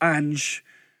whether Ange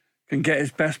can get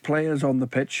his best players on the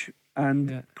pitch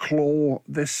and claw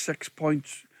this 6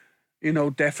 points,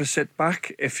 deficit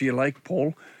back, if you like,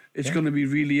 Paul. It's going to be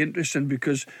really interesting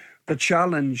because the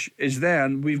challenge is there,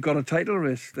 and we've got a title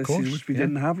race this season, which we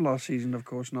didn't have last season, of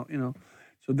course not,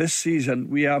 So this season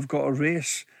we have got a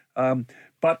race,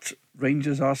 but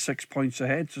Rangers are 6 points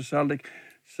ahead, so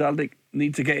Celtic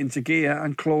need to get into gear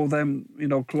and claw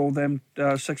them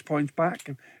 6 points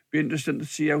back. Be interesting to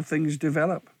see how things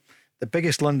develop. The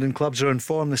biggest London clubs are in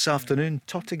form this afternoon.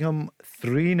 Tottenham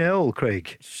 3-0,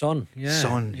 Craig. Son.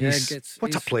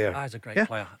 What a player. He's a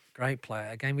great player.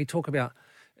 Again, we talk about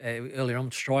earlier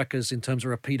on strikers in terms of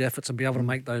repeat efforts and be able to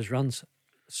make those runs.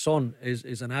 Son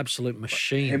is an absolute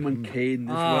machine. Him and Kane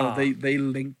as well. They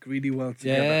link really well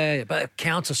together. Yeah, but it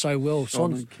counter so well.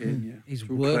 Son and Kane, he's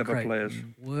two work clever rate. players.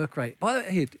 Work rate. By the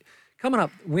way, coming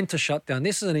up, winter shutdown.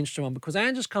 This is an interesting one because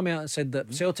Ange has come out and said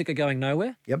that Celtic are going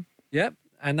nowhere. Yep.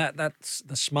 And that's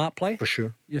the smart play. For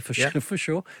sure. Yeah, for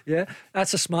sure. Yeah,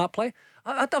 that's a smart play.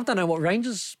 I don't know what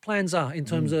Rangers' plans are in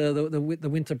terms of the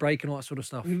winter break and all that sort of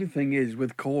stuff. The only thing is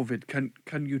with COVID,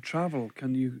 can you travel?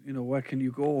 Can you, where can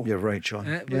you go? You're right, John.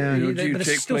 Do you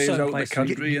take players out of the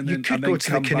country you could go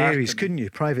to the Canaries, couldn't you?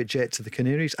 Private jet to the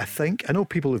Canaries, I think. I know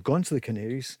people have gone to the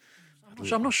Canaries.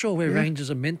 I'm not sure where Rangers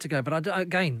are meant to go, but I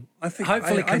think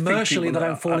hopefully I commercially think they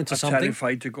don't fall into something.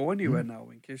 Terrified to go anywhere now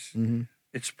in case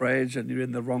it spreads and you're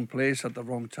in the wrong place at the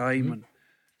wrong time, and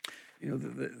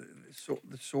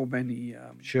there's so many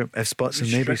F spots and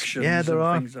neighbours. Yeah, there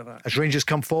are. Like as Rangers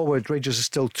come forward, Rangers are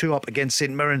still 2 up against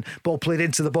St Mirren. Ball played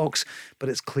into the box, but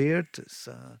it's cleared. It's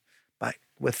back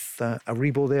with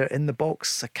Aribo there in the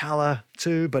box. Sakala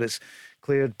too, but it's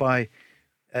cleared by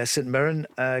St Mirren.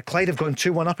 Clyde have gone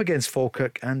 2-1 up against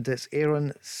Falkirk, and it's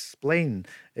Aaron Splain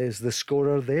is the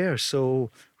scorer there.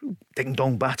 So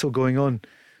ding-dong battle going on.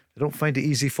 They don't find it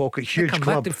easy, Falkirk. Huge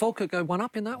club. Did Falkirk go 1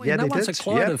 up in that way? Yeah, that they did. So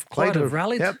Clyde have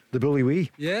rallied. Yep, the Bully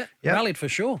Wee. Yeah, rallied for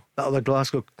sure. That other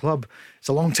Glasgow club. It's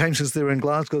a long time since they were in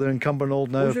Glasgow. They're in Cumbernauld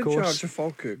now, Who's of course. in charge of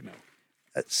Falkirk now?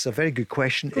 It's a very good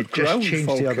question. Good it just changed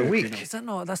Falkirk, the other week. Is that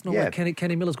not? That's not where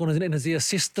Kenny Miller's gone in as the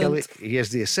assistant. He is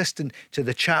the assistant to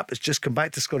the chap that's just come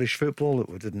back to Scottish football that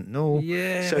we didn't know.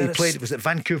 Yeah. So he played. Was it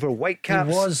Vancouver Whitecaps?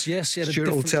 He was. Yes. He had Stuart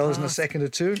will tell us in a second or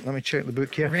two. Let me check the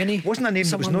book here. Rennie. Wasn't a name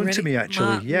that was known to me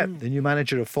actually. Yep. The new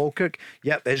manager of Falkirk.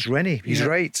 Yep. It's Rennie. He's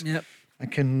right. Yep. I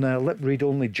can lip read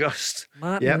only just.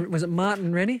 Martin. Yep. Was it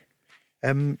Martin Rennie?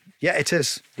 Yeah, it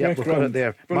is. Yeah, we've got it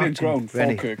there. Brilliant ground,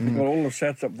 Rennie. Falkirk. They've got all the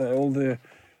sets up there, all the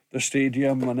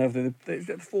stadium and everything. There's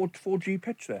a 4G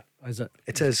pitch there. Is it?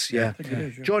 It is, yeah. I think it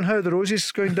is, yeah. John, how are the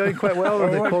roses going down quite well?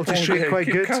 Are the quality street quite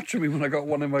good? Catching me when I got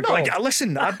one in my No, golf.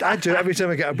 listen, I do it every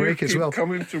time I get a break as well.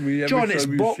 Coming to me every John, time it's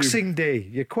you Boxing Day.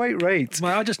 You're quite right.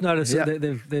 Well, I just noticed that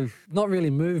they've not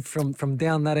really moved from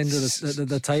down that end of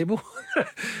the table.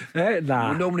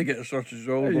 Nah. We normally get a sausage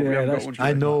roll, but we haven't got one.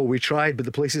 I know, we tried, but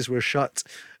the places were shut.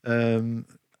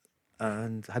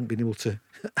 and hadn't been able to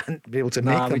make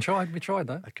Nah, them. we tried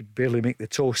though. I could barely make the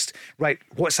toast. Right,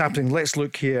 what's happening? Let's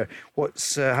look here.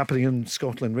 What's happening in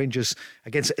Scotland? Rangers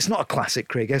against. It's not a classic,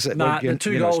 Craig, is it? Nah, Like, the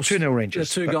two goals. 2-0 Rangers.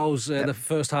 The two but- goals. The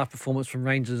first half performance from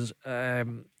Rangers.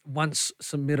 Once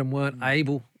St Mirren weren't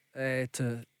able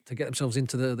to get themselves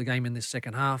into the game in this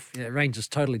second half. Yeah, Rangers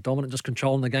totally dominant, just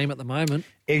controlling the game at the moment.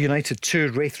 Ayr United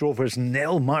 2, Wraith Rovers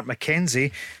 0. Mark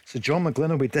McKenzie. So John McGlynn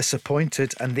will be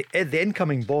disappointed, and the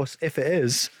incoming boss, if it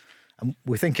is, and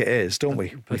we think it is, don't we?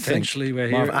 Potentially, we're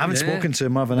Marvin, here. I haven't Yeah. spoken to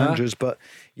Marvin No. Andrews, but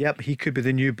yep, he could be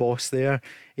the new boss there.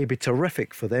 He'd be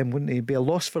terrific for them, wouldn't he? He'd be a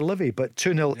loss for Livy, but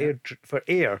 2-0 Ayr for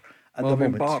Ayr at Marvin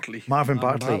the moment. Bartley. Marvin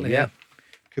Bartley, yeah.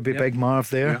 Could be big Marv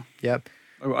there. Yep.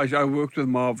 I worked with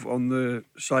Marv on the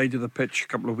side of the pitch a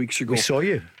couple of weeks ago. We saw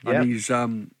you. And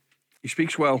Yep. he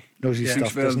speaks well. Knows his He speaks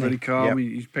stuff, very, doesn't he? very calm. Yep.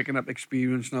 He's picking up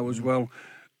experience now as well.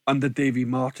 Under Davy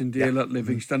Martindale at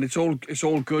Livingston. It's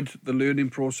all good, the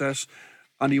learning process.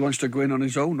 And he wants to go in on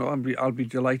his own. I'll be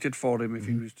delighted for him if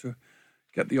he was to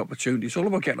get the opportunity. It's all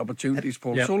about getting opportunities,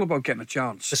 Paul. Yep. It's all about getting a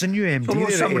chance. There's a new MD It's all about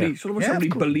there, somebody, Ayr. it's all about Yeah, somebody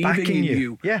of course, believing backing in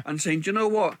you Yeah. and saying, do you know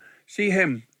what? See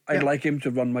him. I'd like him to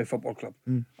run my football club.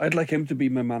 I'd like him to be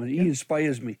my manager. He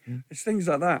inspires me. It's things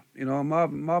like that. You know,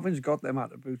 Marvin's got them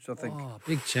attributes, I think. Oh,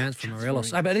 big chance for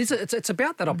Morelos. But it's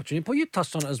about that opportunity. Paul, you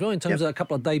touched on it as well in terms of a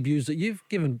couple of debuts that you've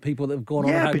given people that have gone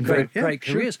on Yeah, and been had very- great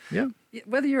sure. careers. Yeah.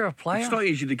 Whether you're a player, It's not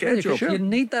easy to get a whether- job. You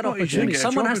need that Not easy to opportunity. get a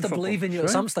Someone job has in to football. believe in you at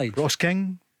some stage. Ross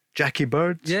King, Jackie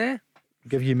Bird. Yeah.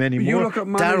 Give you many You more. look at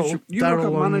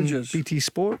Daryl on managers. BT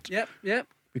Sport. Yep.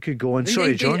 We could go on.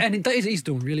 Sorry, John. And he's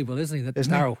doing really well, isn't he? That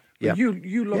Isn't he? Darryl. Yeah.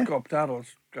 You look up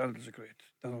Daryl's a great.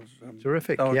 Daryl's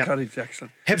Terrific, Daryl yeah. Curry's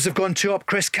excellent. Hibs have gone 2 up.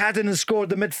 Chris Cadden has scored,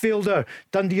 the midfielder.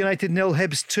 Dundee United 0,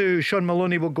 Hibs 2. Sean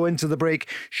Maloney will go into the break,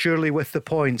 surely with the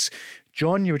points.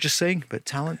 John, you were just saying about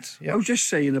talent. I was just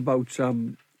saying about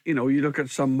you look at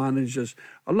some managers.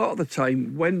 A lot of the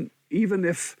time, even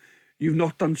if you've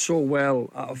not done so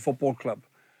well at a football club,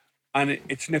 and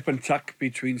it's nip and tuck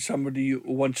between somebody who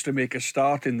wants to make a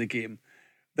start in the game,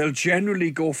 they'll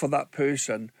generally go for that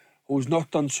person who's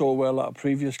not done so well at a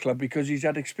previous club because he's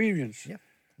had experience. Yep.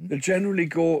 They'll generally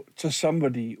go to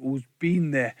somebody who's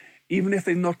been there, even if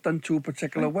they've not done too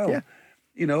particular well. Yeah.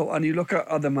 You know, and you look at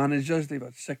other managers, they've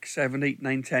had 6, 7, 8,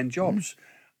 9, 10 jobs,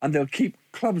 and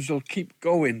clubs will keep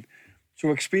going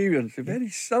to experience. They very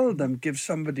seldom give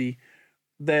somebody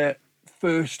their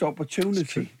first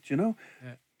opportunity, do you know?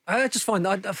 Yeah. I just find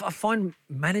I find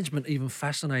management even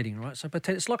fascinating, right? So, but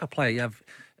it's like a player. You have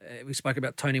we spoke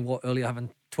about Tony Watt earlier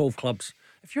having 12 clubs.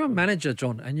 If you're a manager,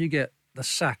 John, and you get the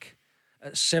sack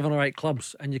at 7 or 8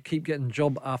 clubs, and you keep getting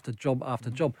job after job after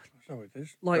job, So it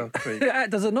is. like Craig.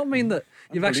 does it not mean that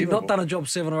you've actually not Unbelievable. done a job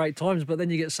 7 or 8 times, but then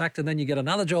you get sacked and then you get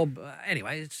another job?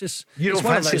 Anyway, it's just You it's don't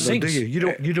one of fancy it, those though, do things.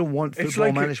 you? You don't want It's football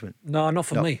like management. No, not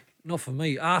for No. me. Not for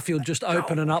me. Arfield just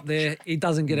opening up there. He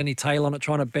doesn't get any tail on it,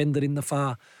 trying to bend it in the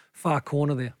far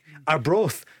corner there.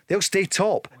 Arbroath, they'll stay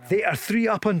top. They are 3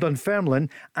 up on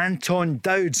Dunfermline. Anton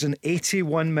Dowds in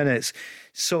 81 minutes.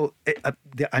 So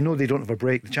I know they don't have a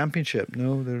break. The Championship,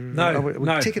 no, they're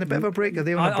No. taking a bit of a break. Are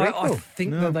they on a break? I though? think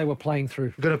No. that they were playing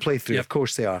through. Going to play through, Yep. of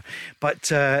course they are. But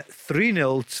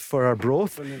 3-0 for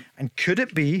Arbroath. And could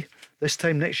it be this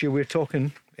time next year we're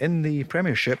talking in the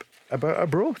Premiership about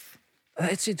Arbroath?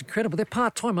 It's incredible. They're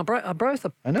part-time. Arbroath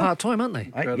are I know. part-time, aren't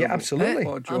they? Yeah, absolutely.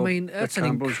 What a I job mean, Dick that's an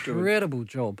Campbell's doing. incredible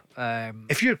job.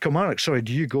 If you're Kilmarnock,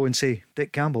 do you go and say,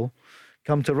 Dick Campbell,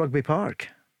 come to Rugby Park?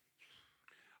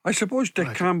 I suppose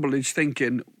Dick Campbell is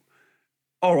thinking,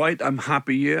 all right, I'm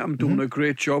happy here. I'm doing a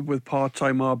great job with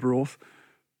part-time Arbroath.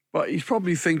 But he's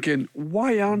probably thinking,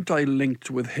 why aren't I linked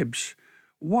with Hibs?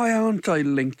 Why aren't I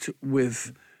linked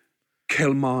with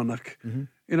Kilmarnock?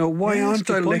 You know, why Yeah, that's a aren't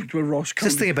I good point. linked with Ross County?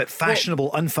 This thing about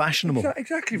fashionable, unfashionable.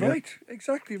 Exactly right.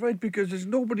 Exactly right. Because there's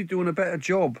nobody doing a better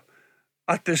job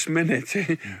at this minute,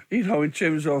 you know, in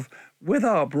terms of with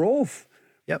Arbroath.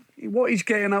 Yep. What he's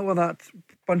getting out of that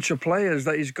bunch of players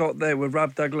that he's got there with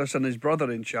Rab Douglas and his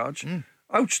brother in charge,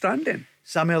 outstanding.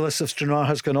 Sam Ellis of Stranraer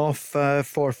has gone off for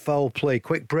foul play.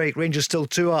 Quick break. Rangers still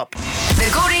 2 up. The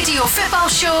Go Radio Football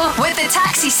Show with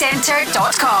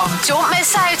thetaxicentre.com. Don't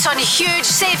miss out on huge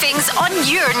savings on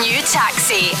your new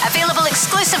taxi. Available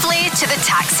exclusively to the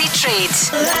taxi trade.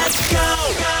 Let's go!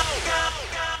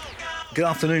 Good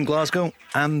afternoon, Glasgow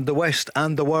and the West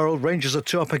and the world. Rangers are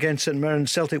 2 up against St Mirren.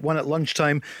 Celtic won at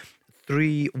lunchtime.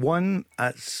 3-1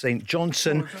 at St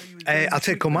Johnstone. I'll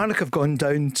tell you, Kilmarnock have gone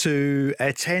down to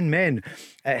 10 men.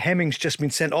 Hemming's just been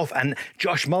sent off, and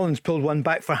Josh Mullen's pulled one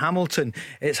back for Hamilton.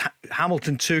 It's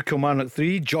Hamilton 2, Kilmarnock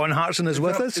 3. John Hartson is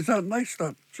with us. Is that nice?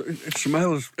 It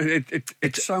smells.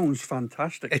 It sounds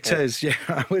fantastic. It is, yeah.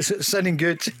 Was it sounding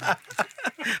good?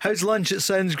 How's lunch? It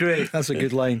sounds great. That's a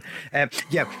good line.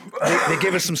 Yeah, they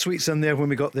gave us some sweets in there when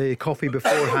we got the coffee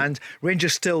beforehand.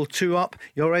 Rangers still 2 up.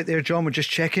 You all right there, John? We're just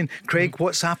checking. Craig,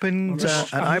 what's happened at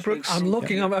Ibrox? I'm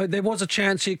looking. There was a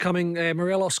chance here coming.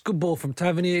 Morelos, good ball from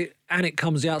Tavernier, and it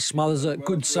comes out, smothers it.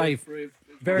 Good save.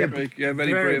 Very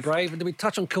brave. Did we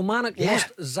touch on Kilmarnock?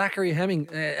 Lost Zachary Hemming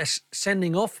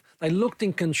sending off. They looked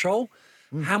in control.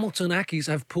 Hamilton Ackies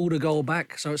have pulled a goal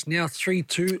back, so it's now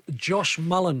 3-2. Josh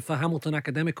Mullen for Hamilton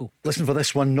Academical. Listen for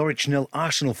this one. Norwich 0,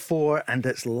 Arsenal 4, and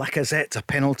it's Lacazette, a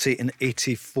penalty in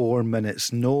 84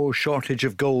 minutes. No shortage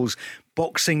of goals.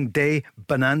 Boxing Day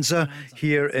bonanza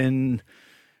here in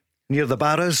near the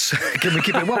Barras. Can we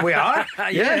keep it what we are?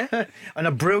 Yeah. On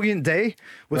a brilliant day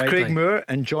with Craig Moore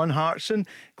and John Hartson.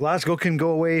 Glasgow can go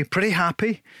away pretty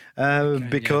happy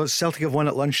because Celtic have won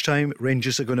at lunchtime.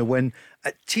 Rangers are going to win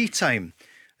at tea time.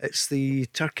 It's the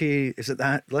turkey, is it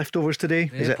that leftovers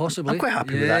today? Yeah, is it? Possibly. I'm quite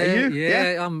happy with that. Are you?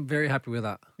 Yeah, I'm very happy with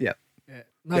that. Yeah.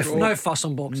 No fuss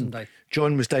on Boxing Day.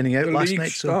 John was dining out last night. The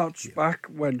league starts back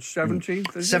when, 17th?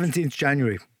 17th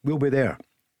January. We'll be there.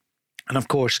 And of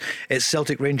course, it's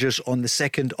Celtic Rangers on the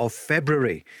 2nd of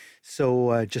February.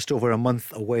 So just over a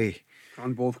month away.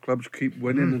 And both clubs keep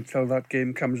winning until that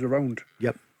game comes around.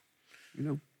 Yep. You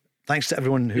know. Thanks to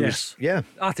everyone who was. Yeah.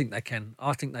 I think they can.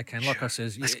 Like I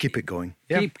says, let's keep it going.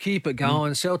 Yeah. Keep it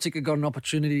going. Celtic have got an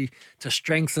opportunity to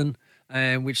strengthen,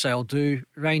 which they'll do.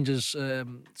 Rangers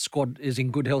squad is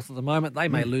in good health at the moment. They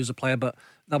may lose a player, but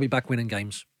they'll be back winning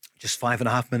games. Just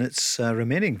 5.5 minutes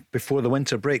remaining before the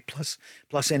winter break,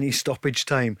 plus any stoppage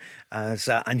time. And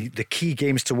the key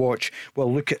games to watch,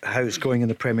 well, look at how it's going in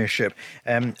the Premiership.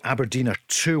 Aberdeen are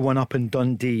 2-1 up in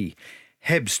Dundee.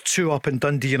 Hibs 2 up in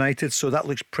Dundee United, so that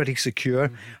looks pretty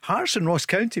secure. Hearts and Ross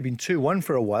County have been 2-1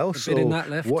 for a while,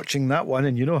 watching that one,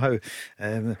 and you know how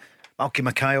Malky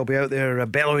Mackay will be out there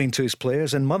bellowing to his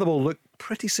players, and Motherwell look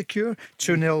pretty secure.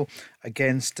 2-0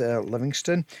 against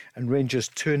Livingston, and Rangers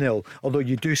 2-0. Although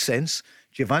you do sense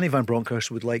Giovanni Van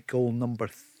Bronckhorst would like goal number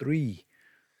 3,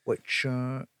 which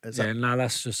is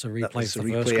that's just a replay. That's a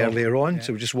replay earlier on.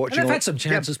 So we're just watching. And they've had some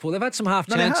chances, Paul. They've had some half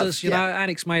chances. You know,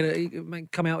 Annick's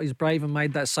come out. He's brave and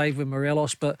made that save with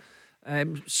Morelos, but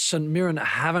St Mirren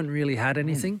haven't really had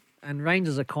anything. And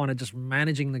Rangers are kind of just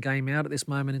managing the game out at this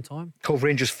moment in time. Cove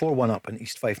Rangers 4-1 up in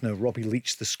East Fife now. Robbie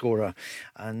Leach the scorer,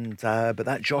 and but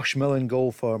that Josh Mullen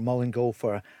goal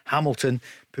for Hamilton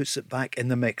puts it back in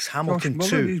the mix. Hamilton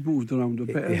 2. He's moved around a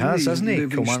bit. He has, hasn't he?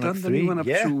 Kilmarnock 3. He went up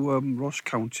to Ross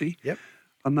County. Yep.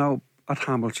 And now at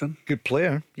Hamilton. Good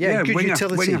player. Yeah. Good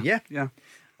utility. Winger. Yeah.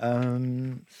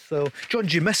 So, John,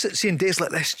 do you miss it seeing days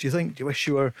like this? Do you think? Do you wish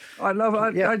you were? I love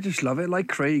it. I just love it. Like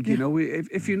Craig, you know,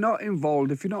 if you're not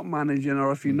involved, if you're not managing,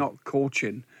 or if you're not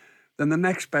coaching, then the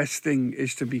next best thing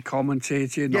is to be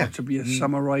commentating or to be a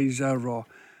summariser. Or,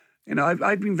 you know,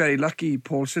 I've been very lucky,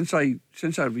 Paul, since I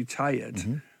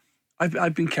retired.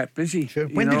 I've been kept busy. Sure.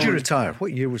 When did you retire?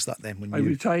 What year was that then? I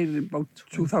retired in about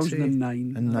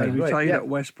 2009. I retired at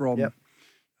West Brom. Yep.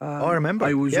 I remember.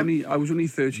 I was only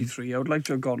 33. I would like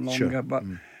to have gone longer, but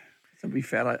to be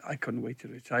fair, I couldn't wait to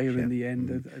retire in the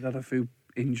end. I'd had a few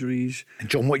injuries. And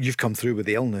John, what you've come through with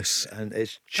the illness, and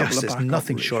it's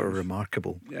nothing short of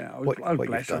remarkable. Yeah, I was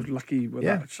blessed. I was lucky with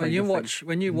that. So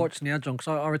when you watch now, John, because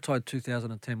I retired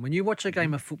 2010. When you watch a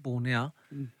game of football now,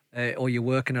 or you're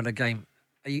working at a game,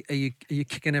 are you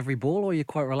kicking every ball, or are you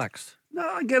quite relaxed? No,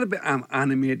 I get a bit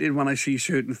animated when I see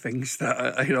certain things that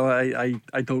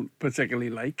I don't particularly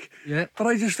like. Yeah. But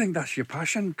I just think that's your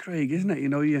passion, Craig, isn't it? You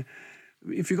know,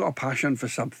 if you've got a passion for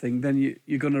something, then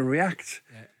you're going to react.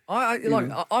 Yeah.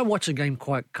 I watch a game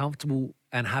quite comfortable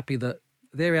and happy that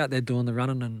they're out there doing the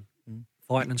running and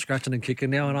fighting and scratching and kicking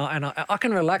now, and I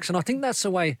can relax, and I think that's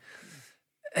the way.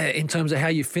 In terms of how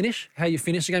you finish the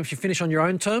game, if you finish on your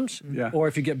own terms, or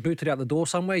if you get booted out the door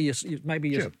somewhere,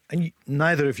 and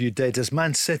neither of you did. As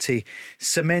Man City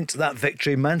cement that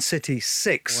victory, Man City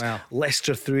 6,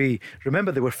 Leicester 3.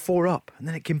 Remember, they were 4 up, and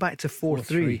then it came back to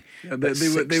 4-3. Yeah,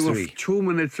 they were 2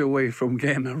 minutes away from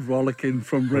getting a rollicking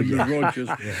from Brendan Rodgers.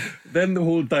 Then the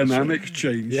whole dynamics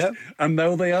changed, and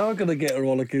now they are going to get a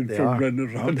rollicking from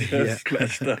Brendan Rodgers.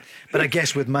 Leicester. But I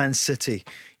guess with Man City,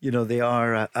 you know, they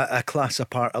are a class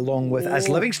apart, along with, as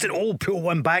Livingston pull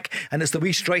one back, and it's the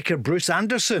wee striker Bruce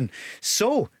Anderson.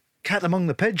 So, cat among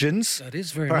the pigeons. That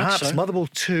is very perhaps much so. Motherwell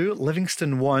 2,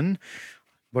 Livingston 1.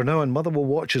 We're now on Motherwell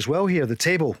watch as well here, the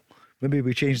table. Maybe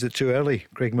we changed it too early,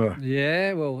 Craig Moore.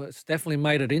 Yeah, well, it's definitely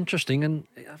made it interesting. And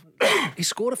he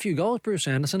scored a few goals, Bruce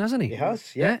Anderson, hasn't he? He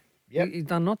has, yeah. He's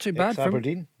done not too bad.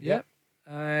 Aberdeen. Yep.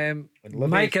 Livy,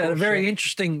 Make it of a course, very yeah.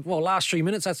 interesting, last 3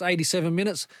 minutes, that's 87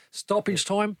 minutes. Stoppage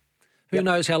time. Who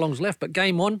knows how long's left, but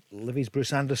game on. Livy's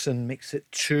Bruce Anderson makes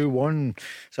it 2-1.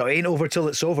 So it ain't over till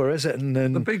it's over, is it? And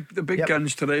then The big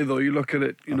guns today, though, you look at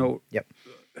it,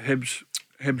 Hibs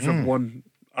have won,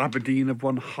 Aberdeen have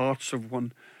won, Hearts have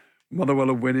won, Motherwell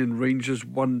are winning, Rangers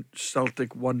won,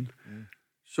 Celtic won.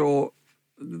 So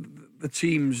the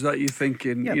teams that you're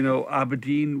thinking,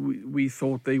 Aberdeen, we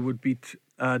thought they would beat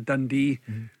Dundee.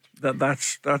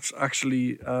 That's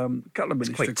actually a couple of minutes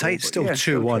quite to go, tight, but still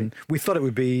 2-1. We thought it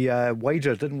would be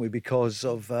wider, didn't we, because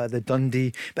of the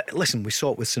Dundee. But listen, we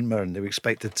saw it with St Mirren. They were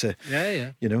expected to,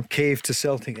 cave to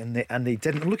Celtic, and they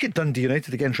didn't. Look at Dundee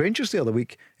United against Rangers the other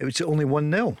week. It was only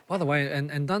 1-0. By the way,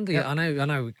 and Dundee, I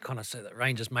know we kind of said that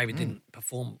Rangers maybe didn't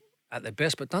perform at their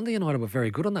best, but Dundee United were very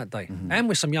good on that day, and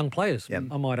with some young players, I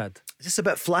might add. Is this a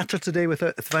bit flatter today with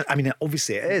it? I mean,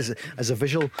 obviously it is as a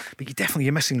visual, but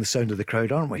you're missing the sound of the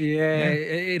crowd, aren't we?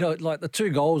 Yeah, like the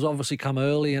 2 goals obviously come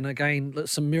early, and again,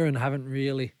 St Mirren haven't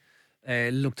really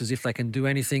looked as if they can do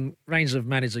anything. Rangers have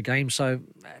managed the game, so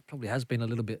it probably has been a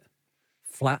little bit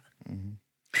flat.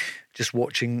 Just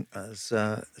watching as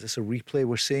is this a replay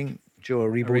we're seeing? Joe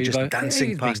Aribo just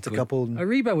dancing past a couple.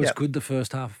 Aribo was good the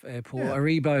first half, Paul. Yeah.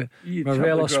 Aribo,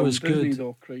 Morelos was good.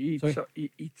 He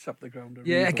eats up the ground.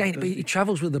 Yeah, again, but he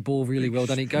travels with the ball really well.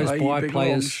 Then he goes by big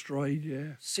players. Long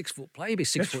stride, 6 foot play, maybe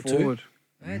 6 foot forward.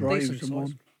 2. Drives Decent them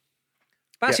size.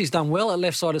 on. Bassey's done well at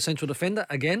left side of central defender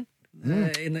again.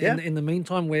 In the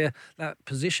meantime, where that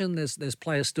position, there's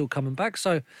players still coming back.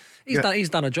 So he's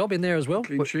done a job in there as well.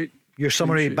 Clean sheet. Your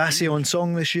summary, Bassey on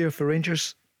song this year for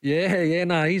Rangers?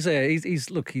 No, he's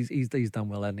done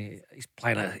well, and he's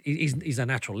playing he's a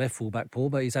natural left fullback, Paul,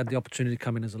 but he's had the opportunity to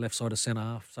come in as a left side of centre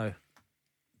half. So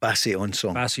Bassey on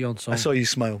song. I saw you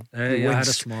smile. I had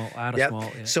a smile.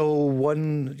 Yeah.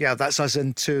 So that's us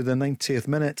into the 90th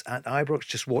minute at Ibrox,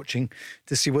 just watching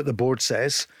to see what the board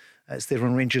says. It's there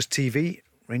on Rangers TV.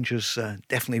 Rangers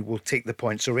definitely will take the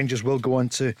point. So Rangers will go on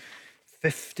to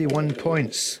 51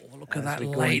 points. Oh, look at that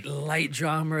late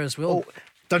drama as well. Oh,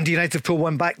 Dundee United pull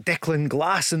one back. Declan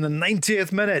Glass in the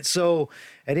 90th minute. So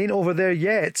it ain't over there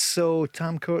yet. So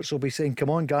Tam Kurtz will be saying, come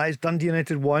on, guys. Dundee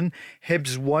United 1,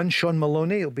 Hibs 1. Sean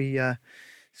Maloney, it'll be a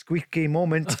squeaky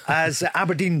moment as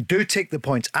Aberdeen do take the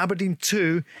points. Aberdeen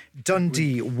 2,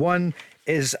 Dundee 1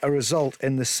 is a result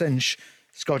in the Cinch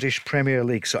Scottish Premier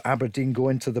League. So Aberdeen go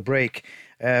into the break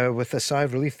with a sigh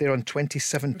of relief. They're on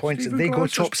 27 points. Stephen They go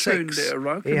Glass top has turned 6. it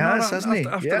around. He has, hasn't he?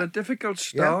 After a difficult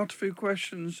start, few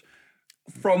questions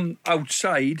from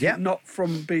outside, not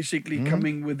from basically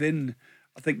coming within.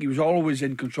 I think he was always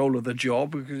in control of the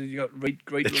job because he got great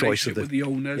relationship with the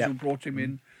owners who brought him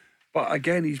in. But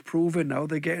again, he's proven now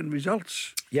they're getting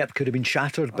results. Yep, could have been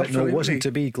shattered, but no, it wasn't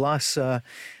to be. Glass,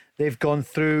 they've gone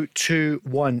through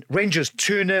 2-1. Rangers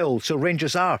 2-0, so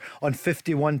Rangers are on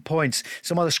 51 points.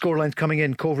 Some other scorelines coming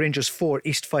in. Cove Rangers 4,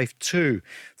 East Fife 2,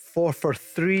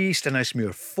 4-3,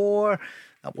 Stenhousemuir 4.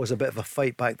 That was a bit of a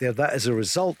fight back there. That is a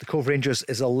result. The Cove Rangers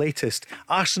is the latest.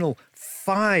 Arsenal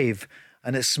 5,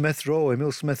 and it's Smith Rowe,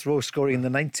 Emil Smith Rowe scoring in the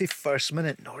 91st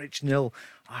minute. Norwich 0,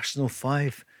 Arsenal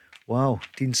 5. Wow,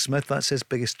 Dean Smith, that's his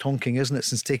biggest tonking, isn't it,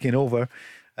 since taking over.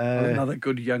 Another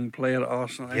good young player at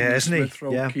Arsenal. Isn't he? Smith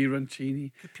Rowe, Kieran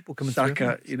Tierney, people coming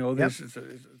Saka,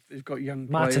 through. They've got young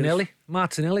Martinelli. players.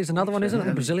 Martinelli's another one, isn't it?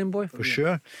 The Brazilian boy. For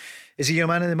sure. Is he your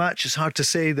man of the match? It's hard to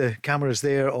say. The camera's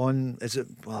there on,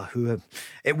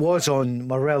 it was on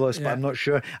Morelos, but I'm not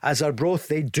sure. As Arbroath,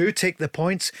 they do take the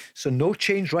points, so no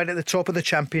change right at the top of the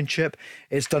championship.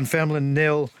 It's Dunfermline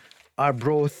 0,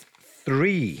 Arbroath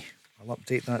 3. I'll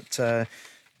update that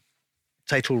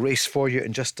title race for you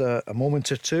in just a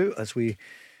moment or two as we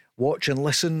watch and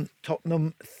listen.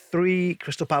 Tottenham 3,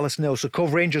 Crystal Palace 0. So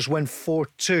Cove Rangers win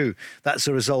 4-2. That's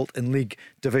the result in League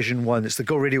Division 1. It's the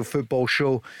Go Radio Football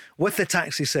Show with the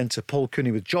Taxi Centre, Paul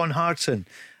Cooney with John Hartson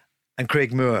and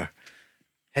Craig Moore.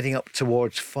 Heading up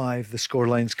towards 5, the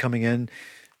scorelines coming in.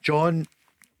 John,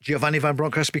 Giovanni Van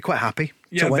Bronckhorst be quite happy.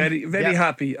 Yeah, very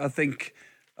happy. I think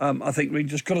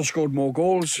Rangers could have scored more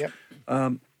goals.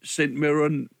 St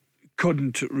Mirren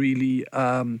couldn't really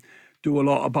do a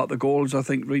lot about the goals. I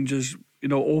think Rangers,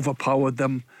 overpowered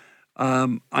them.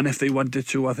 And if they wanted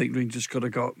to, I think Rangers could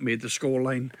have made the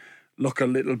scoreline look a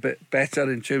little bit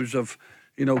better in terms of,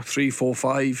 3, 4,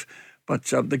 5. But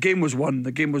the game was won.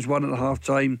 The game was won at half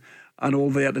time, and all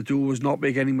they had to do was not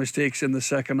make any mistakes in the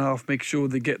second half, make sure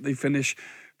they finish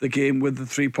the game with the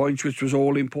 3 points, which was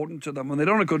all important to them. And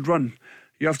they're on a good run.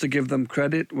 you have to give them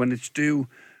credit when it's due.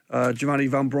 Giovanni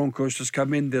Van Bronckhorst has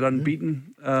come in; they're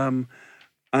unbeaten,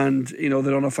 and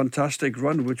they're on a fantastic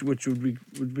run, which would be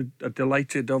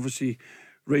delighted. Obviously,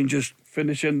 Rangers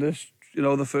finishing this,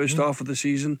 the first half of the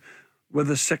season with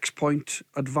a 6-point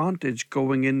advantage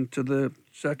going into the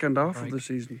second half of the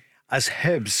season. As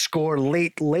Hibs score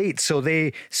late, so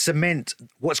they cement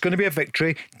what's going to be a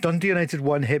victory. Dundee United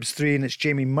 1, Hibs 3, and it's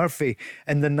Jamie Murphy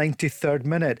in the 93rd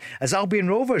minute. As Albion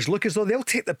Rovers look as though they'll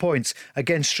take the points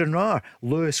against Stranraer,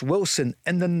 Lewis Wilson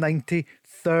in the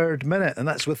 93rd minute, and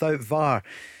that's without VAR.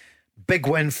 Big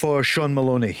win for Sean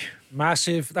Maloney.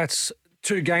 Massive. That's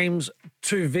 2 games,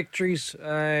 2 victories.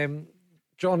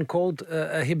 John called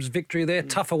a Hibs victory there.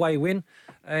 Tough away win.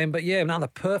 But yeah, the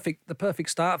perfect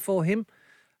start for him.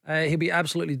 He'll be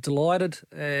absolutely delighted.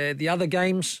 The other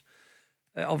games,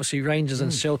 obviously Rangers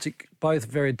and Celtic, both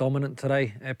very dominant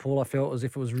today. Paul, I felt as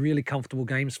if it was really comfortable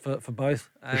games for both.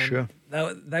 For sure.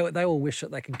 They all wish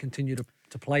that they can continue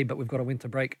to play, but we've got a winter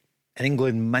break. In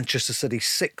England, Manchester City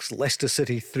 6, Leicester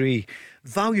City 3.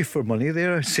 Value for money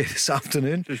there, I'd say, this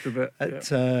afternoon. Just a bit. At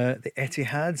the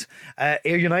Etihad.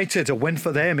 Ayr United, a win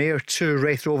for them. Ayr 2,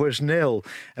 Wraith Rovers 0.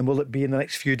 And will it be in the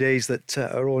next few days that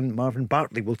our own Marvin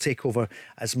Bartley will take over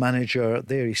as manager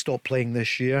there? He stopped playing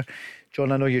this year.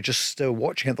 John, I know you're just still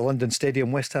watching at the London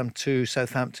Stadium. West Ham 2,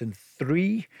 Southampton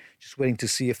 3. Just waiting to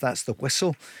see if that's the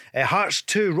whistle. Hearts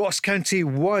 2, Ross County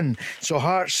 1. So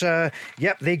Hearts,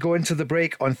 they go into the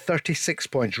break on 36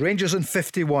 points. Rangers on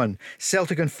 51.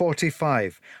 Celtic on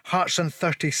 45. Hearts on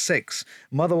 36.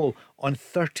 Motherwell on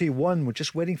 31. We're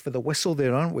just waiting for the whistle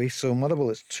there, aren't we? So Motherwell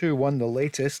is 2-1, the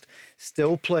latest.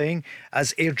 Still playing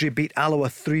as Airdrie beat Alloa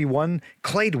 3-1.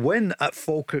 Clyde win at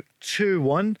Falkirk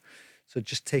 2-1. So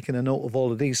just taking a note of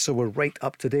all of these. So we're right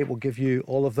up to date. We'll give you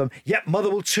all of them. Yep,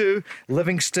 Motherwell 2,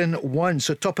 Livingston 1.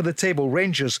 So top of the table,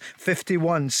 Rangers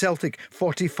 51, Celtic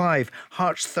 45,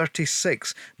 Hearts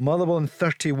 36, Motherwell on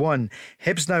 31.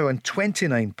 Hibs now on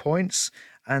 29 points.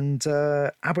 And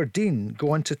Aberdeen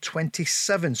go on to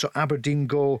 27. So Aberdeen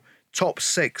go top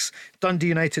 6. Dundee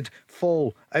United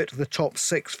fall out of the top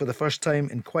 6 for the first time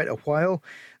in quite a while.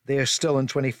 They are still on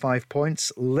 25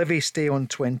 points. Livy stay on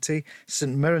 20.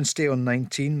 St Mirren stay on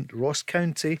 19. Ross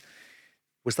County,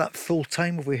 was that full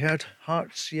time? Have we heard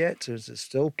Hearts yet? Or is it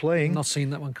still playing? Not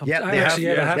seen that one come. Yeah, they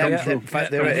have. In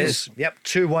fact, there it is. Yep,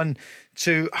 2-1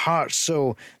 to Hearts.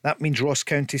 So that means Ross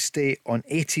County stay on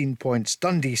 18 points.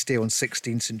 Dundee stay on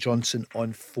 16. St Johnstone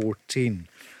on 14.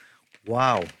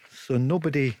 Wow. So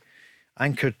nobody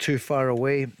anchored too far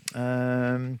away.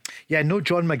 No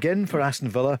John McGinn for Aston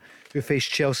Villa, who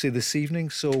faced Chelsea this evening.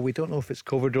 So we don't know if it's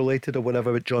COVID related or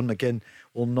whatever, but John McGinn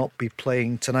will not be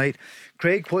playing tonight.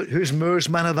 Craig, who's Moore's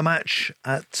man of the match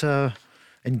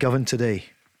in Govan today?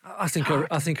 I think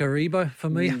Aribo for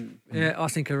me. Yeah, I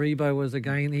think Aribo was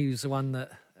again. He's the one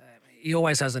that he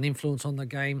always has an influence on the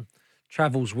game.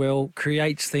 Travels well,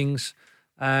 creates things.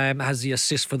 Has the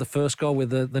assist for the first goal with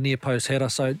the near post header.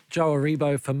 So Joe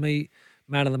Aribo for me,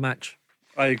 man of the match.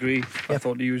 I agree. I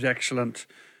thought he was excellent.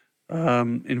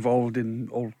 Involved in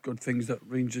all good things that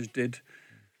Rangers did.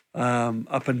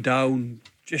 Up and down,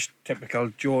 just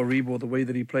typical Joe Aribo, the way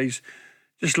that he plays.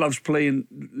 Just loves playing,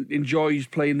 enjoys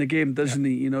playing the game, doesn't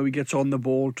he? He gets on the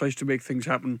ball, tries to make things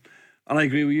happen. And I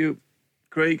agree with you,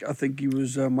 Craig. I think he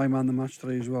was my man of the match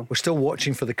today as well. We're still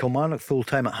watching for the Kilmarnock full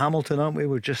time at Hamilton, aren't we?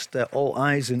 We're just all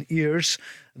eyes and ears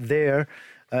there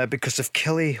because if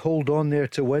Kelly hold on there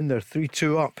to win, they're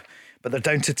 3-2 up. But they're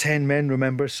down to 10 men,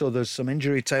 remember, so there's some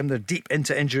injury time. They're deep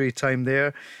into injury time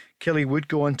there. Kelly would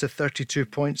go on to 32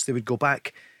 points. They would go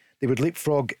back. They would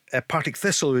leapfrog Partick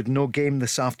Thistle, who had no game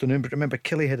this afternoon. But remember,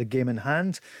 Kelly had a game in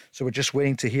hand, so we're just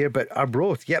waiting to hear. But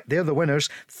Arbroath, they're the winners.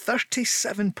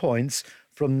 37 points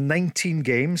from 19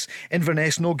 games.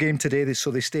 Inverness, no game today,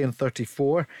 so they stay on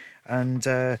 34. And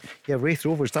Wraith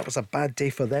Rovers, that was a bad day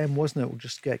for them, wasn't it? We'll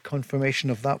just get confirmation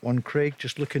of that one, Craig.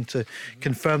 Just looking to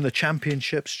confirm the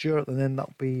championship, Stuart, and then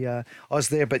that'll be us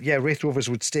there. But Wraith Rovers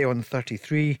would stay on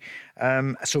 33.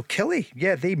 So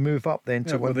Killie, they move up then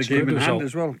to the game in hand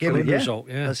as well. Result,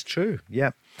 that's true.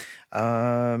 Yeah.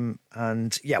 And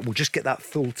we'll just get that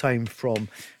full time from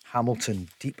Hamilton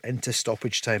deep into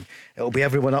stoppage time. It'll be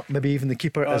everyone up, maybe even the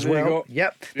keeper as well.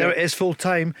 There it is, full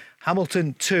time.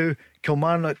 Hamilton 2,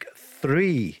 Kilmarnock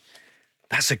 3.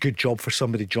 That's a good job for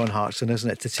somebody, John Hartson,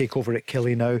 isn't it, to take over at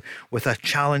Killie now with a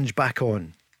challenge back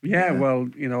on. Well,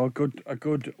 a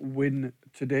good win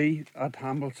today at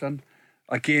Hamilton,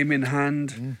 a game in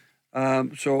hand.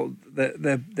 So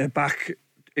they're back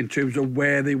in terms of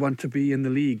where they want to be in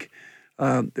the league.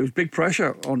 There was big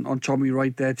pressure on Tommy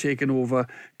Wright there, taking over,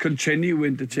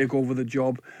 continuing to take over the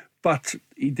job. But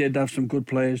he did have some good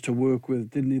players to work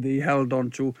with, didn't he? They held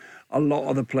on to a lot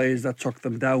of the players that took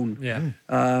them down. Yeah.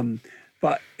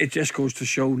 But it just goes to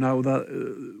show now that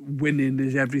winning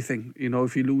is everything. You know,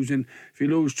 if you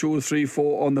lose 2 or 3,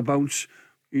 4 on the bounce,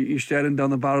 you're staring down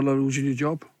the barrel of losing your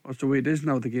job. That's the way it is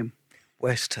now, the game.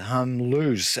 West Ham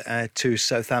lose to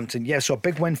Southampton. Yeah, so a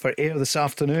big win for Ayr this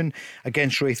afternoon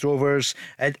against Wraith Rovers.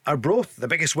 Arbroath, the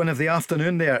biggest win of the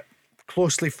afternoon there,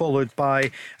 closely followed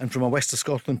by, and from a West of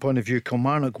Scotland point of view,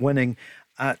 Kilmarnock winning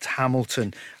at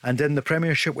Hamilton. And in the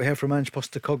Premiership, we heard from Ange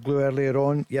Postecoglou earlier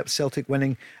on. Yep, Celtic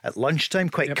winning at lunchtime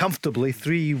quite comfortably,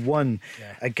 3-1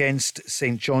 against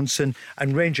St Johnstone,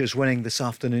 and Rangers winning this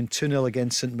afternoon 2-0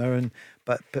 against St Mirren,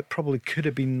 but probably could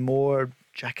have been more.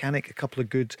 Jack Hannock, a couple of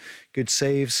good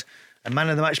saves. And man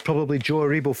of the match, probably Joe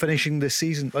Aribo, finishing the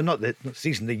season, well, not the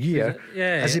season, the year,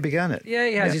 as he began it. Yeah,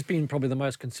 he has. He's been probably the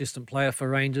most consistent player for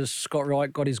Rangers. Scott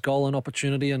Wright got his goal and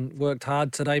opportunity and worked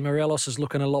hard today. Morelos is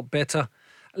looking a lot better.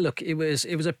 Look, it was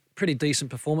a pretty decent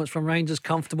performance from Rangers,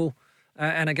 comfortable.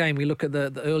 And again, we look at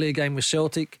the earlier game with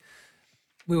Celtic.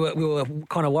 We were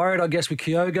kind of worried, I guess, with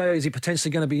Kyogo. Is he potentially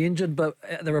going to be injured? But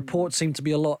the reports seem to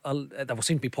be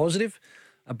positive.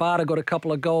 Abada got a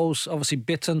couple of goals. Obviously,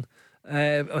 Bitton,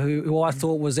 who I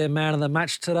thought was their man of the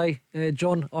match today.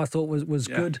 John, I thought was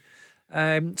good.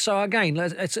 So again,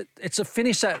 it's a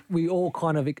finish that we all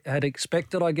kind of had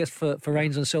expected, I guess, for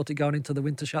Rangers and Celtic going into the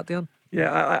winter shutdown.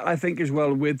 Yeah, I think as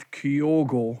well with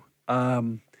Kyogo,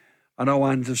 I know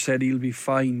Ange have said he'll be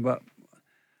fine, but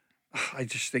I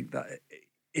just think that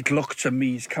it looked to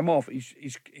me he's come off.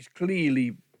 He's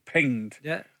clearly pinged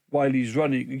while he's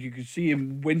running. You can see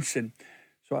him wincing.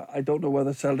 So I don't know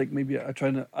whether Celtic maybe are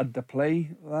trying to underplay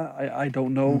that. I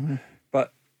don't know.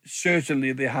 But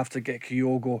certainly they have to get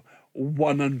Kyogo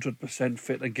 100%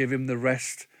 fit and give him the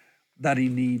rest that he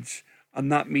needs. And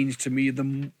that means to me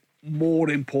the more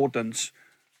importance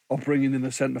of bringing in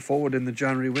the centre forward in the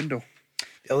January window.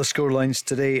 The other scorelines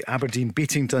today: Aberdeen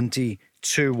beating Dundee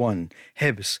 2-1,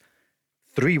 Hibs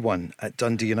 3-1 at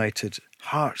Dundee United,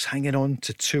 Hearts hanging on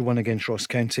to 2-1 against Ross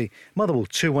County, Motherwell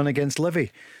 2-1 against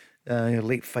Livy.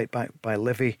 Late fight back by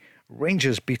Livy.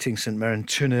 Rangers beating St Mirren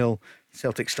 2-0.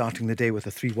 Celtic starting the day with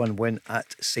a 3-1 win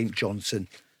at St Johnstone.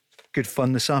 Good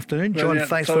fun this afternoon. John,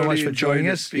 thanks very much for joining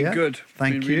us. Been good.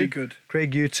 Thank you. Really good.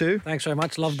 Craig, you too. Thanks very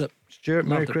much. Loved it. Stuart,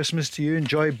 Merry Christmas to you.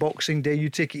 Enjoy Boxing Day. You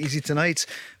take it easy tonight,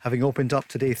 having opened up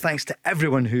today. Thanks to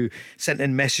everyone who sent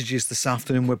in messages this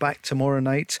afternoon. We're back tomorrow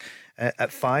night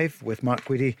at 5 with Mark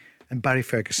Guidi and Barry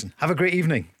Ferguson. Have a great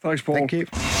evening. Thanks, Paul. Thank you.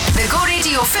 The Go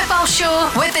Radio Football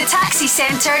Show with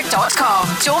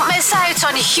thetaxicentre.com. Don't miss out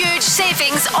on huge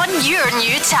savings on your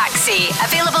new taxi.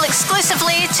 Available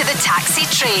exclusively to the taxi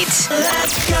trade.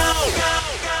 Let's go!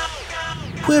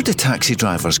 Where do taxi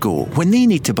drivers go when they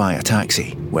need to buy a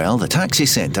taxi? Well, the Taxi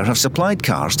Centre have supplied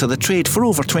cars to the trade for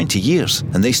over 20 years,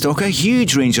 and they stock a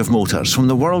huge range of motors from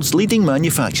the world's leading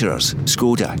manufacturers: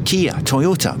 Skoda, Kia,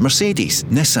 Toyota, Mercedes,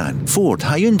 Nissan, Ford,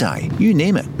 Hyundai, you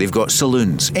name it. They've got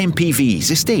saloons, MPVs,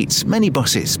 estates,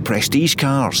 minibuses, prestige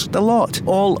cars, the lot,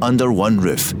 all under one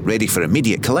roof, ready for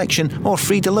immediate collection or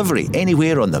free delivery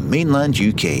anywhere on the mainland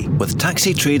UK. With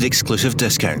taxi trade exclusive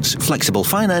discounts, flexible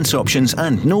finance options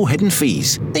and no hidden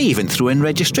fees. They even throw in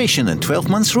registration and 12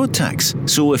 months road tax.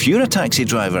 So if you're a taxi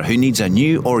driver who needs a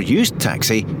new or used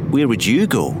taxi, where would you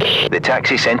go?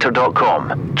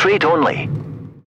 Thetaxicentre.com. Trade only.